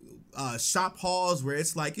showing like shop hauls where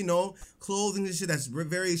it's like, you know, clothing and shit that's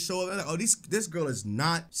very show. Like, oh, this girl is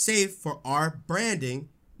not safe for our branding.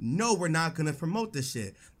 No, we're not gonna promote this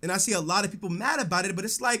shit. And I see a lot of people mad about it, but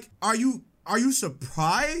it's like, are you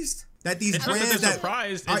surprised that these it's brands not that they're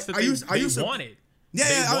surprised? It's that they want it.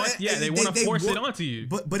 They want to force it onto you.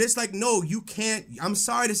 But it's like, no, you can't. I'm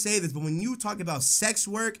sorry to say this, but when you talk about sex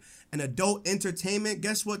work and adult entertainment,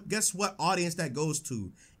 guess what audience that goes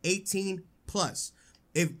to? 18 plus.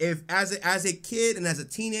 If as a kid and as a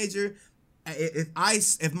teenager,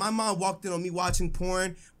 if my mom walked in on me watching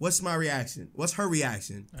porn, what's my reaction? What's her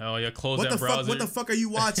reaction? Oh yeah, close that browser. What the fuck are you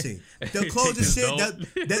watching? They'll close the shit.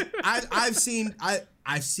 That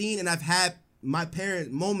I've seen and I've had my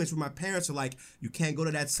moments where my parents are like, you can't go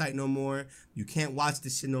to that site no more. You can't watch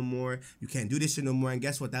this shit no more. You can't do this shit no more. And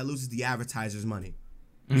guess what? That loses the advertisers' money.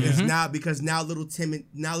 Because now little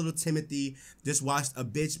Timothy just watched a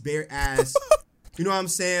bitch bare ass. You know what I'm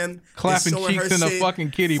saying? Clapping cheeks in a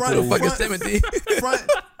fucking kiddie pool. Fucking Timothy.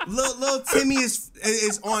 Little Timmy is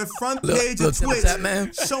on front page of Twitch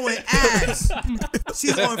showing ass.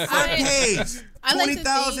 She's on front page.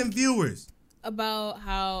 20,000 viewers. About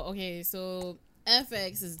how, so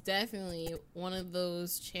FX is definitely one of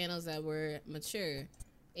those channels that were mature.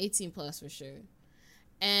 18 plus for sure.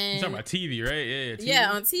 And you're talking about TV, right? Yeah, TV.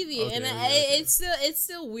 Yeah, on TV. Okay, and it's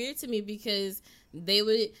still weird to me because they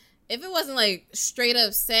would, if it wasn't like straight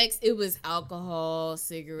up sex, it was alcohol,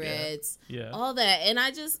 cigarettes, all that. And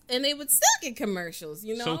they would still get commercials,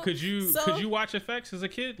 you know? So could you watch FX as a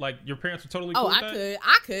kid? Like your parents were totally cool with that?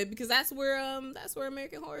 I could because that's where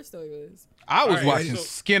American Horror Story was. I was watching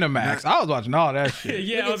Skinamax. I was watching all that shit.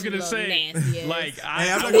 Yeah, I was gonna say, like,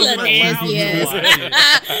 I'm not gonna but like my thing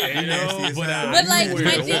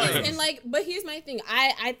is, but here's my thing.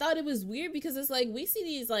 I thought it was weird because it's like we see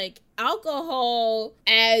these like alcohol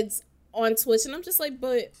ads on Twitch, and I'm just like,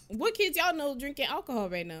 but what kids y'all know drinking alcohol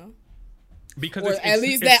right now? Because or at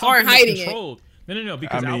least that aren't hiding it. No.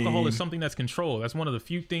 Because alcohol is something that's controlled. That's one of the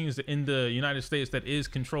few things in the United States that is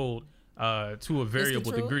controlled to a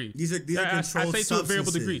variable degree. These are controlled substances. I say to a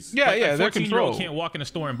variable degree. Yeah, they're controlled. Can't walk in a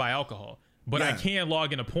store and buy alcohol, but I can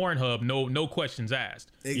log in a Pornhub, no questions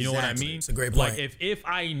asked. Exactly. You know what I mean? It's a great point. Like if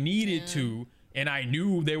I needed to, and I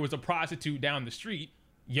knew there was a prostitute down the street,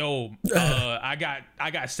 I got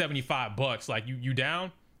 $75. Like you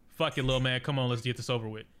down? Fuck it, little man. Come on, let's get this over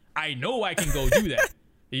with. I know I can go do that.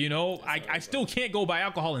 You know, I still can't go buy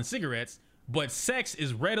alcohol and cigarettes, but sex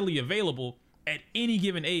is readily available at any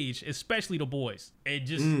given age, especially the boys. It's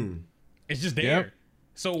just there. Yep.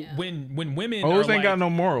 So when women ain't got no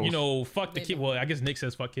morals. You know, fuck the kid. Well, I guess Nick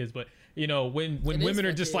says fuck kids, but you know, when women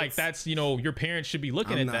are just like, that's, you know, your parents should be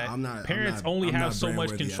looking at that. Parents only have so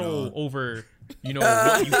much control over, you know,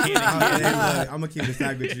 what you can and can't. I'm gonna keep it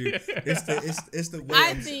stacked with you. It's the way.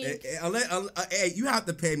 I think you have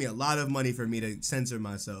to pay me a lot of money for me to censor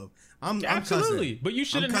myself. Absolutely, but you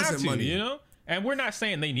shouldn't have to. Money. You know, and we're not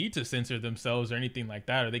saying they need to censor themselves or anything like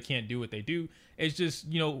that, or they can't do what they do. It's just,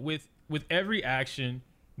 you know, with every action,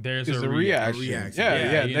 there's a reaction.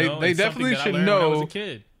 Yeah. They definitely should know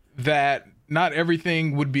that not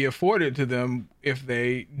everything would be afforded to them if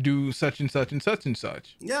they do such and such and such and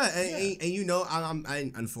such. Yeah, and you know,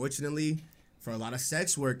 I unfortunately for a lot of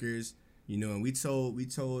sex workers, you know, and we told a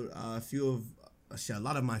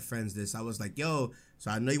lot of my friends this. I was like, yo,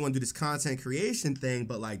 so I know you want to do this content creation thing,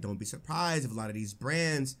 but like, don't be surprised if a lot of these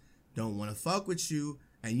brands don't want to fuck with you.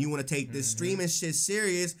 And you want to take this streaming shit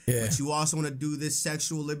serious, but you also want to do this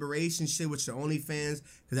sexual liberation shit with your OnlyFans,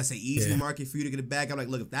 because that's an easy market for you to get it back. I'm like,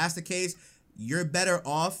 look, if that's the case, you're better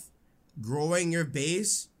off growing your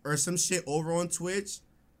base or some shit over on Twitch,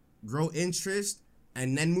 grow interest,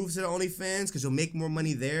 and then move to the OnlyFans because you'll make more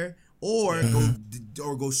money there, or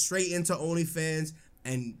go straight into OnlyFans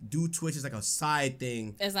and do Twitch as like a side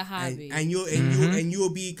thing as a hobby, and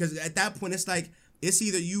you'll be, because at that point it's like it's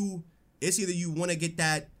either you want to get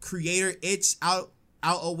that creator itch out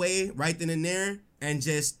away right then and there and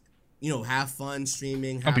just, you know, have fun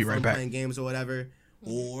streaming, have fun playing games or whatever,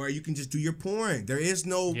 or you can just do your porn. There is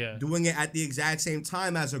no doing it at the exact same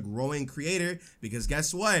time as a growing creator, because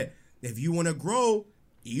guess what? If you want to grow,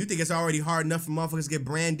 You think it's already hard enough for motherfuckers to get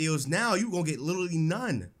brand deals now? You gonna get literally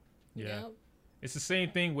none. Yeah. Yep. It's the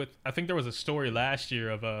same thing with, I think there was a story last year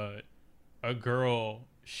of a girl.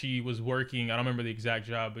 She was working, I don't remember the exact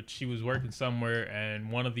job, but she was working somewhere,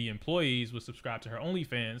 and one of the employees was subscribed to her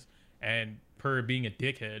OnlyFans, and per being a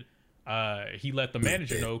dickhead, he let the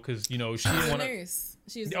manager know because, you know, she didn't want to.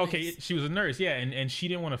 She was a Okay, nurse. she was a nurse, yeah, and she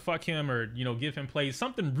didn't want to fuck him or, you know, give him plays,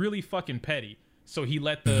 something really fucking petty. So he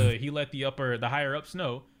let the higher ups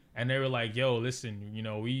know, and they were like, "Yo, listen, you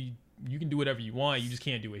know, you can do whatever you want, you just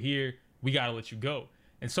can't do it here. We gotta let you go."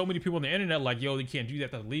 And so many people on the internet like, "Yo, you can't do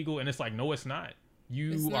that. That's illegal." And it's like, no, it's not.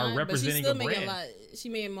 You are representing a brand. She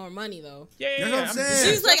made more money though. Yeah. That's what I'm saying.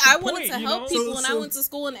 She's like, I wanted to help people, and I So- went to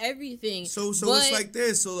school and everything. So it's like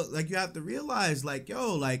this. So like you have to realize, like,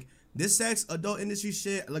 yo, like this sex adult industry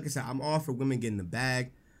shit. Like I said, I'm all for women getting the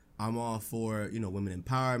bag. I'm all for, you know, women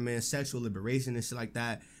empowerment, sexual liberation and shit like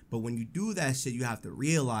that. But when you do that shit, you have to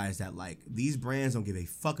realize that like these brands don't give a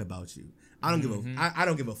fuck about you. I don't I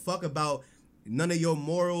don't give a fuck about none of your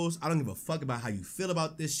morals. I don't give a fuck about how you feel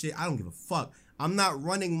about this shit. I don't give a fuck. I'm not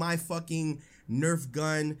running my fucking Nerf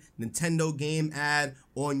gun Nintendo game ad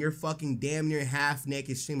on your fucking damn near half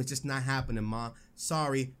naked stream. It's just not happening, ma.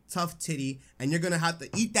 Sorry, tough titty. And you're gonna have to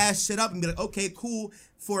eat that shit up and be like, okay, cool.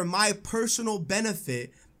 For my personal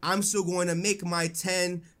benefit, I'm still going to make my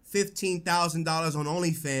 $10,000-$15,000 on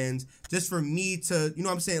OnlyFans just for me to, you know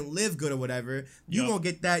what I'm saying, live good or whatever. You won't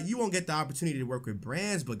get that. You won't get the opportunity to work with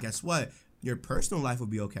brands, but guess what? Your personal life will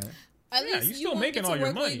be okay. At least you're still making all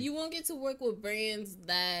your money. You won't get to work with brands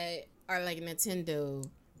that are like Nintendo.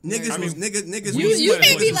 Niggas, You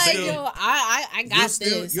can be like, still, yo, I got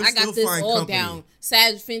this. I got this all company. down.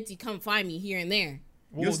 Sag Fenty, come find me here and there.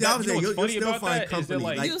 Well, you'll still find company.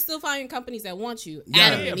 Like, you'll still find companies that want you. Yeah.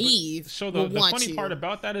 Adam and Eve. So will the want funny you. part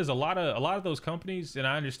about that is a lot of those companies, and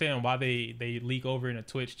I understand why they leak over into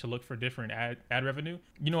Twitch to look for different ad revenue.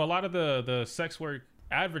 You know, a lot of the sex work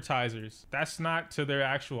advertisers, that's not to their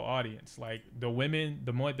actual audience. Like the women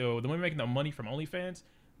making the money from OnlyFans,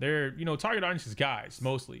 their, you know, target audience is guys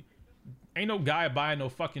mostly. Ain't no guy buying no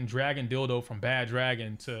fucking dragon dildo from Bad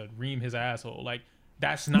Dragon to ream his asshole. Like,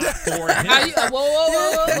 that's not for him. How you,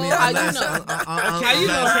 whoa. How you know? How you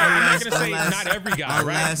know? I'm not gonna say not every guy,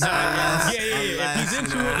 right? Yeah. If he's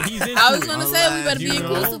into it, he's into it. I was gonna say we better be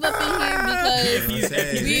inclusive up in here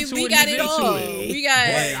because we got it all. We got.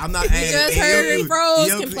 We just heard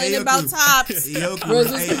Rose complaining about tops.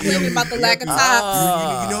 Rose was complaining about the lack of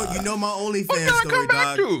tops. You know my OnlyFans story,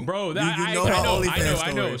 dog. Bro,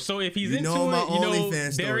 I know. So if he's into it, you know,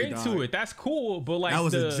 they're into it. That's cool. But like, that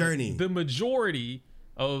was a journey. The majority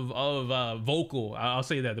of vocal, I'll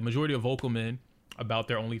say that the majority of vocal men about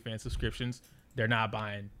their OnlyFans subscriptions, they're not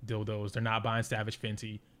buying dildos, they're not buying Savage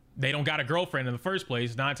Fenty, they don't got a girlfriend in the first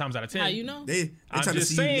place 9 times out of 10. How you know? They trying to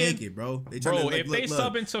see you naked, bro. They bro, to, like, if they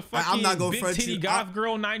sub into fucking I'm not gonna Big Titty Goth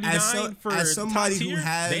Girl 99 for top tier,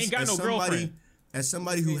 they ain't got no girlfriend. As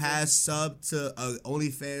somebody who has subbed to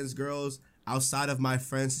OnlyFans girls outside of my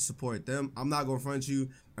friends to support them, I'm not gonna front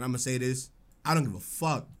you, and I'm gonna say this: I don't give a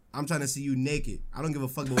fuck. I'm trying to see you naked. I don't give a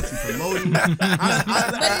fuck about what you promoting.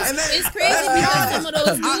 It's crazy because some of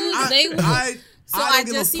those dudes, they will. So I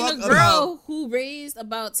just seen a girl who raised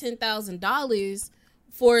about $10,000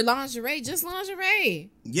 for lingerie, just lingerie.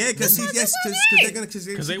 Yeah, because they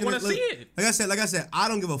want to see it. Like I said, I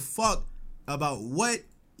don't give a fuck about what.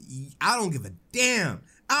 I don't give a damn.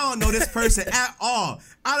 I don't know this person at all.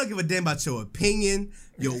 I don't give a damn about your opinion,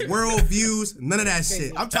 your world views, none of that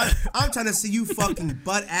shit. I'm trying to see you fucking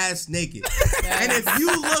butt ass naked. And if you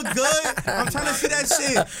look good, I'm trying to see that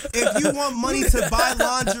shit. If you want money to buy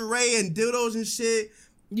lingerie and dildos and shit,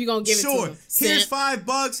 you gonna give it to them. Here's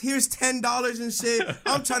 $5, here's $10 and shit.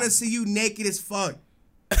 I'm trying to see you naked as fuck.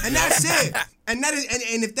 And that's it. And that is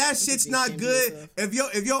and if that shit's not good, if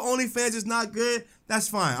your OnlyFans is not good, that's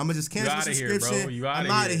fine. I'm gonna just cancel the subscription. I'm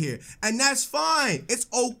out of here. And that's fine. It's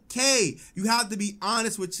okay. You have to be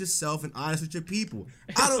honest with yourself and honest with your people.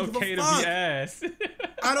 I don't give a fuck.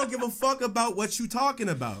 I don't give a fuck about what you talking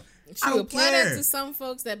about. I don't apply care. that to some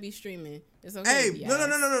folks that be streaming. It's okay. Hey,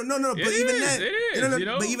 no. But even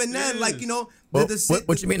then, like, you know,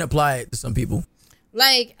 what you mean apply it to some people?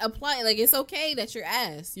 Like it's okay that you're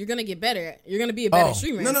ass. You're gonna get better. You're gonna be a better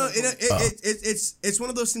streamer. It's one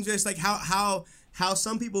of those things where it's like how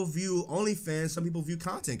some people view OnlyFans, some people view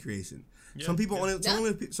content creation. Yeah, some people only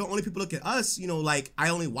people look at us, you know, like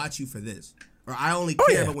I only watch you for this, or I only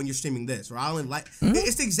care about when you're streaming this, or I only like.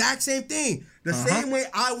 It's the exact same thing. The same way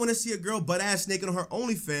I want to see a girl butt ass naked on her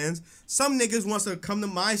OnlyFans. Some niggas wants to come to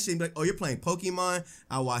my shit and be like, oh, you're playing Pokemon,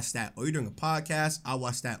 I'll watch that. Or you're doing a podcast, I'll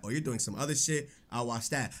watch that. Or you're doing some other shit, I'll watch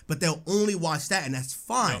that. But they'll only watch that, and that's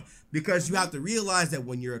fine. Yep. Because you have to realize that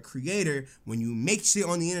when you're a creator, when you make shit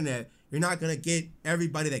on the internet, you're not gonna get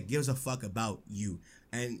everybody that gives a fuck about you.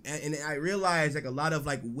 And I realize like a lot of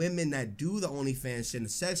like women that do the OnlyFans shit and the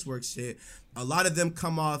sex work shit, a lot of them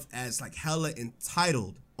come off as like hella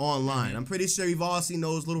entitled online. Mm-hmm. I'm pretty sure you've all seen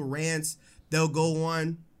those little rants they'll go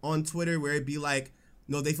on Twitter where it'd be like,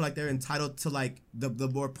 you know, they feel like they're entitled to like the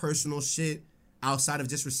more personal shit outside of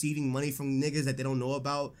just receiving money from niggas that they don't know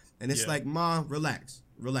about. And it's like, ma, relax.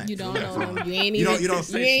 You don't know them. You ain't You even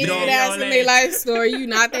don't asking their life story. You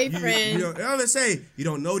not their friend. You don't say you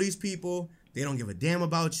don't know these people. They don't give a damn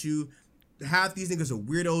about you. Half these niggas are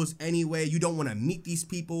weirdos anyway. You don't want to meet these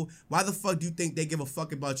people. Why the fuck do you think they give a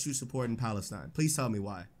fuck about you supporting Palestine? Please tell me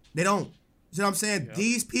why. They don't. You know what I'm saying? Yep.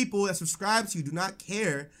 These people that subscribe to you do not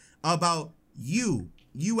care about you.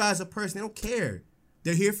 You as a person, they don't care.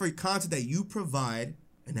 They're here for content that you provide,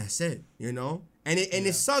 and that's it. You know? And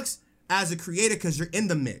it sucks as a creator because you're in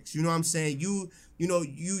the mix. You know what I'm saying? You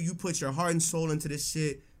put your heart and soul into this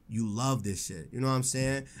shit. You love this shit. You know what I'm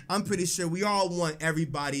saying? I'm pretty sure we all want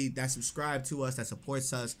everybody that subscribe to us, that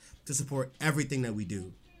supports us, to support everything that we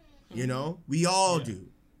do. You know? We all do.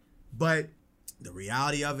 But the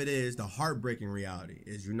reality of it is, the heartbreaking reality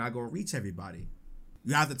is you're not going to reach everybody.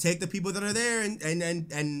 You have to take the people that are there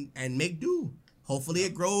and make do. Hopefully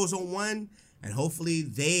it grows on one, and hopefully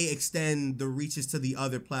they extend the reaches to the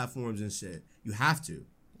other platforms and shit. You have to.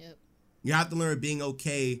 Yep. You have to learn being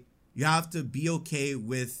okay. You have to be okay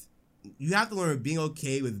with. You have to learn being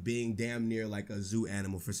okay with being damn near like a zoo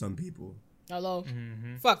animal for some people. Hello.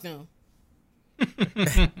 Fuck no.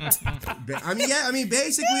 I mean,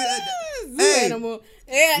 basically, zoo animal.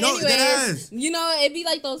 Yeah. No, anyways, you know, it'd be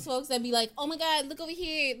like those folks that be like, "Oh my God, look over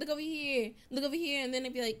here, look over here, look over here," and then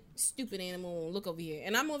it'd be like, "Stupid animal, look over here,"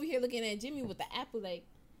 and I'm over here looking at Jimmy with the apple, like,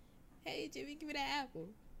 "Hey, Jimmy, give me that apple."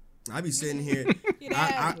 I be sitting here,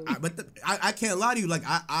 I can't lie to you. Like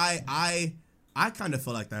I kind of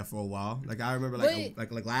felt like that for a while. Like I remember,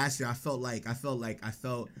 like last year, I felt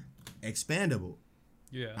expandable.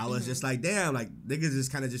 Yeah, I was just like, damn, like niggas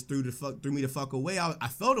just kind of just threw me the fuck away. I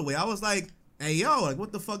felt away. I was like, hey yo, like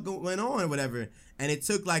what the fuck went on or whatever. And it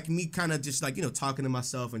took like me kind of just like, you know, talking to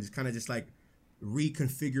myself and just kind of just like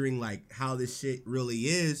reconfiguring like how this shit really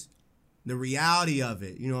is. The reality of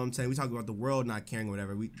it, you know what I'm saying? We talk about the world not caring or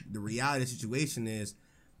whatever. The reality of the situation is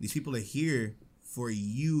these people are here for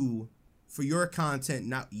you, for your content,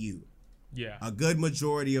 not you. Yeah. A good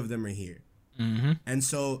majority of them are here. Mm-hmm. And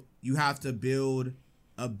so you have to build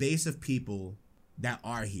a base of people that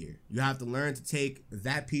are here. You have to learn to take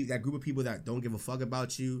that group of people that don't give a fuck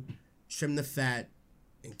about you, trim the fat,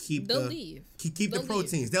 and keep the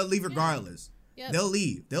proteins. They'll leave regardless. Yep. They'll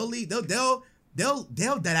leave. They'll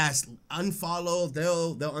dead ass unfollow.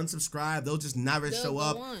 They'll unsubscribe. They'll just never show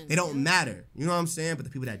up. They don't matter. You know what I'm saying? But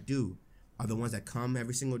the people that do are the ones that come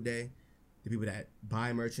every single day. The people that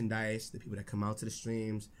buy merchandise. The people that come out to the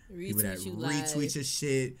streams. People that retweet your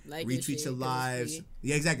shit. Retweet your lives.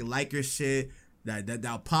 Yeah, exactly. Like your shit.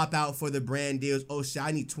 That'll pop out for the brand deals. Oh shit!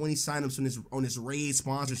 I need 20 signups on this Raid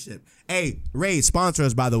sponsorship. Hey, Raid, sponsor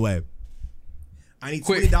us, by the way. I need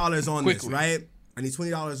 $20 on this, right? I need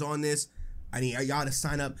 $20 on this. I need y'all to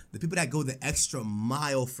sign up. The people that go the extra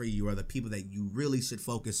mile for you are the people that you really should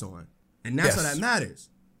focus on. And that's what that matters.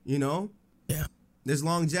 You know? Yeah. There's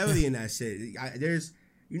longevity in that shit.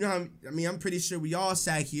 I'm pretty sure we all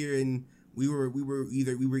sat here and we were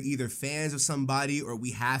either fans of somebody or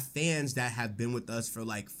we have fans that have been with us for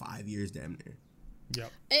like 5 years damn near.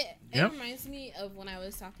 Yep. It reminds me of when I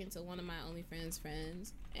was talking to one of my OnlyFans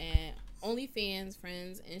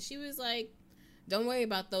friends, and she was like, don't worry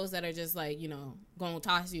about those that are just like, you know, gonna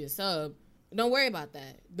toss you a sub. Don't worry about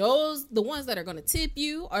that. The ones that are gonna tip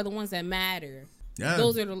you are the ones that matter. Yeah.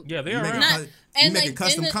 Those are the they are. You making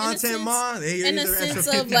custom content, man. In a sense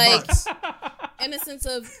of like, in a sense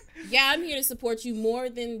of, yeah, I'm here to support you more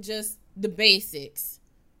than just the basics.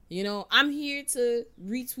 You know, I'm here to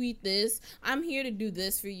retweet this. I'm here to do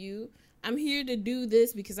this for you. I'm here to do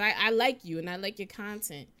this because I like you and I like your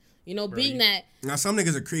content. You know, being that. Now, some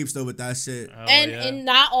niggas are creeps, though, with that shit. Oh, and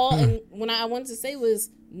not all, and what I wanted to say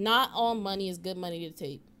was, not all money is good money to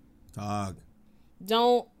take. Dog.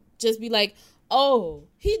 Don't just be like, oh,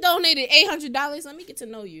 he donated $800. Let me get to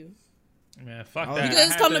know you. Man, fuck that.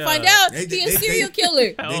 Because come to find out, he a serial killer.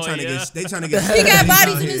 They trying to get. He got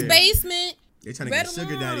bodies in his basement. They trying to get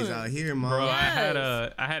sugar daddies out here, man. Bro,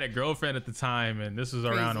 yes. I had a girlfriend at the time, and this was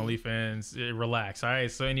around OnlyFans. Relax, all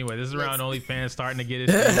right? So anyway, this is around OnlyFans starting to get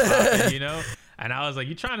its thing popping, you know? And I was like,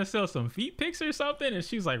 you trying to sell some feet pics or something? And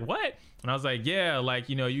she's like, what? And I was like, yeah, like,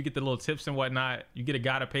 you know, you get the little tips and whatnot. You get a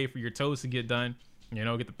guy to pay for your toes to get done, you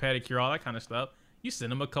know, get the pedicure, all that kind of stuff. You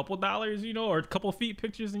send them a couple dollars, you know, or a couple feet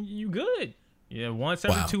pictures and you good. Yeah, once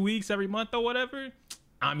every 2 weeks, every month or whatever.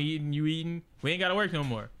 I'm eating, you eating. We ain't got to work no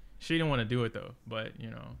more. She didn't want to do it though. But, you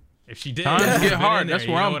know, if she did, times get hard. That's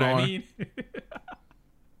where I'm going. I mean?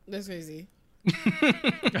 That's crazy.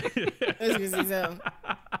 That's crazy. So.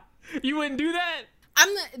 You wouldn't do that?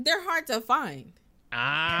 They're hard to find.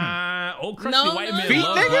 Old crusty white men feet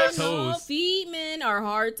love niggas? black toes. No, feet men are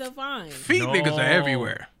hard to find. Feet niggas are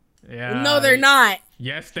everywhere. Yeah. No, they're not.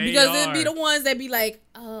 Yes, they because are. it'd be the ones that be like,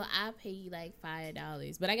 oh, I'll pay you like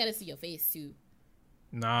 $5, but I gotta see your face too.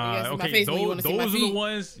 Nah, okay, those are the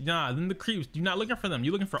ones. Nah, then the creeps. You're not looking for them.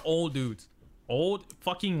 You're looking for old dudes. Old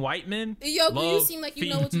fucking white men. Yo, but you seem like you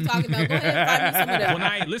know what you're talking about. Go ahead,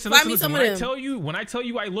 find me some of them. When I tell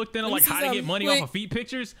you I looked into like how to get money off of feet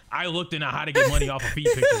pictures, I looked into how to get money off of feet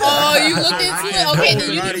pictures. Oh, you looked into it? Okay,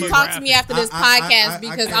 then you need to talk to me after this podcast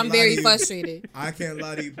because I'm very frustrated. I can't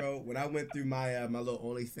lie to you, bro. When I went through my my little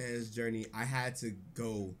OnlyFans journey, I had to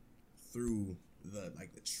go through the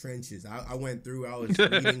trenches. I went through. I was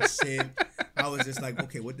reading shit. I was just like,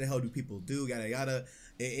 okay, what the hell do people do? Yada yada.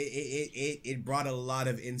 It brought a lot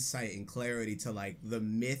of insight and clarity to like the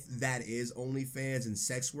myth that is OnlyFans and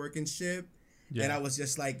sex work and shit. Yeah. And I was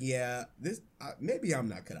just like, yeah, maybe I'm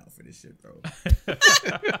not cut out for this shit, bro.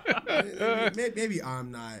 maybe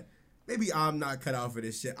I'm not. Maybe I'm not cut out for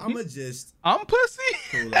this shit. I'm pussy.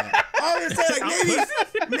 Cool out. I was saying like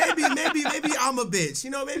maybe I'm a bitch. You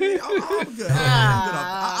know, maybe I'm good.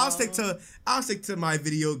 I'll stick to my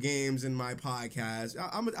video games and my podcast.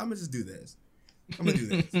 I'm gonna just do this. I'm gonna do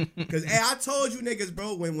this because hey, I told you niggas,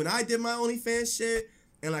 bro. When I did my OnlyFans shit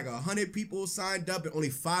and like 100 people signed up and only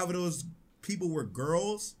 5 of those people were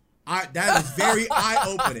girls. That was very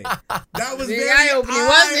eye-opening. That was very eye-opening,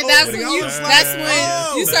 wasn't it? That's when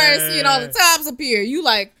you started seeing all the tops appear. You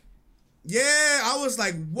like, yeah, I was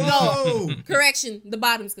like, whoa. No, correction, the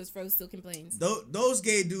bottoms, because Fro still complains. Those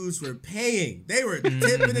gay dudes were paying. They were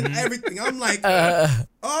tipping and everything. I'm like,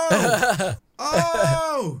 oh.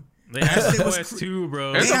 They had Quest too,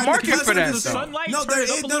 bro. There's a market for that. No.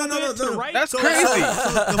 That's crazy.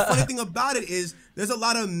 So the funny thing about it is, there's a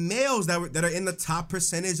lot of males that are in the top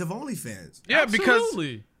percentage of OnlyFans. Yeah,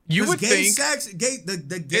 absolutely. Because you would think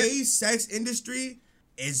the gay sex industry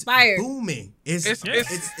is fired. Booming. It's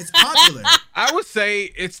popular. I would say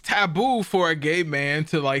it's taboo for a gay man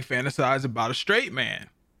to like fantasize about a straight man.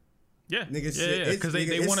 Yeah, because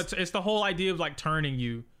they want to. It's the whole idea of like turning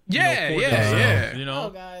you. You know, You know, oh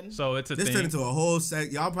god. So it's a this thing. turned into a whole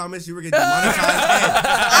sec. Y'all promise you were getting demonetized.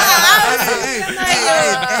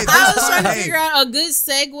 I was trying to figure out a good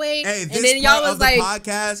segue, and then y'all was like,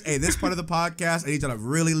 podcast. Hey, this part of the podcast, I need y'all to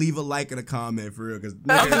really leave a like and a comment for real, because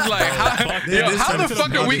I was like, how the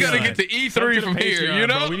fuck are we gonna get to E3 from here? You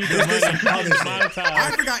know,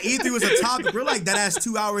 I forgot E3 was a topic. We're like that ass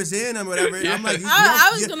 2 hours in or whatever. I'm like, do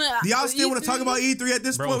y'all still want to talk about E3 at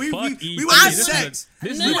this point? We want sex.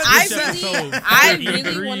 I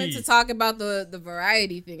really wanted to talk about the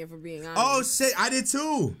variety thing, if we're being honest. Oh shit, I did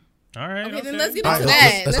too. All right. Okay, then let's get into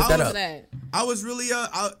that. Let's get into that. I was really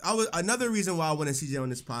I was another reason why I wanted CJ on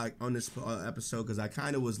this episode, because I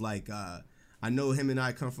kind of was like I know him and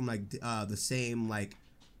I come from like the same like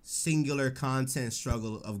singular content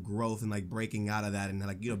struggle of growth and like breaking out of that and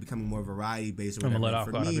like, you know, becoming more variety based. I'm gonna let off.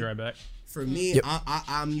 I'll be right back. For me, yep.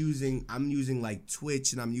 I'm using like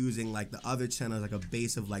Twitch, and I'm using like the other channels like a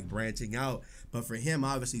base of like branching out. But for him,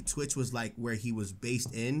 obviously, Twitch was like where he was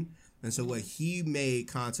based in, and so what he made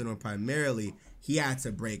content on primarily, he had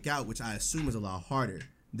to break out, which I assume is a lot harder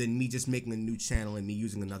than me just making a new channel and me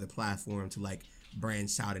using another platform to like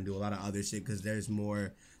branch out and do a lot of other shit, because there's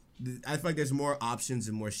more. I feel like there's more options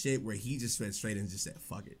and more shit where he just went straight and just said,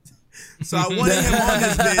 fuck it. So I wanted him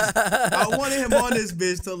on this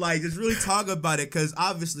bitch to like just really talk about it, because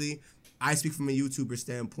obviously I speak from a YouTuber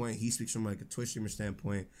standpoint, he speaks from like a Twitch streamer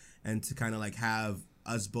standpoint, and to kind of like have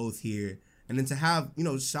us both here, and then to have, you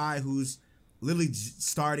know, Shy, who's literally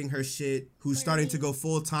starting her shit, who's starting to go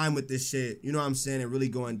full time with this shit, you know what I'm saying, and really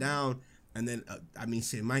going down. And then I mean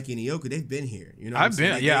shit, Mikey and Ioka, they've been here, you know what I'm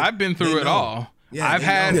saying? I've been through it all. Yeah, I've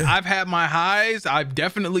had my highs. I've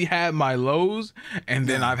definitely had my lows, and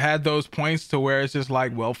then I've had those points to where it's just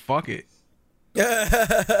like, well, fuck it.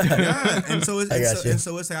 And so it's like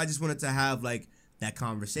I just wanted to have like that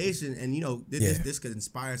conversation, and you know, this could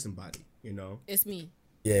inspire somebody. You know, it's me.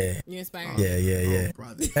 Yeah, you're inspiring. Yeah.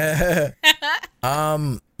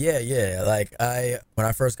 Like when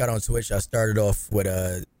I first got on Twitch, I started off with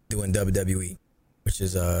doing WWE. which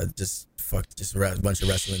is just a bunch of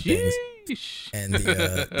wrestling things. And so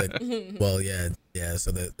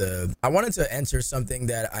the I wanted to enter something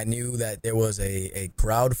that I knew that there was a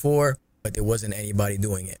crowd for, but there wasn't anybody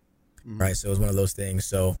doing it. Right, so it was one of those things.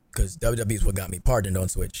 So because WWE is what got me partnered on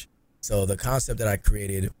Twitch. So the concept that I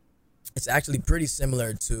created, it's actually pretty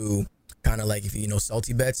similar to kind of like if you know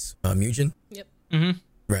Salty Bets, Mugen. Yep.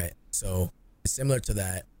 Right. So it's similar to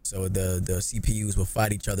that. So the CPUs will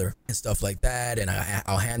fight each other and stuff like that, and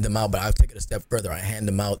I'll hand them out. But I'll take it a step further. I hand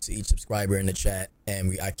them out to each subscriber in the chat,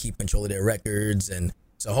 and I keep control of their records, and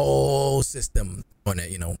it's a whole system on it,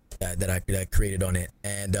 you know, that I created on it.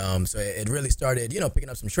 And so it really started, you know, picking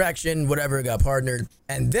up some traction, whatever, got partnered.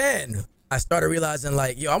 And then I started realizing,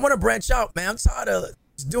 like, yo, I want to branch out, man. I'm tired of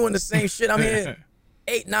doing the same shit. I'm here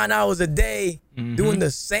 8-9 hours a day doing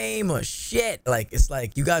the same shit. Like, it's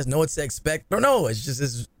like, you guys know what to expect. I don't know. It's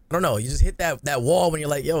just, I don't know. You just hit that wall when you're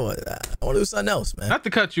like, yo, I want to do something else, man. Not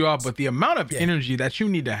to cut you off, but the amount of energy that you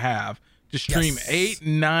need to have to stream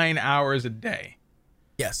 8-9 hours a day.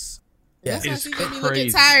 Yes. Yeah. It's That's why crazy. be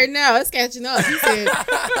looking tired now. It's catching up. He's sitting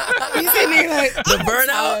there like, The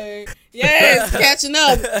burnout? Yeah, it's catching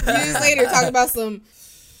up. Years later, talking about some,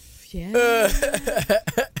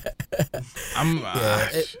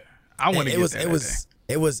 I want to get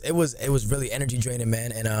it was really energy draining,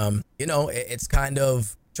 man. And you know, it's kind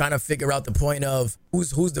of trying to figure out the point of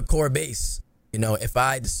who's the core base. You know, if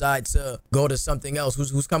I decide to go to something else,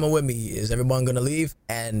 who's coming with me? Is everyone gonna leave?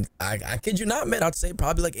 And I kid you not, man, I'd say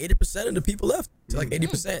probably like 80% of the people left. So like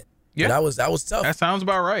 80%. Yeah, that was tough. That sounds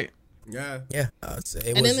about right. Yeah, I'd say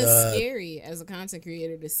it and was. then it's scary as a content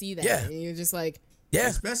creator to see that, and you're just like,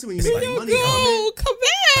 especially when you make like money. Come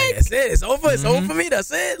back. Like, that's it. It's over. It's over for me.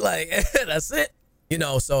 That's it. Like that's it. You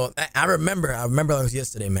know. So I remember it was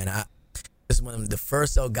yesterday, man. This is one of the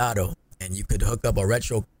first Elgato, and you could hook up a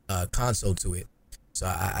retro console to it. So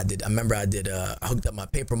I hooked up my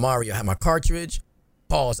Paper Mario. I had my cartridge.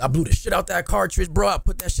 Pause. I blew the shit out that cartridge, bro. I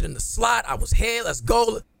put that shit in the slot. I was here. Let's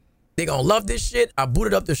go. They gonna love this shit. I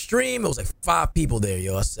booted up the stream. It was like 5 people there,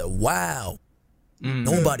 yo. I said, wow.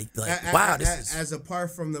 Nobody like, wow. This is as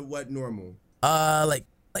apart from the what normal. Like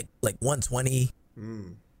 120,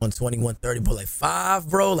 120, 130, but like 5,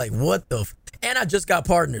 bro. Like what the? And I just got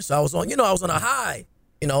partners, so I was on a high.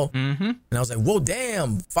 You know, and I was like, whoa,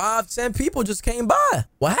 damn, 5-10 people just came by.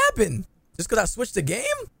 What happened? Just because I switched the game?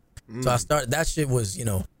 So I started, that shit was, you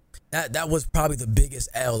know, that was probably the biggest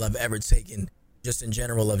L I've ever taken, just in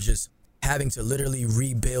general, of just having to literally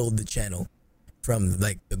rebuild the channel from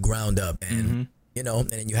like the ground up. And, you know, and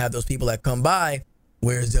then you have those people that come by,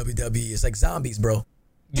 where's WWE? It's like zombies, bro.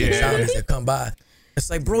 It's like zombies that come by.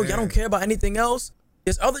 It's like, bro, y'all don't care about anything else?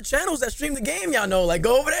 There's other channels that stream the game, y'all know. Like,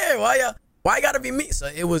 go over there. Why gotta be me? So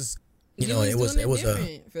it was, you know, it was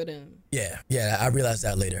different for them. Yeah. I realized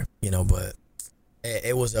that later, you know, but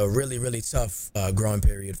it was a really, really tough growing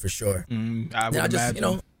period for sure. I just, you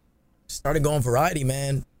know, started going variety,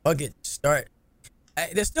 man. Fuck it,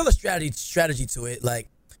 there's still a strategy to it. Like,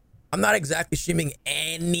 I'm not exactly streaming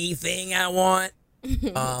anything I want,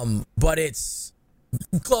 but it's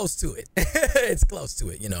close to it. It's close to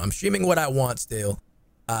it. You know, I'm streaming what I want still,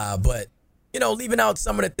 but. You know, leaving out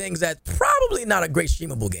some of the things that's probably not a great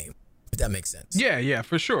streamable game, if that makes sense. Yeah,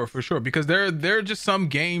 for sure. Because there are just some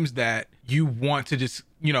games that you want to just,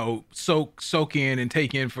 you know, soak in and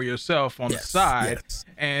take in for yourself on the side,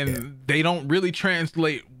 and they don't really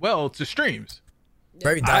translate well to streams.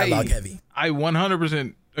 Very dialogue heavy. I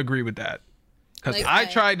 100% agree with that. Because Like, I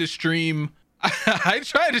tried to stream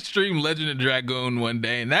Legend of Dragoon one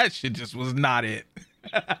day, and that shit just was not it.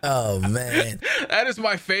 Oh man, that is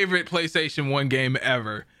my favorite PlayStation 1 game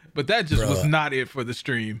ever, but that just was not it for the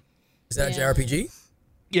stream. Is that a JRPG?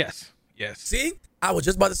 Yes. See, I was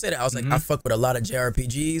just about to say that. I was like, I fuck with a lot of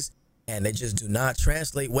JRPGs, and they just do not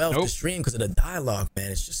translate well to the stream because of the dialogue,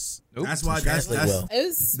 man. It's just that's why that's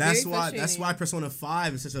why Persona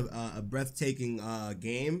 5 is such a breathtaking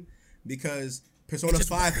game, because Persona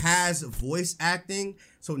 5 has voice acting,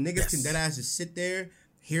 so niggas can deadass just sit there.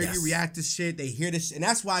 Hear you react to shit. They hear this, and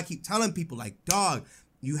that's why I keep telling people, like, dog,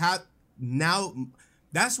 you have now.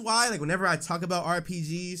 That's why, like, whenever I talk about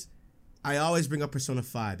RPGs, I always bring up Persona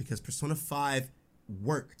 5, because Persona 5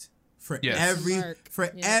 worked for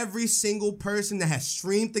every single person that has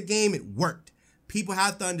streamed the game. It worked. People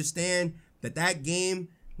have to understand that game,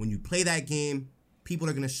 when you play that game, people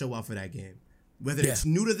are gonna show up for that game, whether it's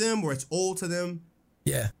new to them or it's old to them.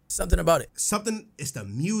 Yeah, something about it. It's the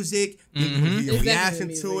music, your reaction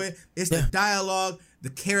to it. It's the dialogue, the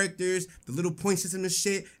characters, the little point system and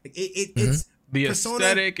shit. It's the Persona,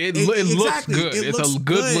 aesthetic. It looks good. It's a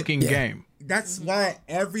good looking game. that's why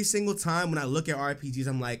every single time when I look at RPGs,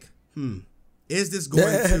 I'm like, is this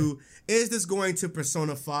going to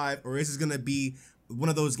Persona 5, or is this going to be one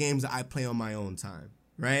of those games that I play on my own time,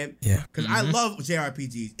 right? Yeah. Because I love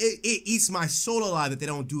JRPGs. It eats my soul alive that they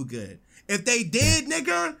don't do good. If they did,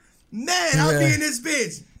 nigga, man, I'll be in this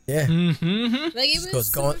bitch. Yeah. Like it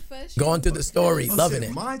was super going through the story, loving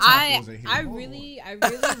it. I really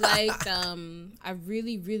liked I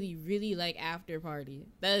really like After Party.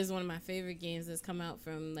 That is one of my favorite games that's come out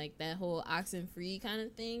from like that whole Oxenfree kind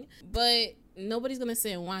of thing. But nobody's gonna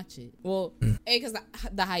sit and watch it. Well, A, because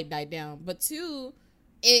the hype died down, but 2,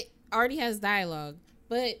 it already has dialogue.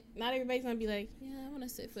 But not everybody's gonna be like, yeah, I want to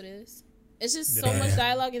sit for this. It's just so much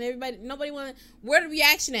dialogue, and nobody want to. Where the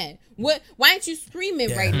reaction at? What? Why aren't you screaming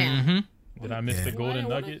right now? Did I miss the golden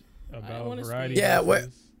nugget about variety? Yeah,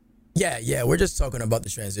 we're just talking about the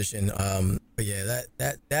transition. But yeah,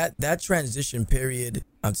 that transition period,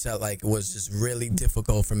 I'm saying, like, was just really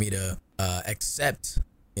difficult for me to accept.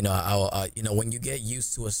 You know, when you get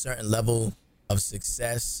used to a certain level of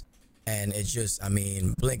success, and it's just, I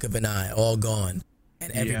mean, blink of an eye, all gone.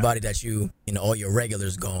 And everybody that you know, all your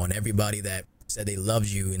regulars gone. Everybody that said they loved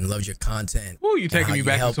you and loved your content. Ooh, you taking me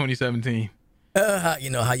back to 2017. You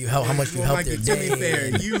know, how much you helped their day. To be fair,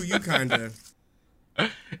 you kind of.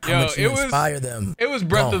 How much you inspire them. It was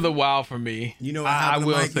Breath of the Wild for me. You know what I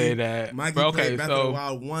will say that. Mikey played Breath of the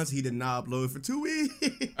Wild once. He did not upload for 2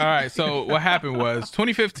 weeks. All right, so what happened was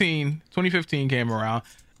 2015 came around.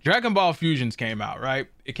 Dragon Ball Fusions came out, right?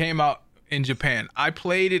 It came out in Japan. I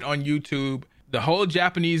played it on YouTube. The whole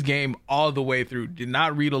Japanese game all the way through. Did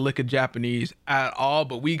not read a lick of Japanese at all,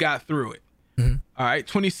 but we got through it. All right,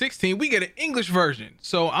 2016, we get an English version.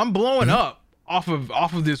 So I'm blowing up off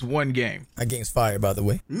of this one game. That game's fire, by the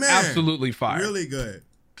way. Man, absolutely fire. Really good.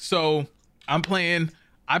 So I play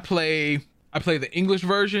the English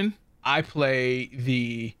version. I play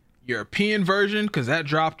the European version because that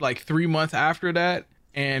dropped like 3 months after that.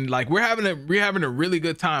 And like we're having a really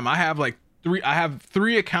good time. I have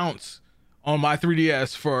 3 accounts on my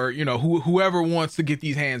 3DS for, you know, whoever wants to get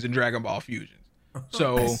these hands in Dragon Ball Fusions.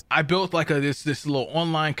 So I built like this little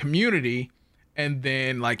online community, and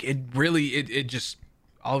then like it just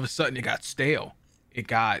all of a sudden it got stale. It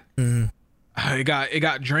got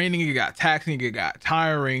draining, it got taxing, it got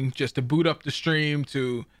tiring just to boot up the stream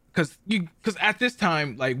because at this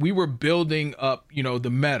time like we were building up, you know, the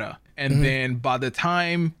meta. And then by the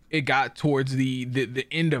time it got towards the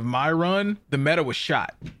end of my run, the meta was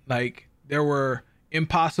shot. Like there were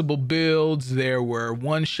impossible builds, there were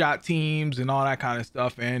one-shot teams and all that kind of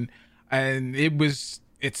stuff, and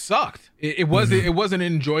it sucked. It was an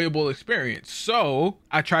enjoyable experience. So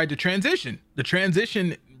I tried to transition. The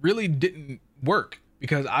transition really didn't work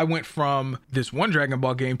because I went from this one Dragon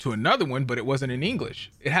Ball game to another one, but it wasn't in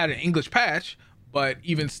English. It had an English patch, but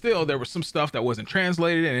even still, there was some stuff that wasn't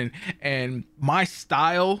translated, and my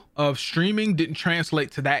style of streaming didn't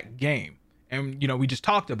translate to that game. And, you know, we just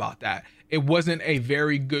talked about that. It wasn't a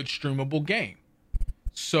very good streamable game.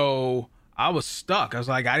 So I was stuck. I was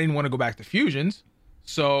like, I didn't want to go back to Fusions.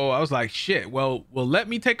 So I was like, shit, well, let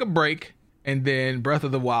me take a break. And then Breath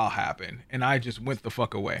of the Wild happened. And I just went the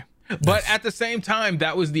fuck away. But at the same time,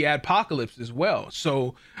 that was the Adpocalypse as well.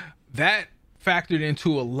 So that factored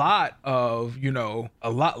into a lot of, you know, a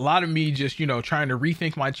lot of me just, you know, trying to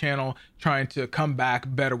rethink my channel, trying to come back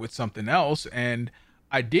better with something else. And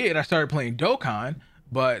I started playing Dokkan,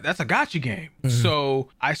 but that's a gacha game. So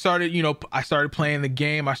I started playing the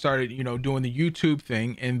game. I started, you know, doing the YouTube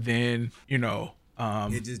thing. And then, you know,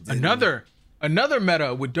 another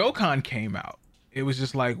meta with Dokkan came out. It was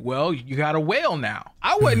just like, well, you got a whale now.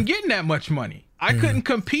 I wasn't getting that much money. I couldn't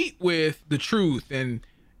compete with The Truth and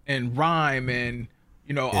Rhyme and,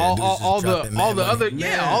 you know, all the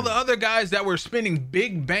other guys that were spending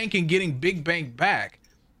big bank and getting big bank back.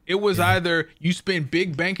 It was either you spend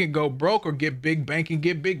big bank and go broke or get big bank and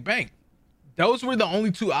get big bank. Those were the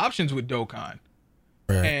only 2 options with Dokkan.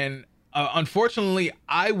 Right. And unfortunately,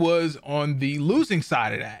 I was on the losing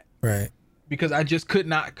side of that. Right. Because I just could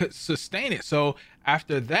not sustain it. So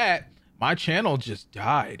after that, my channel just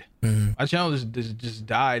died. My channel just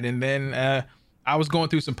died. And then I was going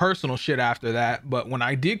through some personal shit after that. But when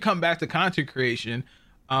I did come back to content creation,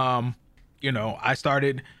 you know,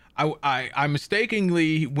 I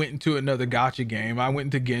mistakenly went into another gacha game. I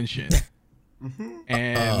went into Genshin.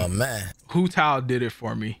 And oh man, Hu Tao did it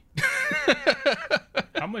for me.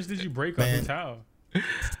 How much did you break on Hu Tao?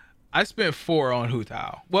 I spent 4 on Hu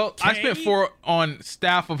Tao. Well, I spent 4 on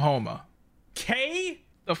Staff of Homa. K?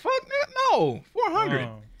 The fuck? No, 400.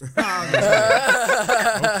 Oh. Okay, all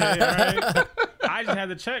right. I I just had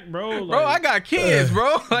to check, bro. Like, Bro, I got kids,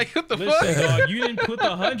 bro. Like, what the listen, fuck? dog, you didn't put the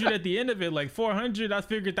 100 at the end of it. Like 400, I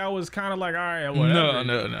figured that was kind of like, all right, whatever.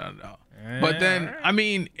 No. But then, I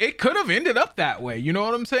mean, it could have ended up that way. You know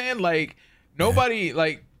what I'm saying? Like, nobody,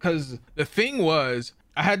 like, because the thing was,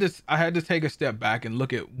 I had to take a step back and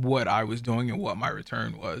look at what I was doing and what my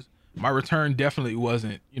return was. My return definitely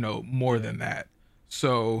wasn't, more than that.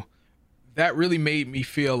 So that really made me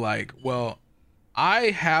feel like, well,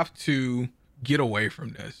 I have to get away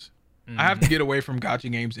from this. I have to get away from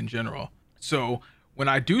gacha games in general. So when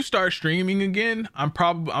I do start streaming again, I'm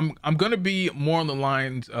gonna be more on the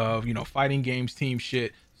lines of, fighting games, team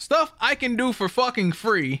shit, stuff I can do for fucking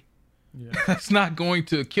free. Yeah. That's not going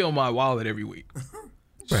to kill my wallet every week.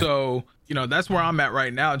 Right. So, that's where I'm at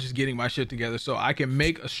right now, just getting my shit together so I can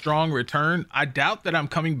make a strong return. I doubt that I'm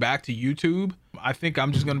coming back to YouTube. I think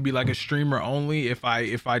I'm just going to be like a streamer only. If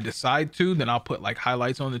I decide to, then I'll put like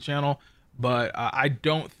highlights on the channel. But I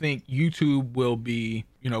don't think YouTube will be,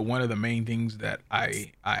 one of the main things that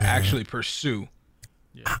I actually pursue.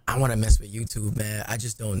 Yeah. I want to mess with YouTube, man. I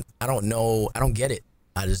don't know. I don't get it.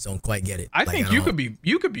 I just don't quite get it. I think you could be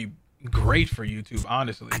great for YouTube,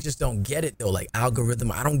 honestly. I just don't get it though, like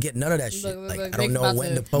algorithm. I don't get none of that shit. Look, I don't know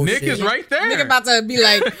when to post. Nick is right there. Nick about to be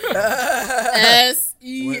like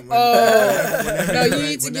SEO. No, you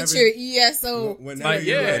need to get your ESO.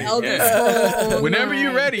 Whenever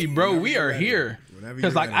you're ready, bro, we are here.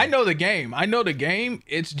 Because like I know the game.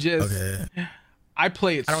 It's just I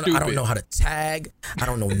play it stupid. I don't know how to tag. I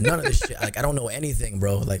don't know none of this shit. Like I don't know anything,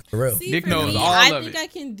 bro. Like for real. See, Nick for knows me, all I of think it. I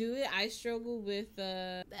can do it. I struggle with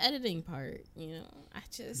the editing part. I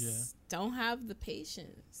just don't have the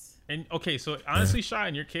patience. And okay, so honestly, Shy,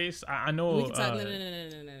 in your case, I know. We can talk. No.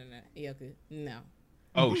 Yoku, no.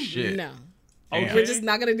 Oh shit. No. Okay. We're just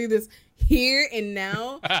not gonna do this here and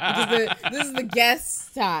now because this is the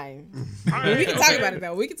guest time. Right, we can talk about it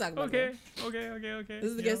though. We can talk about it. Okay. Okay.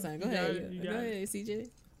 This is the guest time. Go ahead. Go ahead, CJ.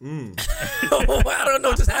 I don't know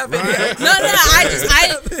what just happened. Right. No.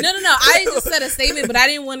 I just said a statement, but I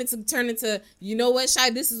didn't want it to turn into, Shy,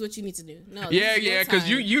 this is what you need to do. No. Yeah, because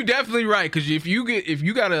you definitely right. Because if you get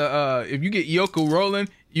Yoko rolling,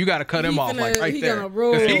 you gotta cut him off like right there. Gonna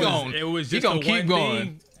roll. He gonna keep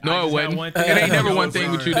going. No, it wasn't. It ain't never one thing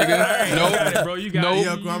with you, nigga. Nope, bro. You got it.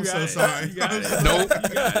 Yoko, I'm so sorry. Nope.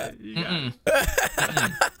 You got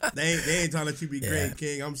it. They ain't trying to let you be great,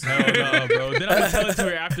 King. I'm sorry. No, bro. Then I'm gonna tell it to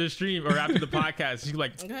her after the stream or after the podcast. She's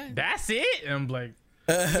like, "That's it," and I'm like,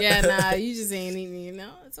 "Yeah, nah, you just ain't even.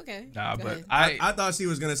 It's okay." Nah, Go but ahead. I thought she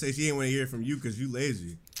was gonna say she didn't want to hear from you because you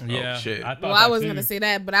lazy. Yeah, shit. I wasn't gonna say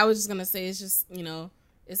that, but I was just gonna say it's just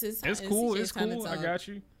it's his. It's cool. It's cool. I got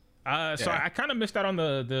you. So I kind of missed out on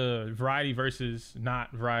the variety versus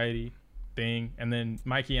not variety thing, and then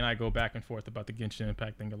Mikey and I go back and forth about the Genshin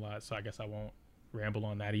Impact thing a lot. So I guess I won't ramble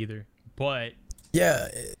on that either. But yeah,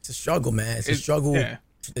 it's a struggle, man. It's a struggle. Yeah.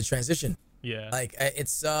 The transition. Yeah. Like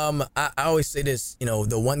it's I always say this.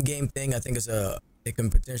 The one game thing I think it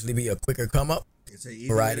can potentially be a quicker come up. It's an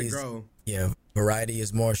easy way to grow. Yeah, variety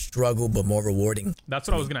is more struggle but more rewarding. That's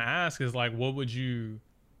what I was gonna ask. Is like, what would you?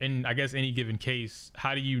 In I guess any given case,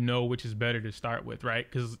 how do you know which is better to start with, right?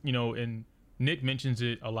 Because and Nick mentions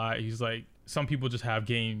it a lot. He's like, some people just have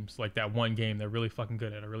games like that one game they're really fucking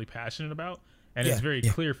good at, or really passionate about, and it's very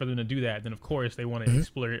clear for them to do that. Then of course they want to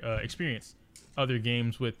experience other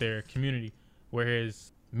games with their community.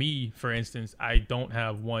 Whereas me, for instance, I don't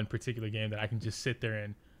have one particular game that I can just sit there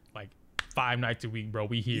and like 5 nights a week, bro.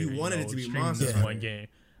 We here. You wanted it to be Monster this Hunter. one game.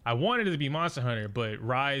 I wanted it to be Monster Hunter, but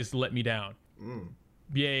Rise let me down.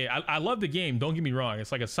 Yeah, I love the game. Don't get me wrong.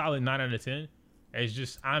 It's like a solid 9 out of 10. It's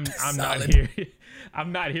just I'm not here.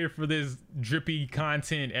 I'm not here for this drippy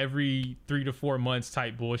content every 3 to 4 months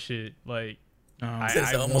type bullshit. Like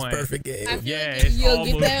it's almost perfect game. It's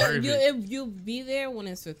almost perfect. You'll be there when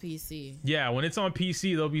it's for PC. Yeah, when it's on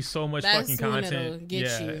PC, there'll be so much fucking content. You.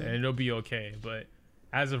 And it'll be okay. But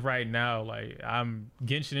as of right now, like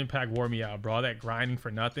Genshin Impact wore me out, bro. All that grinding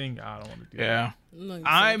for nothing, I don't want to do. Yeah, Look,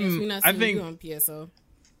 I think you on PSO.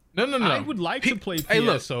 No. I would like to play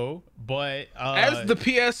PSO, but as the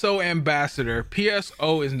PSO ambassador,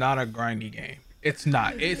 PSO is not a grindy game. It's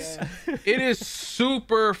not. It is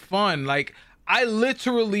super fun. Like I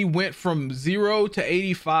literally went from 0 to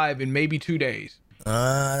 85 in maybe 2 days.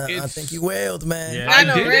 I think you wailed, man. Yeah. I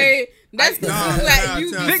know, right? That's the thing.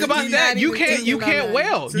 You think about that. You can't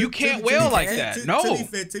wail. You can't wail like that. No.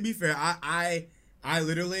 To be fair, I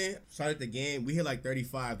literally started the game. We hit like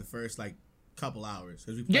 35 the first like couple hours.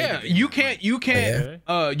 You can't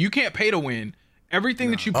pay to win.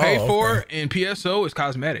 Everything that you pay for in PSO is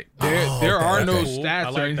cosmetic. There are no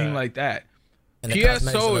stats or anything like that. And the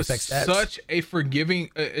cosmetics PSO don't is affect stats. such a forgiving.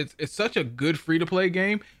 It's such a good free to play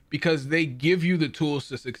game because they give you the tools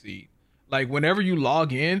to succeed. Like whenever you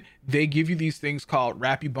log in, they give you these things called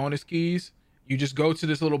Rappy bonus keys. You just go to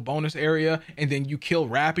this little bonus area and then you kill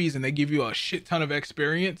Rappies and they give you a shit ton of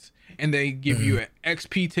experience and they give you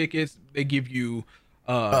XP tickets. They give you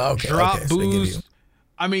drop So boost.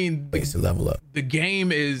 I mean, ways to level up. the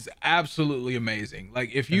game is absolutely amazing.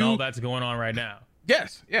 Like if And you all that's going on right now.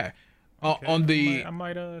 yes, yeah. Okay, On the I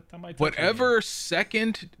might touch whatever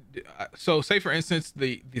second, so say for instance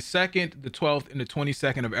the 2nd, the 12th, and the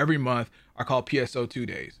 22nd of every month are called PSO2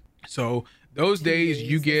 days. So those days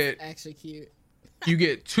you get actually cute. you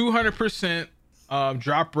get 200%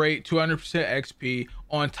 drop rate, 200% XP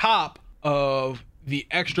on top of the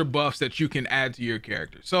extra buffs that you can add to your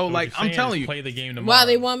character. So what like you're I'm saying telling is you, play the game tomorrow. While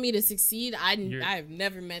they want me to succeed, I've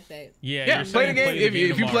never met that. yeah, yeah, you're play the saying game. If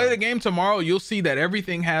you play tomorrow. the game tomorrow, you'll see that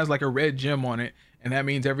everything has like a red gem on it, and that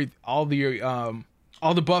means all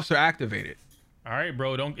the buffs are activated. All right,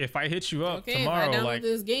 bro. Don't if I hit you up Okay, tomorrow, if I download like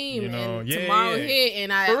this game you know, and yeah, tomorrow yeah. hit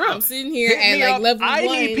and For real. I'm sitting here Hit at me like up. level I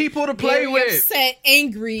 1, need people to play very with. upset,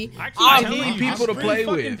 angry. I I keep need telling you, people to just play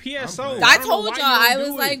bring with. fucking PSO. I don't know told why y'all, you I don't was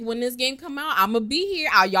do like, it. when this game come out, I'ma be here.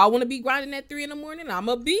 Y'all want to be grinding at 3 a.m?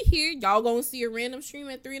 I'ma be here. Y'all gonna see a random stream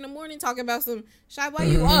at 3 a.m. talking about some Shy. Why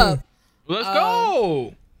you up? Let's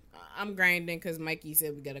go. I'm grinding because Mikey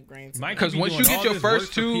said we gotta grind. Mike, Because be once doing you get all your this first work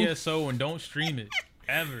for two- PSO and don't stream it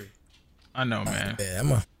ever. I know, man.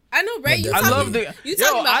 Yeah, I know, right? You I talking, love the- you yo,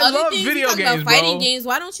 talking about I other love things. video You talking games, about fighting bro. games.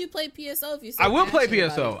 Why don't you play PSO if you're so I will play passionate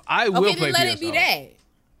about PSO. it? I will okay, play then let PSO. it be that.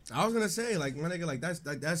 I was gonna say, like, my nigga, like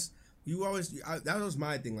that's you always. That was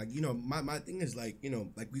my thing. Like, you know, my thing is like, you know,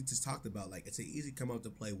 like we just talked about. Like, it's an easy come out to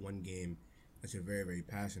play one game that you're very, very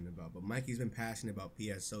passionate about. But Mikey's been passionate about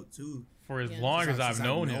PSO too For as Yeah. long as since I've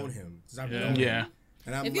known him. Since I've Yeah. known him. Yeah.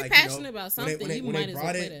 And I'm If you're like, passionate you know, about something, you might as well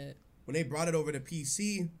play that. When they brought it over to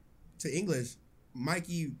PC to English,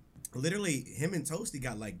 Mikey, literally, him and Toasty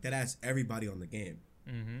got like dead ass everybody on the game.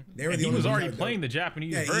 Mm-hmm. They were And the he only was ones already that- playing the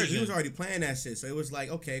Japanese Yeah, version. he was already playing that shit. So it was like,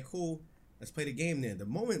 okay, cool. Let's play the game then. The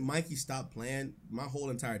moment Mikey stopped playing, my whole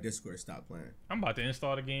entire Discord stopped playing. I'm about to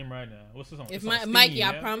install the game right now. What's this on? If It's on Steam, Mikey, yeah?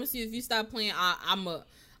 I promise you, if you stop playing, I'm I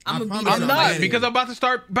gonna be promise there. I'm I'm not playing because it. I'm about to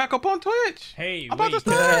start back up on Twitch. Hey, I'm about to wait.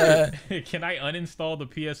 start. Can I uninstall the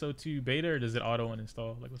PSO2 beta or does it auto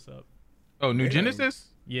uninstall? Like, what's up? Oh, New Yeah. Genesis?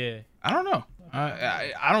 Yeah. I don't know.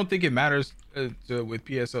 I don't think it matters with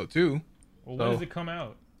PSO2. Well, So- when does it come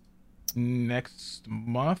out? Next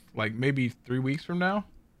month, like maybe 3 weeks from now.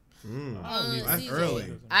 That's CJ,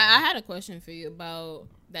 early. I had a question for you about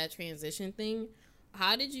that transition thing.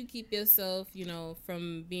 How did you keep yourself, you know,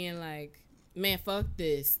 from being like, man, fuck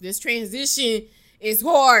this. This transition is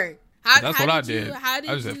hard. That's what I did. How did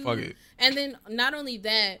I just said, you? fuck it. And then not only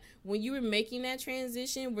that, when you were making that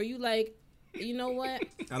transition, were you like, you know what?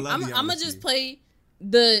 I love I'm the gonna honesty. just play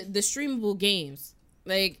the streamable games.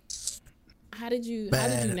 Like, how did you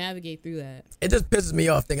Man. navigate through that? It just pisses me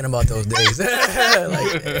off thinking about those days.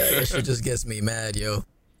 Like, that shit just gets me mad, yo.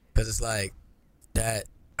 Because it's like that.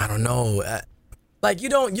 I don't know. Like you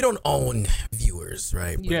don't own viewers,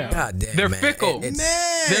 right? But Yeah. God damn, They're man. fickle. It's,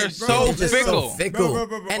 They're bro, so it's just fickle. so fickle.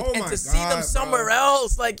 Bro, and oh and my to see them God, somewhere bro.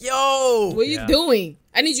 else, like yo, What are you Yeah. doing?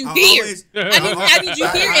 I need you I here. always- I need you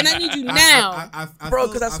here, and I need you now. bro,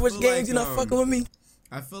 feel- because I switch feel games, like, you're not fucking with me.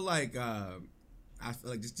 I feel like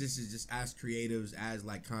this is just as creatives, as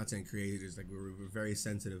like content creators, like we're very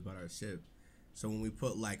sensitive about our shit. So when we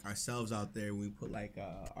put like ourselves out there, when we put like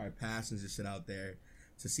our passions and shit out there,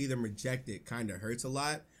 to see them reject it kind of hurts a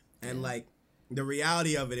lot. And like the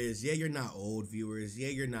reality of it is, yeah, you're not old viewers. Yeah,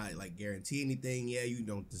 you're not like guarantee anything. Yeah, you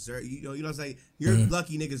don't deserve. You know what I'm saying? You're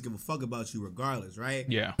lucky niggas give a fuck about you regardless, right?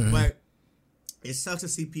 Yeah. But it sucks to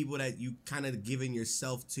see people that you kind of giving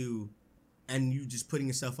yourself to, and you just putting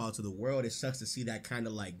yourself out to the world. It sucks to see that kind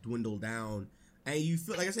of like dwindle down, and you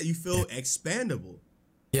feel like I said, you feel expandable.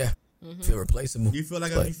 Yeah, feel replaceable. You feel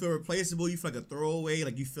like But- you feel replaceable. You feel like a throwaway.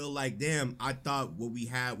 Like you feel like, damn, I thought what we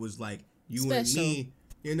had was like you Special. and me,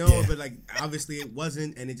 you know. Yeah. But like obviously it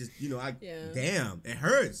wasn't, and it just Yeah. damn, it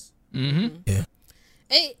hurts. Mm-hmm.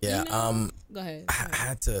 Hey, Yeah, you know, go ahead.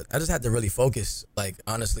 I just had to really focus, like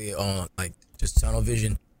honestly, on like just tunnel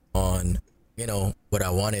vision on, you know, what I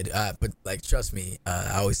wanted. But like, trust me,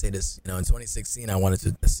 I always say this, you know, in 2016, I wanted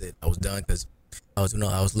to, that's it. I was done because I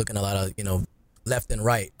was looking a lot of, you know, left and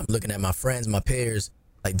right. I'm looking at my friends, my peers,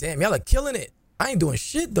 like, damn, y'all are killing it. I ain't doing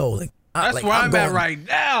shit though. Like, That's like, where I'm at going- right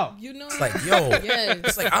now. You know, It's like, yo, yes.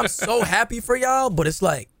 it's like I'm so happy for y'all, but it's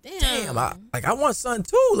like, damn, I want something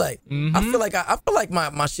too. Like, I feel like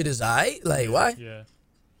my shit is alright. Like, why? Yeah.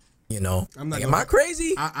 You know, I'm not like, am I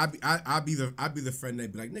crazy? I'll be the friend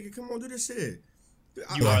that be like, nigga, come on, do this shit.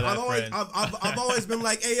 You are that friend. I've always been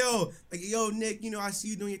like, hey yo, Nick, you know, I see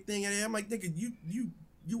you doing your thing. And I'm like, nigga,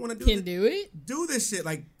 you want to do it? Do this shit.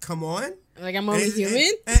 Like, come on. Like, I'm only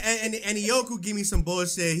human? And Yoku give me some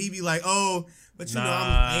bullshit. He be like, oh, but you know,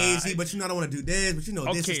 I'm lazy, but you know, I don't want to do this, but you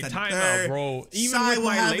know, this is that time third. out, bro. Even Shai with will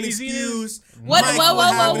my have an laziness. excuse. Whoa. What And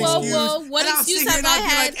I'll excuse sit here have and I I'll be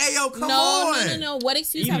had? like, hey, yo, come on. No. What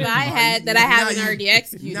excuse Even have I had that I haven't already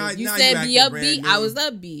executed? You said be upbeat. I was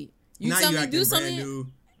upbeat. You tell me do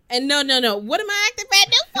something. And no. What am I acting brand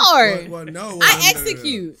new for? Well, no. I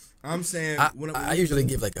execute. I'm saying I usually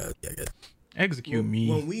give like a Execute me.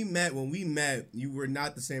 When we met, you were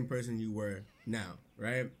not the same person you were now,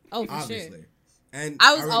 right? Oh, for obviously. Sure. And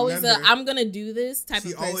I was always I'm gonna do this type of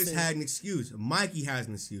person. She always had an excuse. Mikey has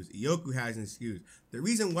an excuse. Yoku has an excuse. The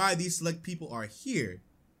reason why these select people are here,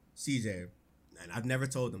 CJ, and I've never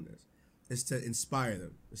told them this, is to inspire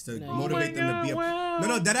them. It's to motivate them to be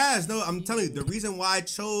No, dead ass. No, I'm telling you, the reason why I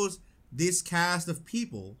chose this cast of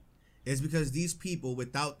people is because these people,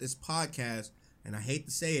 without this podcast, and I hate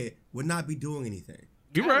to say it, would not be doing anything.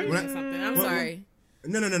 You're right. I'm sorry.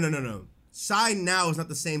 No. Shai now is not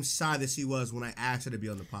the same Shai that she was when I asked her to be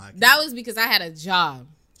on the podcast. That was because I had a job.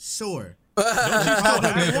 Sure. And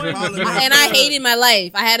I hated my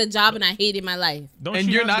life. I had a job and I hated my life. And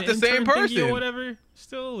you're not the same person or whatever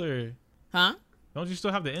still, or huh? Don't you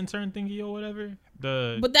still have the intern thingy or whatever?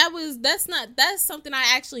 But that's something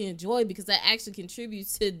I actually enjoy because that actually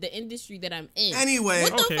contributes to the industry that I'm in. Anyway,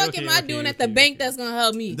 what the fuck am I doing at the bank that's gonna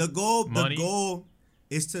help me? The goal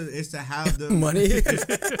is to have them money.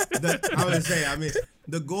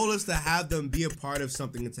 The goal is to have them be a part of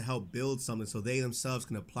something and to help build something so they themselves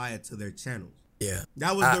can apply it to their channels. Yeah,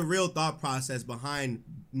 that was the real thought process behind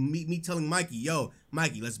me telling Mikey, "Yo,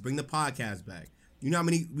 Mikey, let's bring the podcast back." You know how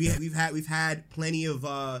many we've had plenty of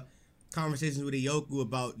conversations with Yoku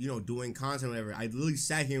about, you know, doing content or whatever. I literally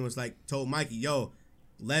sat here and was like, told Mikey, "Yo,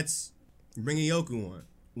 let's bring Yoku on."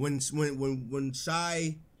 When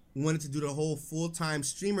Shai wanted to do the whole full-time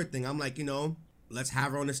streamer thing, I'm like, you know, let's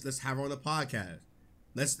have her on the podcast.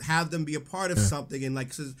 Let's have them be a part of something, and like,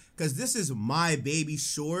 because this is my baby,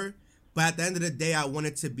 sure, but at the end of the day, I want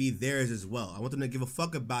it to be theirs as well. I want them to give a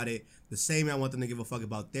fuck about it the same way I want them to give a fuck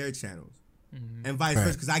about their channels, and vice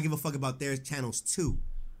versa, because I give a fuck about their channels too.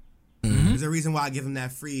 There's a reason why I give them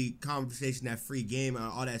that free conversation, that free game, and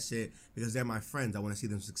all that shit, because they're my friends. I want to see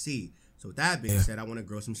them succeed. So with that being said, I want to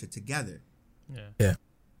grow some shit together. Yeah.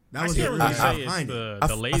 That was the reason behind it. I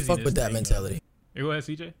fuck with that mentality. You go ahead,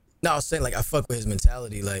 CJ. No, I was saying, like, I fuck with his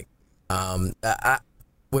mentality. Like,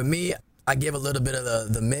 with me, I give a little bit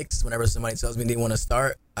of the mix. Whenever somebody tells me they want to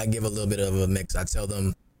start, I give a little bit of a mix. I tell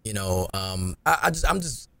them, you know, I'm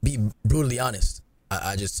just be brutally honest.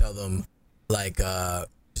 I just tell them, like,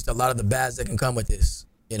 just a lot of the bads that can come with this.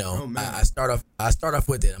 You know, I start off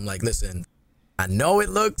with it. I'm like, listen, I know it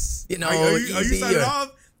looks, you know, are you starting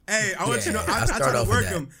off? Hey, I want you to know, I try to work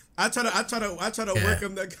him. I try to work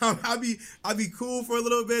him. I'll be cool for a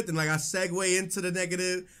little bit, then like I segue into the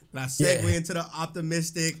negative, then I segue into the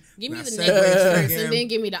optimistic. Give me the negative first, and then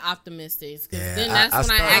give me the optimistics. Because then that's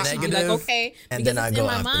when I actually be like, okay, and because it's in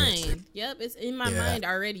my mind. Yep, it's in my mind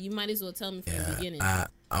already. You might as well tell me from the beginning. I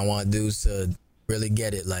want dudes to really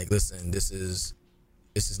get it. Like, listen, this is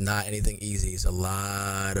not anything easy. It's a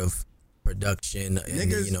lot of production, and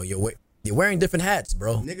niggas, you know, you're wearing different hats,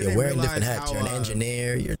 bro. You're wearing different hats. You're an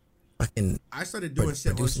engineer. You're fucking. I started doing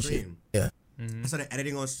shit on stream. Shit. Yeah. I started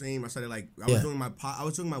editing on stream. I started I was doing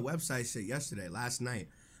my website shit yesterday, last night,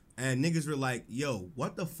 and niggas were like, "Yo,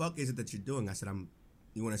 what the fuck is it that you're doing?" I said,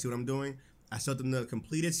 You want to see what I'm doing? I showed them the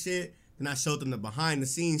completed shit. Then I showed them the behind the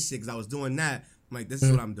scenes shit because I was doing that. I'm like, this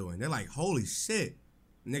is what I'm doing. They're like, holy shit,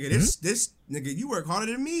 nigga, this nigga, you work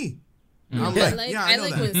harder than me. I'm like, I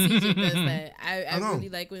like when CJ does that. I really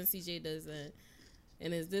like when CJ does that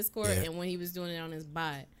in his Discord and when he was doing it on his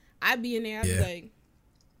bot. I'd be in there, I'd be like,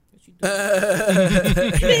 what you doing?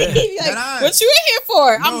 He'd be like, what you in here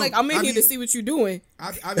for? No, I'm like, I'm in here to see what you doing.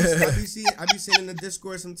 I be seeing in the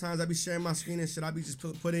Discord sometimes. I be sharing my screen and shit. I be just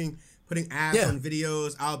putting ads on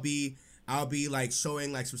videos. I'll be like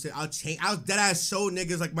showing like some. I'll dead ass show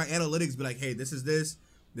niggas like my analytics. Be like, hey, this is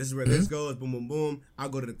where this goes. Boom, boom, boom. I'll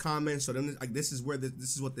go to the comments. So then like this is where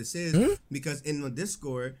this is what this is. Because in the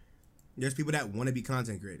Discord, there's people that want to be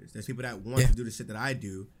content creators. There's people that want to do the shit that I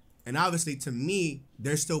do. And obviously, to me,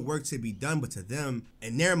 there's still work to be done. But to them,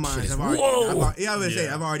 in their minds, I've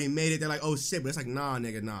already made it. They're like, oh shit. But it's like, nah,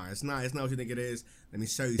 nigga, nah. It's not what you think it is. Let me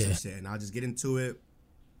show you some shit. And I'll just get into it.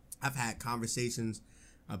 I've had conversations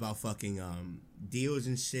about fucking deals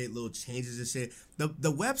and shit, little changes and shit.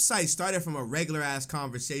 The website started from a regular ass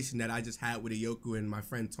conversation that I just had with Iyoku and my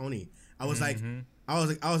friend Tony. I was like, I was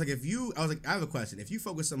like, I have a question. If you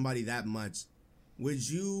fuck with somebody that much, would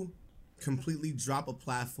you completely drop a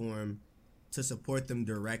platform to support them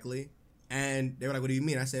directly? And they were like, what do you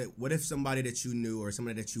mean? I said, what if somebody that you knew or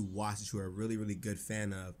somebody that you watched that you were a really, really good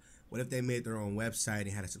fan of, what if they made their own website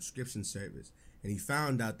and had a subscription service? And he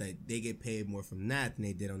found out that they get paid more from that than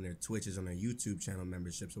they did on their Twitches, on their YouTube channel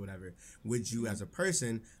memberships or whatever. Would you, as a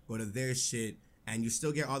person, go to their shit and you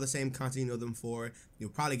still get all the same content you know them for? You'll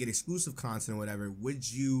probably get exclusive content or whatever. Would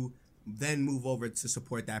you then move over to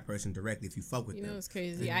support that person directly if you fuck with them? You know what's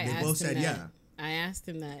crazy? And I they asked both him said that. yeah. I asked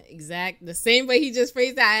him that the same way he just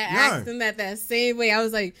phrased that. I asked him that same way. I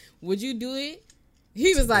was like, would you do it?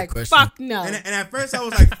 He was like, fuck no. And at first I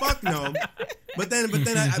was like, fuck no. But then like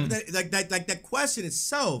that question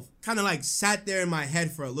itself kind of like sat there in my head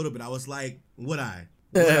for a little bit. I was like, would I?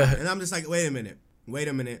 And I'm just like, wait a minute.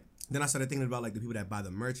 Then I started thinking about like the people that buy the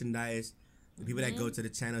merchandise, the people that go to the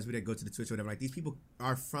channels, people that go to the Twitch or whatever. Like these people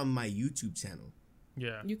are from my YouTube channel.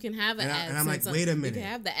 Yeah. You can have an ad. And I'm like, wait a minute. You can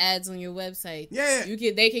have the ads on your website. Yeah.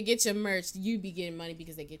 They could get your merch. You be getting money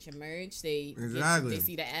because they get your merch. They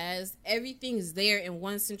see the ads. Everything's there in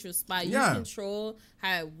one central spot. You control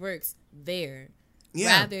how it works there.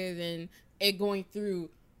 Yeah. Rather than it going through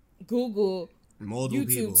Google, multiple YouTube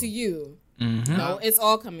people. To you. Mm-hmm. No, it's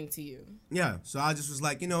all coming to you. Yeah. So I just was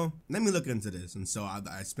like, let me look into this. And so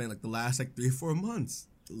I spent like the last like 3 or 4 months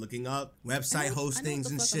looking up website hostings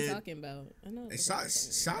and shit. I'm talking about. I know.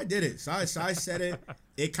 Shy did it. Shy said it.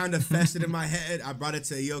 It kind of festered in my head. I brought it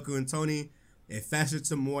to Iyoku and Tony. It festered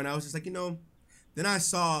some more, and I was just like, Then I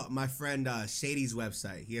saw my friend Shady's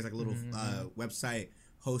website. He has like a little website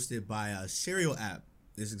hosted by Cereal app.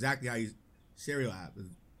 This is exactly how you Cereal app.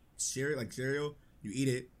 Cereal, like cereal, you eat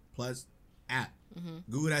it plus app.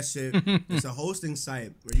 Mm-hmm. Google that shit. It's a hosting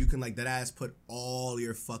site where you can like that ass put all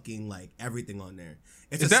your fucking like everything on there.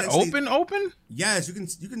 Is that open? Yes, you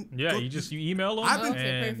can. Yeah, you email them.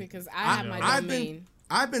 Okay, perfect. Because I have my domain.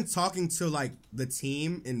 I've been talking to like the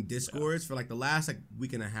team in Discords for like the last like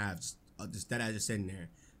week and a half. Just that I just sitting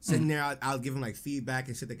there. I'll give them like feedback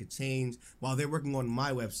and shit that could change while they're working on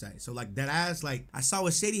my website. So like that ass like I saw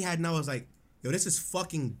what Shady had and I was like, yo, this is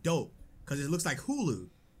fucking dope because it looks like Hulu.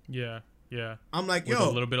 Yeah. Yeah. I'm like, with yo,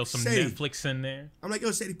 a little bit of some Shady. Netflix in there. I'm like,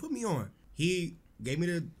 yo, Shady, put me on. He gave me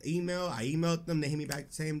the email. I emailed them. They hit me back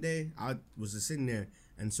the same day. I was just sitting there.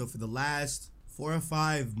 And so for the last 4 or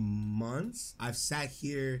 5 months, I've sat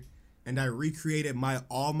here and I recreated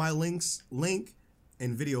all my links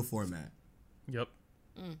in video format. Yep.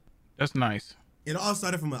 That's nice. It all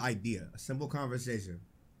started from an idea, a simple conversation.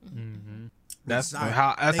 Mm-hmm. That's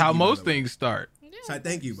how most things start. Yeah, so I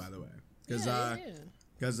thank you, by the way. Because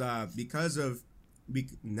I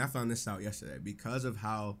found this out yesterday. Because of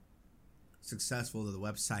how successful the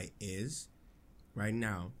website is right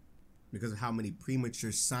now, because of how many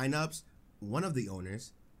premature signups, one of the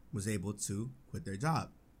owners was able to quit their job.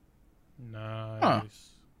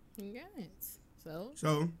 Nice. Congrats. So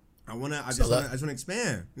I just want to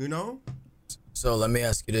expand, So let me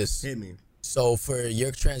ask you this. Hit me. So for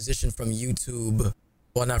your transition from YouTube,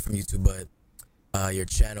 well, not from YouTube, but your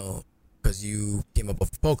channel, because you came up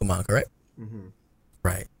with Pokemon, correct? Mm-hmm.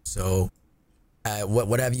 Right. So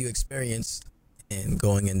what have you experienced in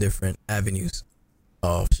going in different avenues?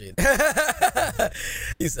 Oh, shit.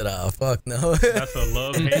 He said, oh, fuck no. That's a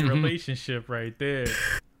love-hate relationship right there.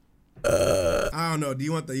 I don't know. Do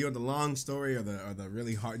you want the long story or the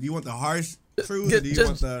really hard? Do you want the harsh truth? Or do you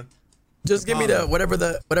want the just give me the whatever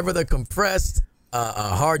the compressed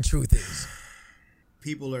hard truth is.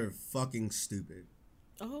 People are fucking stupid.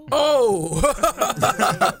 Oh.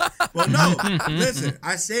 Well, no. Listen,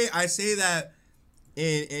 I say that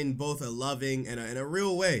in both a loving and in a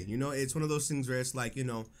real way. It's one of those things where it's like,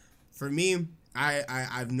 for me,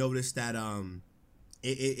 I've noticed that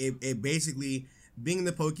it basically being in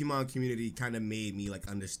the Pokemon community kind of made me like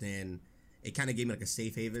understand. It kind of gave me like a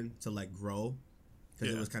safe haven to like grow.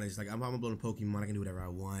 Because it was kind of just like, I'm building Pokemon, I can do whatever I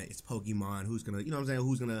want. It's Pokemon, who's gonna, what I'm saying,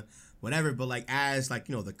 who's gonna, whatever. But like, as like,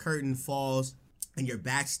 the curtain falls and you're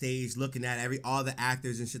backstage looking at all the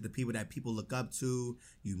actors and shit, the people that people look up to,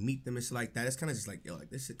 you meet them and shit like that. It's kind of just like, yo, like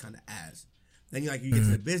this shit kind of ass. Then you get to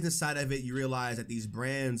the business side of it, you realize that these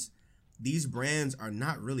brands are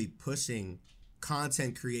not really pushing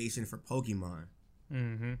content creation for Pokemon.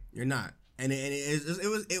 Mm-hmm. You're not. And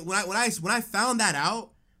when I found that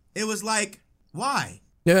out, it was like, why?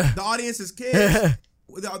 Yeah. The audience is kids.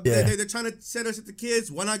 They're trying to send us to kids.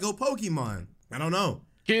 Why not go Pokemon? I don't know.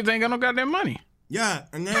 Kids ain't got no goddamn money. Yeah,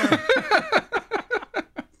 and then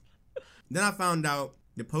Then I found out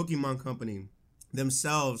the Pokemon Company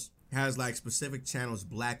themselves has like specific channels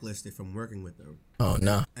blacklisted from working with them. Oh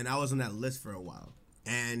no. And I was on that list for a while.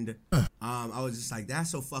 And I was just like,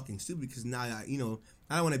 that's so fucking stupid, because now, I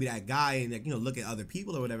don't want to be that guy and like, look at other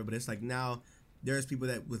people or whatever, but it's like now there's people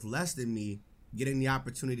that with less than me getting the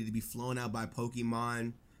opportunity to be flown out by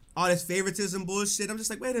Pokemon. All this favoritism bullshit. I'm just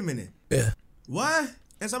like, wait a minute. Yeah. What?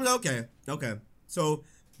 And so I'm like, okay. So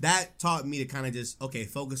that taught me to kind of just,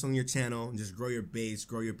 focus on your channel and just grow your base,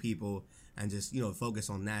 grow your people, and just, focus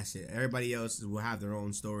on that shit. Everybody else will have their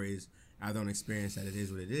own stories, have their own experience, that it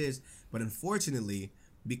is what it is. But unfortunately,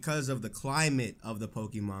 because of the climate of the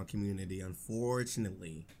Pokemon community,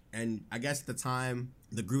 unfortunately, and I guess at the time,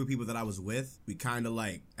 the group of people that I was with, we kind of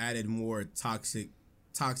like added more toxicity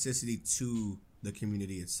to the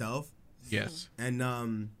community itself. Yes.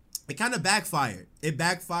 And it kind of backfired. It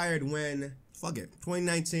backfired when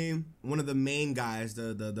 2019, one of the main guys,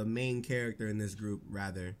 the main character in this group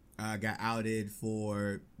rather, got outed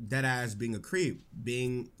for deadass being a creep.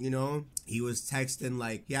 Being, he was texting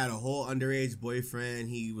like he had a whole underage boyfriend.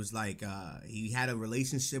 He was like, he had a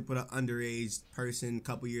relationship with an underage person a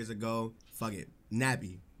couple years ago.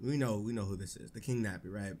 Nappy. We know who this is. The King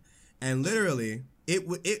Nappy, right? And literally,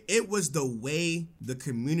 it was the way the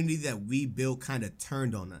community that we built kind of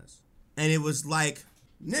turned on us. And it was like,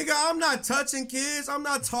 nigga, I'm not touching kids. I'm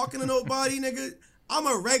not talking to nobody, nigga. I'm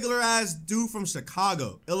a regular ass dude from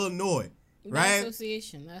Chicago, Illinois, right?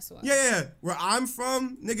 Association, that's why. Yeah. Where I'm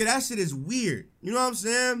from, nigga, that shit is weird. You know what I'm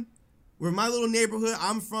saying? Where my little neighborhood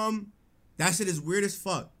I'm from, that shit is weird as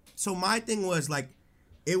fuck. So my thing was like,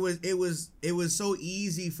 it was so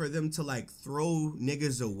easy for them to like throw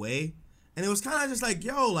niggas away, and it was kind of just like,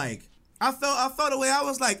 yo, like I felt a way. I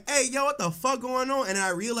was like, hey, yo, what the fuck going on? And then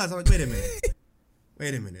I realized, I'm like, wait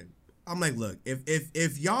a minute. I'm like, look,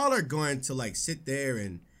 if y'all are going to like sit there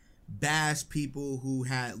and bash people who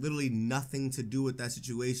had literally nothing to do with that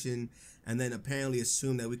situation, and then apparently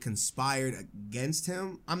assume that we conspired against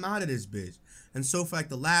him, I'm out of this bitch. And so for like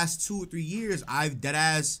the last 2 or 3 years, I've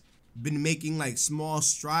deadass been making like small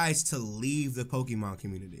strides to leave the Pokemon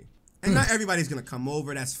community. And not everybody's gonna come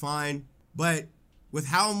over, that's fine. But with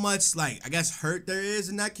how much like, I guess, hurt there is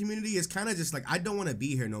in that community, it's kind of just like, I don't want to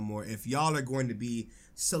be here no more if y'all are going to be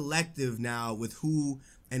selective now with who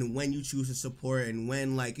and when you choose to support, and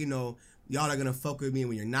when like, y'all are gonna fuck with me and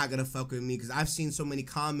when you're not gonna fuck with me. Because I've seen so many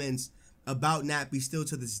comments about Nappy still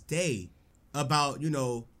to this day about,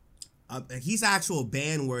 he's actual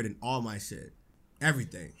ban word in all my shit.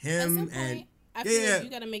 Everything. Him. At some and point, I feel like you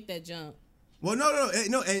gotta make that jump. Well, no,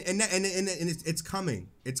 and it's coming.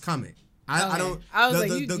 It's coming. I don't. I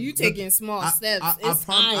was you taking small steps.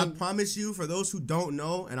 I promise you, for those who don't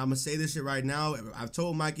know, and I'm gonna say this shit right now. I've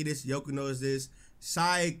told Mikey this. Yoko knows this.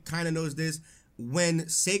 Sai kind of knows this. When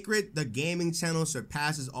Sacred, the gaming channel,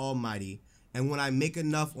 surpasses Almighty, and when I make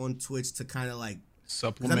enough on Twitch to kind of like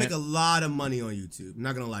supplement, I make a lot of money on YouTube. I'm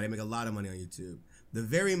not gonna lie, I make a lot of money on YouTube. The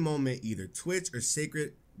very moment either Twitch or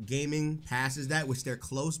Sacred Gaming passes that, which they're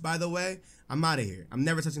close, by the way, I'm out of here. I'm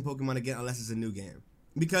never touching Pokemon again unless it's a new game.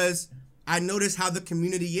 Because I notice how the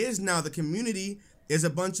community is now. The community is a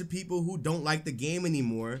bunch of people who don't like the game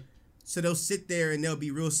anymore. So they'll sit there and they'll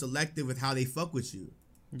be real selective with how they fuck with you.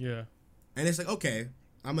 Yeah. And it's like, okay,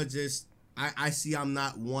 I'ma just, I see I'm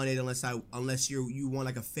not wanted unless you want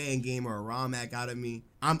like a fan game or a ROM hack out of me.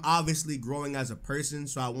 I'm obviously growing as a person,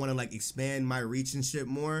 so I want to like expand my reach and shit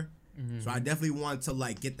more. Mm-hmm. So I definitely want to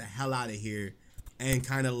like get the hell out of here and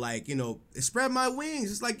kind of like, spread my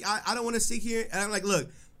wings. It's like I don't want to sit here and I'm like, look,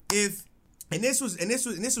 this was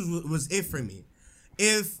it for me.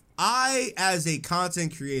 If I, as a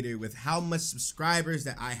content creator with how much subscribers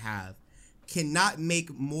that I have, cannot make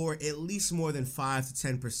at least more than 5 to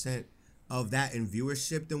 10% of that in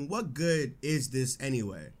viewership, then what good is this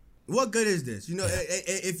anyway? What good is this?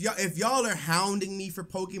 If y'all are hounding me for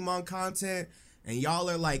Pokemon content and y'all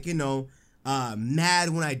are like, mad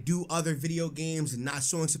when I do other video games and not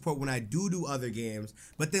showing support when I do other games,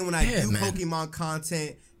 but then when I do Pokemon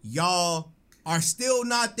content, y'all are still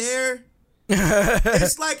not there.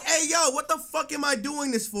 It's like, hey, yo, what the fuck am I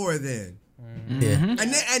doing this for then? Yeah.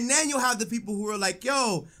 And then you'll have the people who are like,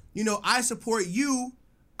 yo, I support you.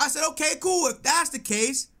 I said, okay, cool. If that's the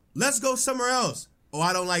case, let's go somewhere else. Oh,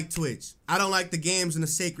 I don't like Twitch. I don't like the games in the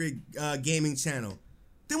Sacred Gaming channel.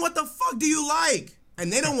 Then what the fuck do you like?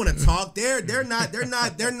 And they don't want to talk. They're not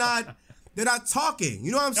talking.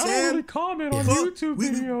 You know what I'm saying? I don't really comment on YouTube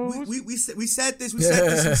videos. We said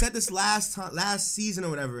this last season or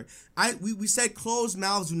whatever. We said closed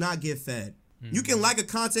mouths do not get fed. Mm-hmm. You can like a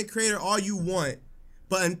content creator all you want,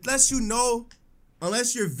 but unless you know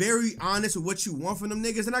unless you're very honest with what you want from them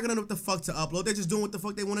niggas, they're not gonna know what the fuck to upload. They're just doing what the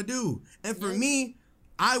fuck they want to do. And for me,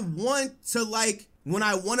 I want to, like, when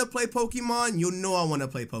I want to play Pokemon, you'll know I want to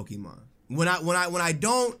play Pokemon. When I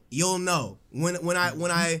don't, you'll know. When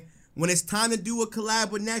it's time to do a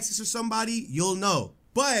collab with Nexus or somebody, you'll know.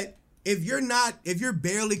 But if you're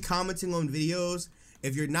barely commenting on videos,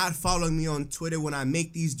 if you're not following me on Twitter when I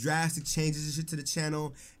make these drastic changes and shit to the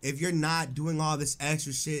channel, if you're not doing all this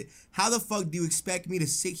extra shit, how the fuck do you expect me to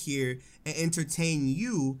sit here and entertain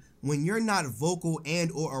you when you're not vocal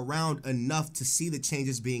and or around enough to see the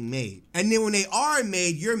changes being made? And then when they are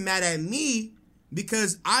made, you're mad at me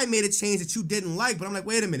because I made a change that you didn't like, but I'm like,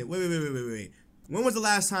 wait a minute, wait. When was the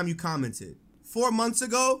last time you commented? 4 months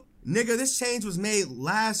ago? Nigga, this change was made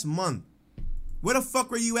last month. Where the fuck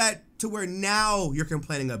were you at to where now you're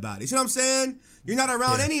complaining about it? You see what I'm saying? You're not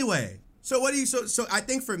around anyway. So what do you, so I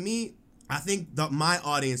think for me, I think my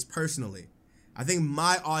audience personally, I think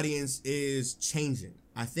my audience is changing.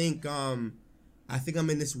 I think I'm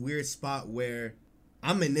in this weird spot where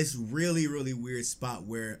I'm in this really, really weird spot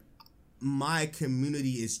where my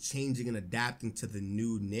community is changing and adapting to the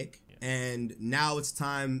new Nick. And now it's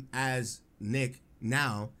time as Nick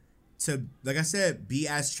now to, like I said, be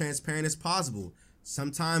as transparent as possible.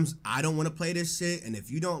 Sometimes I don't want to play this shit, and if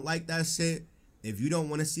you don't like that shit, if you don't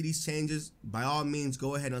want to see these changes, by all means,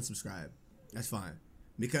 go ahead and unsubscribe. That's fine.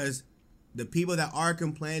 Because the people that are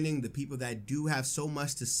complaining, the people that do have so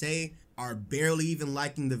much to say, are barely even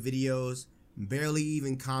liking the videos, barely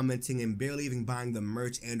even commenting, and barely even buying the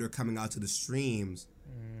merch and or coming out to the streams.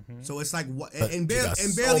 So it's like, what? And barely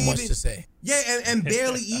so much even to say. Yeah, and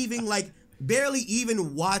barely even like. Barely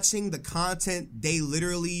even watching the content they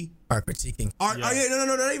literally are critiquing. No,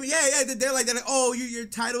 not even. Yeah. They're like, oh, your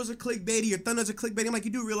titles are clickbaity, your thumbnails are clickbaity. I'm like, you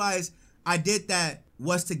do realize I did that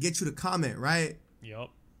was to get you to comment, right? Yep.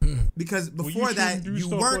 Because before that, you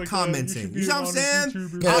weren't like commenting. You know what I'm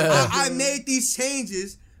saying? I made these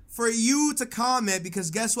changes for you to comment because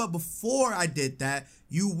guess what? Before I did that,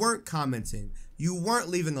 you weren't commenting. You weren't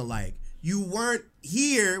leaving a like. You weren't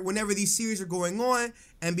here whenever these series are going on,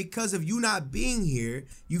 and because of you not being here,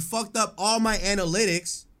 you fucked up all my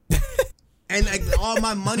analytics, and like all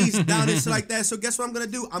my money's down and shit like that. So guess what I'm gonna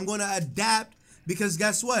do? I'm gonna adapt because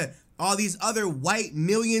guess what? All these other white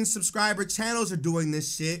million subscriber channels are doing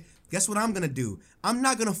this shit. Guess what I'm gonna do? I'm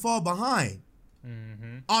not gonna fall behind.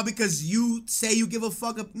 All because you say you give a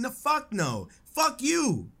fuck up. No, fuck no. Fuck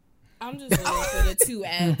you. I'm just looking for the 2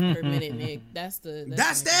 ads per minute, Nick. That's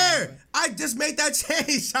there. I just made that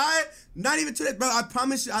change, right? Not even to that, bro. I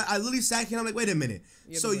promise you. I literally sat here. I'm like, wait a minute.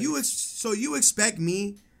 So you expect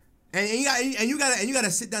me, and you gotta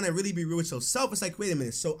sit down and really be real with yourself. It's like, wait a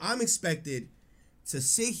minute. So I'm expected to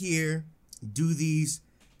sit here, do these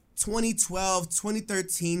 2012,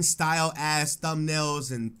 2013 style ass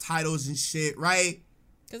thumbnails and titles and shit, right?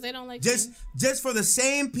 Because they don't like just for the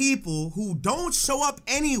same people who don't show up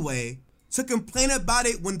anyway to complain about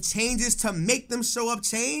it when changes to make them show up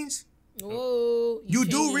change. Whoa, you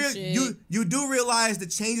do realize the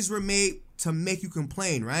changes were made to make you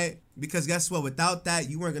complain, right? Because guess what? Without that,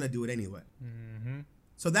 you weren't gonna do it anyway.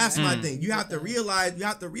 So that's my thing. You have to realize.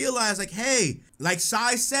 Like, hey, like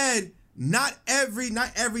Shai said, not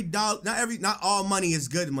all money is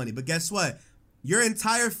good money. But guess what? Your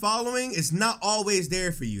entire following is not always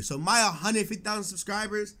there for you. So my 150,000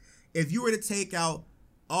 subscribers, if you were to take out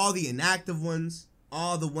all the inactive ones,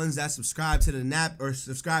 all the ones that subscribe to the Nap or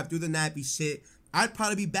subscribe through the Nappy shit, I'd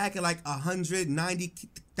probably be back at like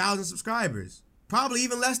 190,000 subscribers. Probably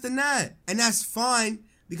even less than that. And that's fine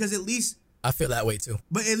because at least... I feel that way too.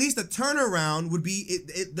 But at least the turnaround would be...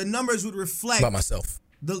 the numbers would reflect... By myself.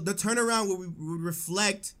 The turnaround would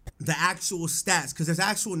reflect the actual stats because there's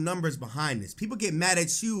actual numbers behind this. People get mad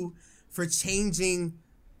at you for changing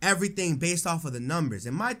everything based off of the numbers.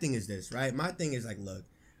 And my thing is this, right? My thing is like, look,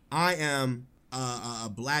 I am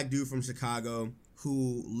a black dude from Chicago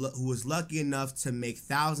who was lucky enough to make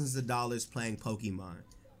thousands of dollars playing Pokemon.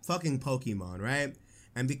 Fucking Pokemon, right?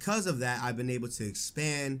 And because of that, I've been able to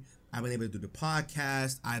expand. I've been able to do the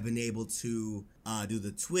podcast. I've been able to do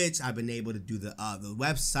the Twitch. I've been able to do the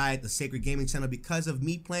website, the Sacred Gaming Channel. Because of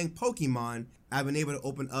me playing Pokemon, I've been able to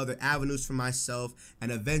open other avenues for myself and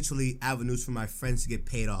eventually avenues for my friends to get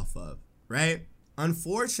paid off of, right?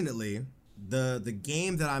 Unfortunately, the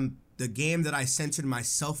game that I centered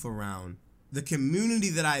myself around, the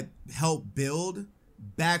community that I helped build,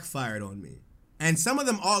 backfired on me. And some of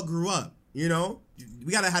them all grew up, you know?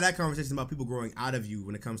 We gotta have that conversation about people growing out of you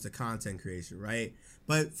when it comes to content creation, right?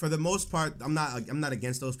 But for the most part, I'm not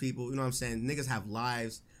against those people. You know what I'm saying? Niggas have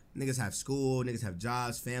lives. Niggas have school, niggas have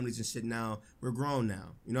jobs, families and shit now. We're grown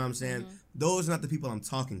now. You know what I'm saying? Those are not the people I'm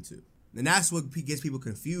talking to. And that's what gets people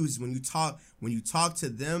confused. When you talk to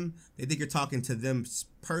them, they think you're talking to them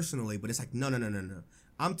personally, but it's like, no.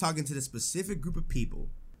 I'm talking to the specific group of people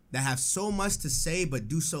that have so much to say but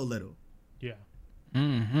do so little. Yeah.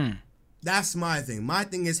 Mm-hmm. That's my thing. My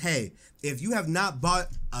thing is, hey, if you have not bought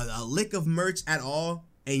a lick of merch at all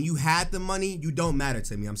and you had the money, you don't matter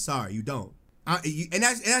to me. I'm sorry, you don't. And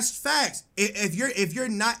that's facts. If you're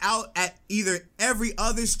not out at either every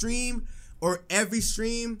other stream or every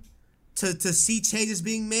stream to see changes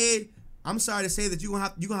being made, I'm sorry to say that you're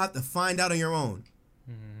gonna have to find out on your own.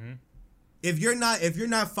 Mm-hmm. If you're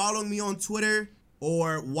not following me on Twitter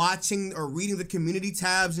or watching or reading the community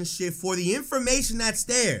tabs and shit for the information that's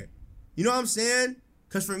there, you know what I'm saying?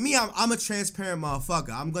 Because for me, I'm a transparent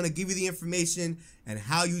motherfucker. I'm gonna give you the information, and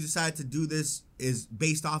how you decide to do this is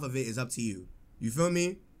based off of it is up to you. You feel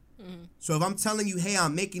me? Mm-hmm. So if I'm telling you, hey,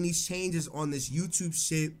 I'm making these changes on this YouTube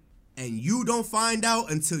shit, and you don't find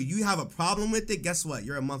out until you have a problem with it, guess what?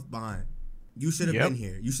 You're a month behind. You should have been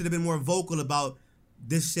here. You should have been more vocal about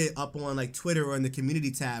this shit up on like Twitter or in the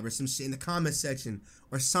community tab or some shit in the comment section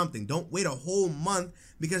or something. Don't wait a whole month,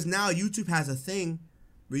 because now YouTube has a thing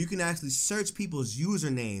where you can actually search people's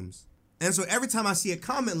usernames. And so every time I see a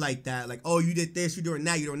comment like that, like, oh, you did this, you're doing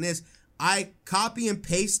that, you're doing this, I copy and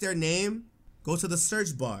paste their name, go to the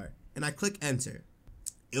search bar, and I click enter.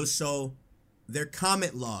 It'll show their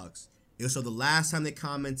comment logs. It'll show the last time they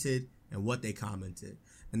commented and what they commented.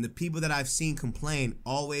 And the people that I've seen complain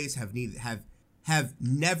always have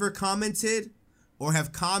never commented or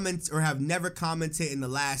have never commented in the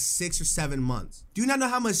last 6 or 7 months. Do you not know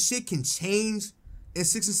how much shit can change in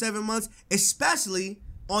 6 or 7 months, especially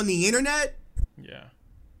on the internet? Yeah.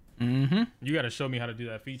 Mm-hmm. You got to show me how to do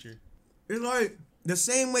that feature. It's like the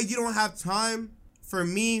same way you don't have time for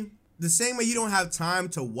me, the same way you don't have time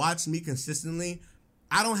to watch me consistently,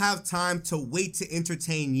 I don't have time to wait to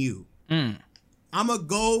entertain you. I'm going to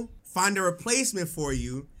go find a replacement for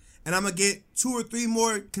you, and I'm going to get 2 or 3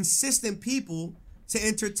 more consistent people to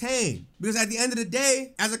entertain. Because at the end of the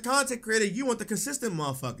day, as a content creator, you want the consistent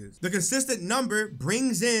motherfuckers. The consistent number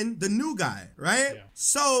brings in the new guy, right? Yeah.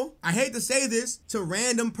 So, I hate to say this to a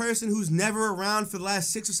random person who's never around for the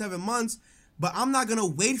last 6 or 7 months, but I'm not going to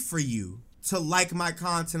wait for you to like my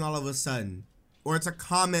content all of a sudden, or to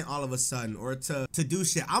comment all of a sudden, or to do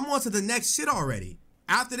shit. I'm on to the next shit already.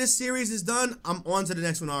 After this series is done, I'm on to the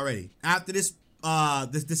next one already. After this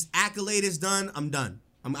this accolade is done, I'm done.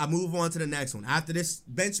 I move on to the next one. After this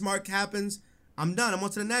benchmark happens, I'm done. I'm on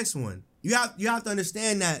to the next one. You have to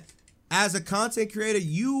understand that as a content creator,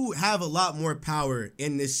 you have a lot more power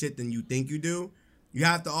in this shit than you think you do. You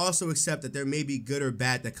have to also accept that there may be good or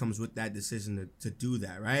bad that comes with that decision to do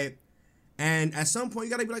that, right? And at some point,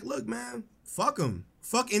 you gotta be like, look, man, fuck them.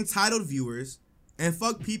 Fuck entitled viewers and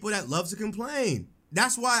fuck people that love to complain.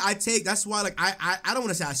 That's why I don't want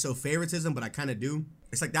to say I show favoritism, but I kind of do.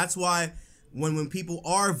 It's like, that's why when people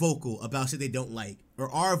are vocal about shit they don't like, or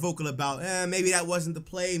are vocal about, maybe that wasn't the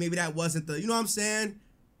play, maybe that wasn't the, you know what I'm saying?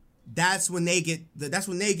 That's when they get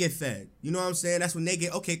fed. You know what I'm saying? That's when they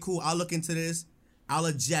get, okay, cool, I'll look into this, I'll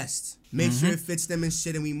adjust, make sure it fits them and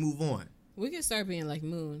shit, and we move on. We can start being like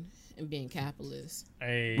Moon and being capitalist.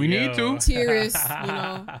 Hey, we need to. Tiers, you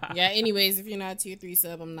know. Yeah, anyways, if you're not a tier 3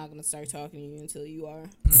 sub, I'm not going to start talking to you until you are.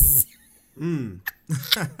 Only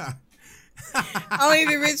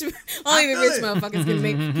the rich motherfuckers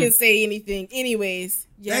can say anything. Anyways,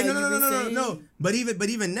 yeah. Hey, no. But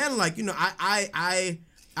even then, like, you know,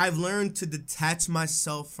 I've learned to detach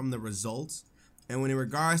myself from the results. And when in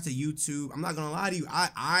regards to YouTube, I'm not gonna lie to you,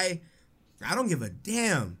 I don't give a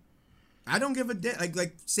damn. I don't give a damn.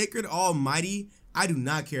 Like Sacred Almighty, I do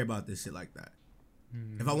not care about this shit like that.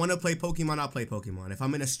 If I want to play Pokemon, I'll play Pokemon. If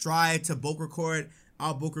I'm in a stride to bulk record,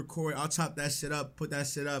 I'll bulk record. I'll chop that shit up, put that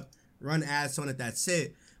shit up, run ads on it, that's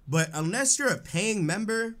it. But unless you're a paying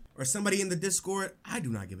member or somebody in the Discord, I do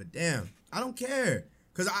not give a damn. I don't care.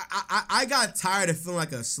 Because I got tired of feeling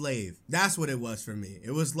like a slave. That's what it was for me.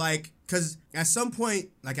 It was like, because at some point,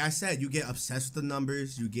 like I said, you get obsessed with the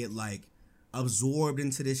numbers. You get like absorbed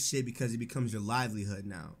into this shit because it becomes your livelihood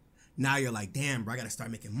now. Now you're like, damn, bro, I got to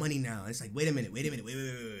start making money now. It's like, wait a minute.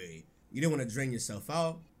 You don't want to drain yourself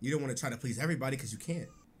out. You don't want to try to please everybody because you can't.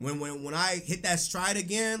 When I hit that stride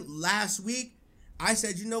again last week, I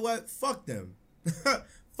said, you know what? Fuck them.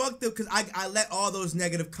 Fuck them, because I let all those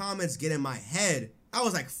negative comments get in my head. I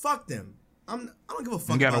was like, fuck them. I don't give a fuck about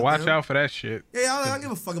them. You gotta watch out for that shit. Yeah, I don't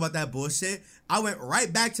give a fuck about that bullshit. I went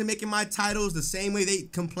right back to making my titles the same way they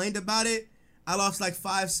complained about it. I lost like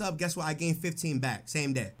 5 subs. Guess what? I gained 15 back.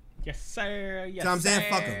 Same day. Yes, sir. Yes, You know what I'm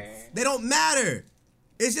saying? Fuck them. They don't matter.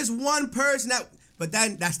 It's just one person but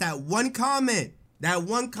that's that one comment. That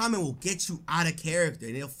one comment will get you out of character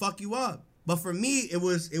and it'll fuck you up. But for me, it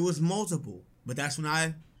was multiple. But that's when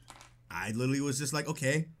I literally was just like,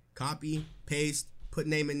 okay, copy, paste, put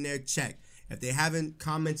name in there, check. If they haven't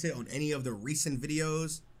commented on any of the recent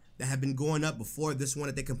videos that have been going up before this one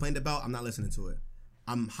that they complained about, I'm not listening to it.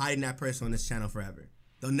 I'm hiding that person on this channel forever.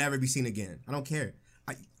 They'll never be seen again. I don't care.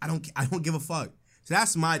 I don't give a fuck. So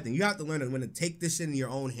that's my thing. You have to learn when to take this shit in your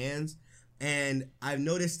own hands. And I've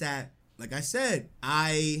noticed that, like I said,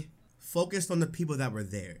 I focused on the people that were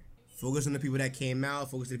there. Focus on the people that came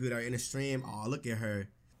out. Focus on the people that are in the stream. Oh, look at her.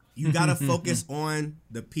 You gotta focus on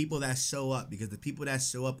the people that show up, because the people that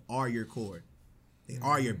show up are your core. They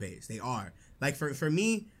are your base. They are. Like for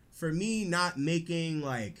me not making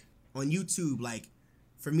like on YouTube, like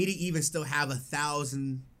for me to even still have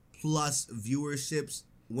 1,000+ viewerships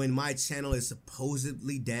when my channel is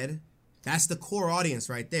supposedly dead, that's the core audience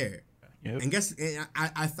right there. Yep. And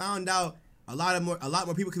I found out a lot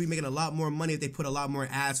more people could be making a lot more money if they put a lot more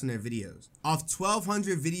ads on their videos. Off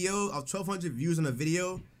 1,200 views on a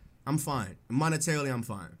video, I'm fine. Monetarily, I'm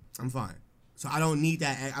fine. So I don't need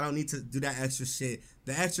that. I don't need to do that extra shit.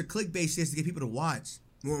 The extra clickbait shit is to get people to watch,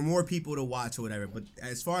 more people to watch or whatever. But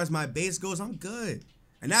as far as my base goes, I'm good.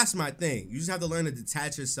 And that's my thing. You just have to learn to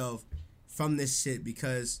detach yourself from this shit,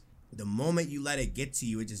 because the moment you let it get to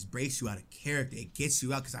you, it just breaks you out of character. It gets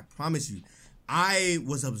you out, because I promise you, I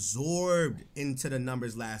was absorbed into the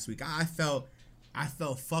numbers last week. I felt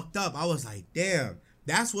fucked up. I was like, damn,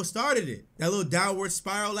 that's what started it. That little downward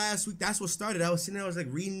spiral last week, that's what started. I was sitting there, I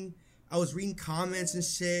was reading comments and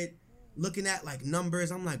shit, looking at like numbers.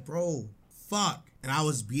 I'm like, bro, fuck. And I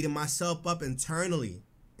was beating myself up internally.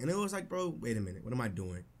 And it was like, bro, wait a minute. What am I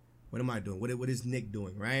doing? What is Nick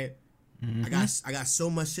doing, right? Mm-hmm. I got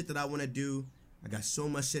so much shit that I want to do. I got so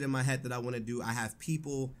much shit in my head that I want to do. I have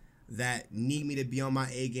people that need me to be on my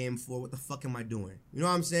A game for. What the fuck am I doing? You know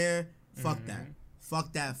what I'm saying? Fuck that.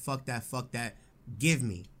 Fuck that. Give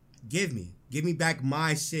me back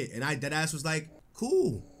my shit. And that ass was like,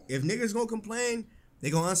 cool. If niggas gonna complain,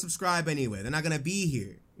 they gonna unsubscribe anyway. They're not gonna be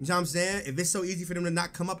here. You know what I'm saying? If it's so easy for them to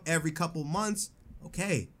not come up every couple months,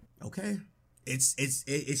 okay.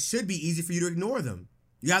 It should be easy for you to ignore them.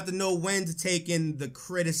 You have to know when to take in the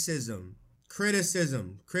criticism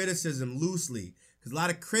loosely. Because a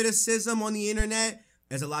lot of criticism on the internet,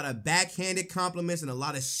 there's a lot of backhanded compliments and a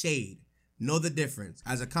lot of shade. Know the difference.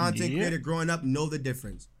 As a content creator growing up, know the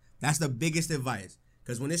difference. That's the biggest advice.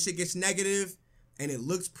 Because when this shit gets negative and it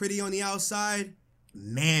looks pretty on the outside,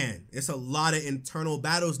 man, it's a lot of internal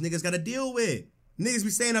battles niggas got to deal with. Niggas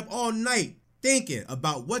be staying up all night thinking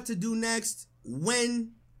about what to do next,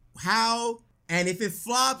 when, how, and if it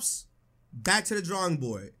flops, back to the drawing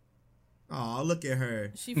board. Oh, look at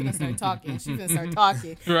her. She finna start talking. Right. She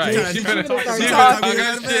finna start talking.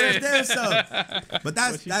 But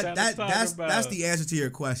that's the answer to your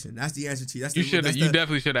question. That's the answer to you. You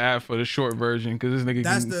definitely should have asked for the short version, because this nigga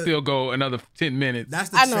can still go another 10 minutes.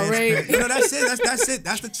 That's the transparent. Right? That's it. That's it.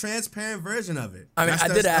 That's the transparent version of it. I mean, I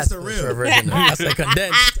did ask for the short version. That's the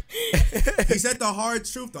condensed. He said the hard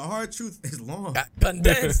truth. The hard truth is long.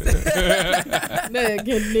 Condensed. No,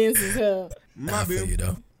 condensed as hell. I feel you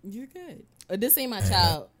though. You're good. This ain't my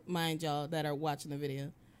child, mind y'all, that are watching the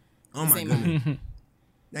video. Oh my goodness.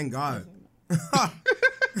 Thank God.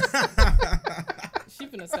 She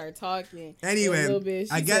finna start talking. Anyway, a little bit.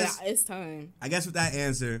 I guess it's time. I guess with that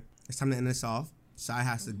answer, it's time to end this off. Shy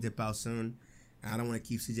has to dip out soon. I don't want to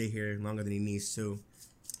keep CJ here longer than he needs to.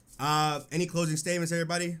 Any closing statements,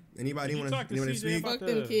 everybody? Anybody want to speak? Fuck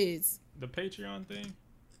them kids. The Patreon thing.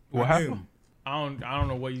 What happened? I don't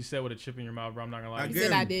know what you said with a chip in your mouth, bro. I'm not gonna lie. You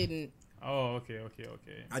said I didn't. Oh, okay.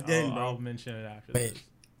 I didn't, bro. I'll mention it after this.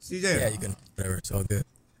 CJ. Yeah, you can. Whatever. It's all good.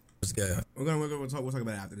 It's good. We'll talk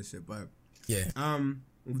about it after this shit, but yeah.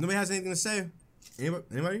 Nobody has anything to say.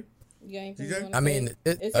 Anybody? You got anything I mean,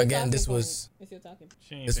 again, this was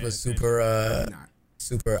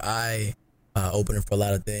super eye opening for a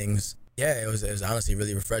lot of things. Yeah, it was honestly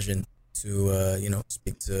really refreshing to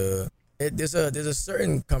speak to. There's a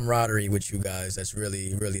certain camaraderie with you guys that's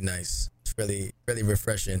really, really nice. It's really, really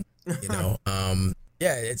refreshing.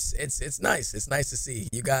 Yeah, it's nice. It's nice to see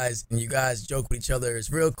you guys, and you guys joke with each other.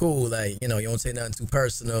 It's real cool. Like, you don't say nothing too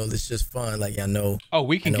personal. It's just fun. Like, I know. Oh,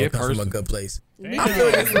 we can get personal. From a good place. We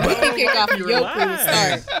can kick off your cool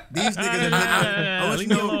start. These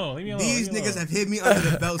niggas have hit me under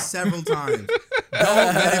the belt several times.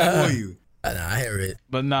 Don't get it for you. I hear it.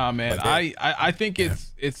 But nah, man. I think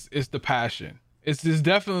it's the passion. It's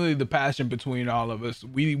definitely the passion between all of us.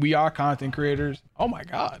 We are content creators. Oh my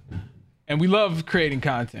God. And we love creating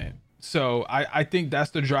content. So I think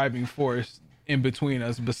that's the driving force in between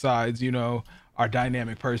us besides, our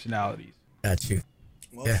dynamic personalities. Got you.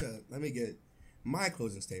 Well, let me get my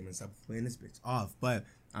closing statements. I'm playing this bitch off. But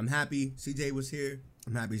I'm happy CJ was here.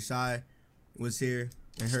 I'm happy Shy was here.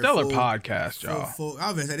 And Stellar podcast, y'all.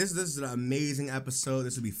 I was gonna say this is an amazing episode.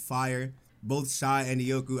 This would be fire. Both Shy and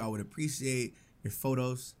Yoku, I would appreciate your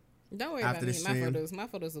photos. Don't worry about me. My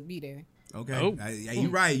photos will be there. Okay. Oh. You're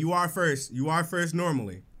right. You are first. You are first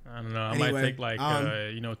normally. I don't know. I might take like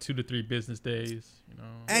 2 to 3 business days.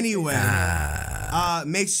 Anyway,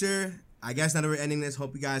 make sure. I guess now that we're ending this,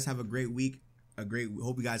 hope you guys have a great week.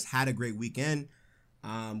 Hope you guys had a great weekend.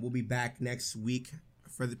 We'll be back next week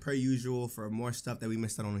per usual for more stuff that we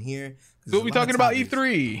missed out on here. So we'll be talking about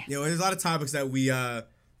E3. There's a lot of topics that we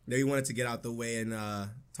wanted to get out the way and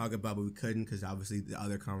talk about, but we couldn't because obviously the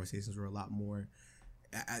other conversations were a lot more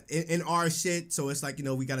in our shit. So it's like,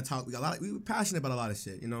 we got to talk. We were passionate about a lot of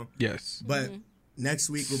shit, Yes. But next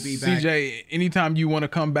week we'll be back. CJ, anytime you want to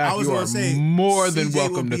come back, you are more than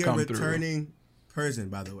welcome to come through. Returning person,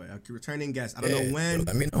 by the way, a returning guest. I don't know when.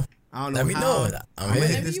 Let me know. I don't know how. I'm gonna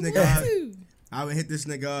hit this nigga up. I would hit this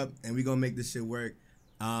nigga up, and we gonna make this shit work.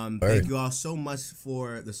 Thank you all so much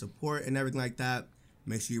for the support and everything like that.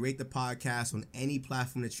 Make sure you rate the podcast on any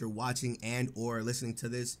platform that you're watching and or listening to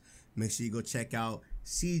this. Make sure you go check out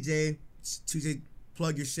CJ.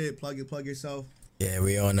 Plug your shit. Plug yourself. Yeah,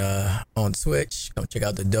 we on Twitch. Come check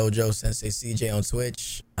out the dojo, Sensei CJ on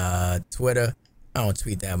Twitch. Twitter. I don't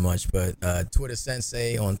tweet that much, but Twitter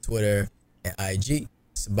Sensei on Twitter and IG.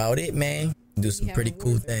 That's about it, man. Do some pretty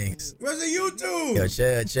cool things. Where's the YouTube? Yo,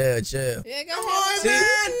 chill. Yeah, come on,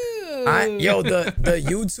 man. The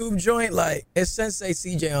YouTube joint, like, it's Sensei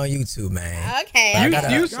CJ on YouTube, man. Okay.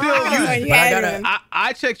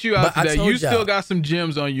 I checked you out today. You still got some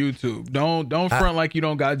gems on YouTube. Don't front like you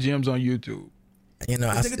don't got gems on YouTube.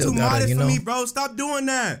 I still too got modest for me, bro. Stop doing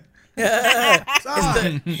that. I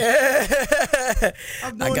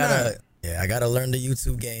gotta learn the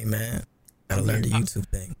YouTube game, man. Gotta learn the YouTube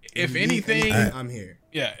thing. If anything, I'm here.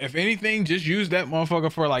 Yeah, if anything, just use that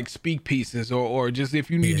motherfucker for like speak pieces or just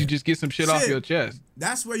if you need to just get some shit off your chest.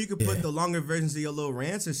 That's where you can put the longer versions of your little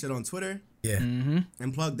rants and shit on Twitter. Yeah. Mm-hmm.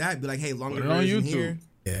 And plug that. Be like, hey, longer version here.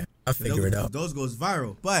 Yeah, I'll figure it out. Those goes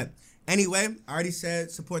viral. But anyway, I already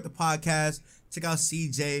said support the podcast. Check out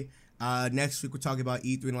CJ. Next week we're talking about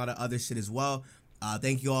E3 and a lot of other shit as well.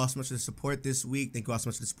 Thank you all so much for the support this week. Thank you all so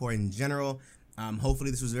much for the support in general. Hopefully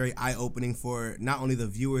this was very eye-opening for not only the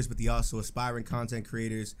viewers but the also aspiring content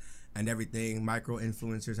creators and everything, micro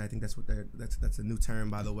influencers. I think that's what that's a new term,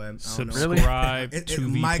 by the way. Subscribe to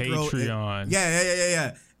the Patreon.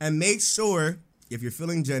 Yeah. And make sure if you're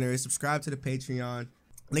feeling generous, subscribe to the Patreon.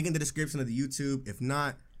 Link in the description of the YouTube. If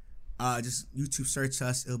not, just YouTube search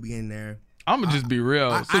us. It'll be in there. I'm gonna just be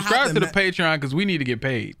real. Subscribe to the Patreon because we need to get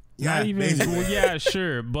paid. Yeah, not even. Well, yeah,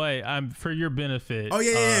 sure, but for your benefit. Oh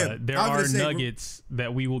yeah. There are nuggets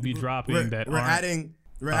that we will be dropping we're adding.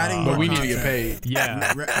 But we need to get paid.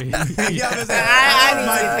 Yeah. I need to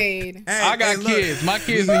get paid. Hey, I got kids. My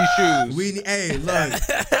kids need shoes. Look.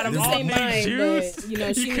 Out of all say mine, shoes,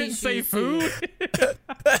 but, she you couldn't say food.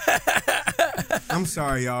 I'm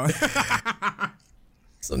sorry, y'all.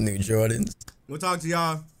 Some new Jordans. We'll talk to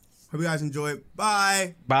y'all. Hope you guys enjoy.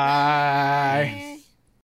 Bye. Bye.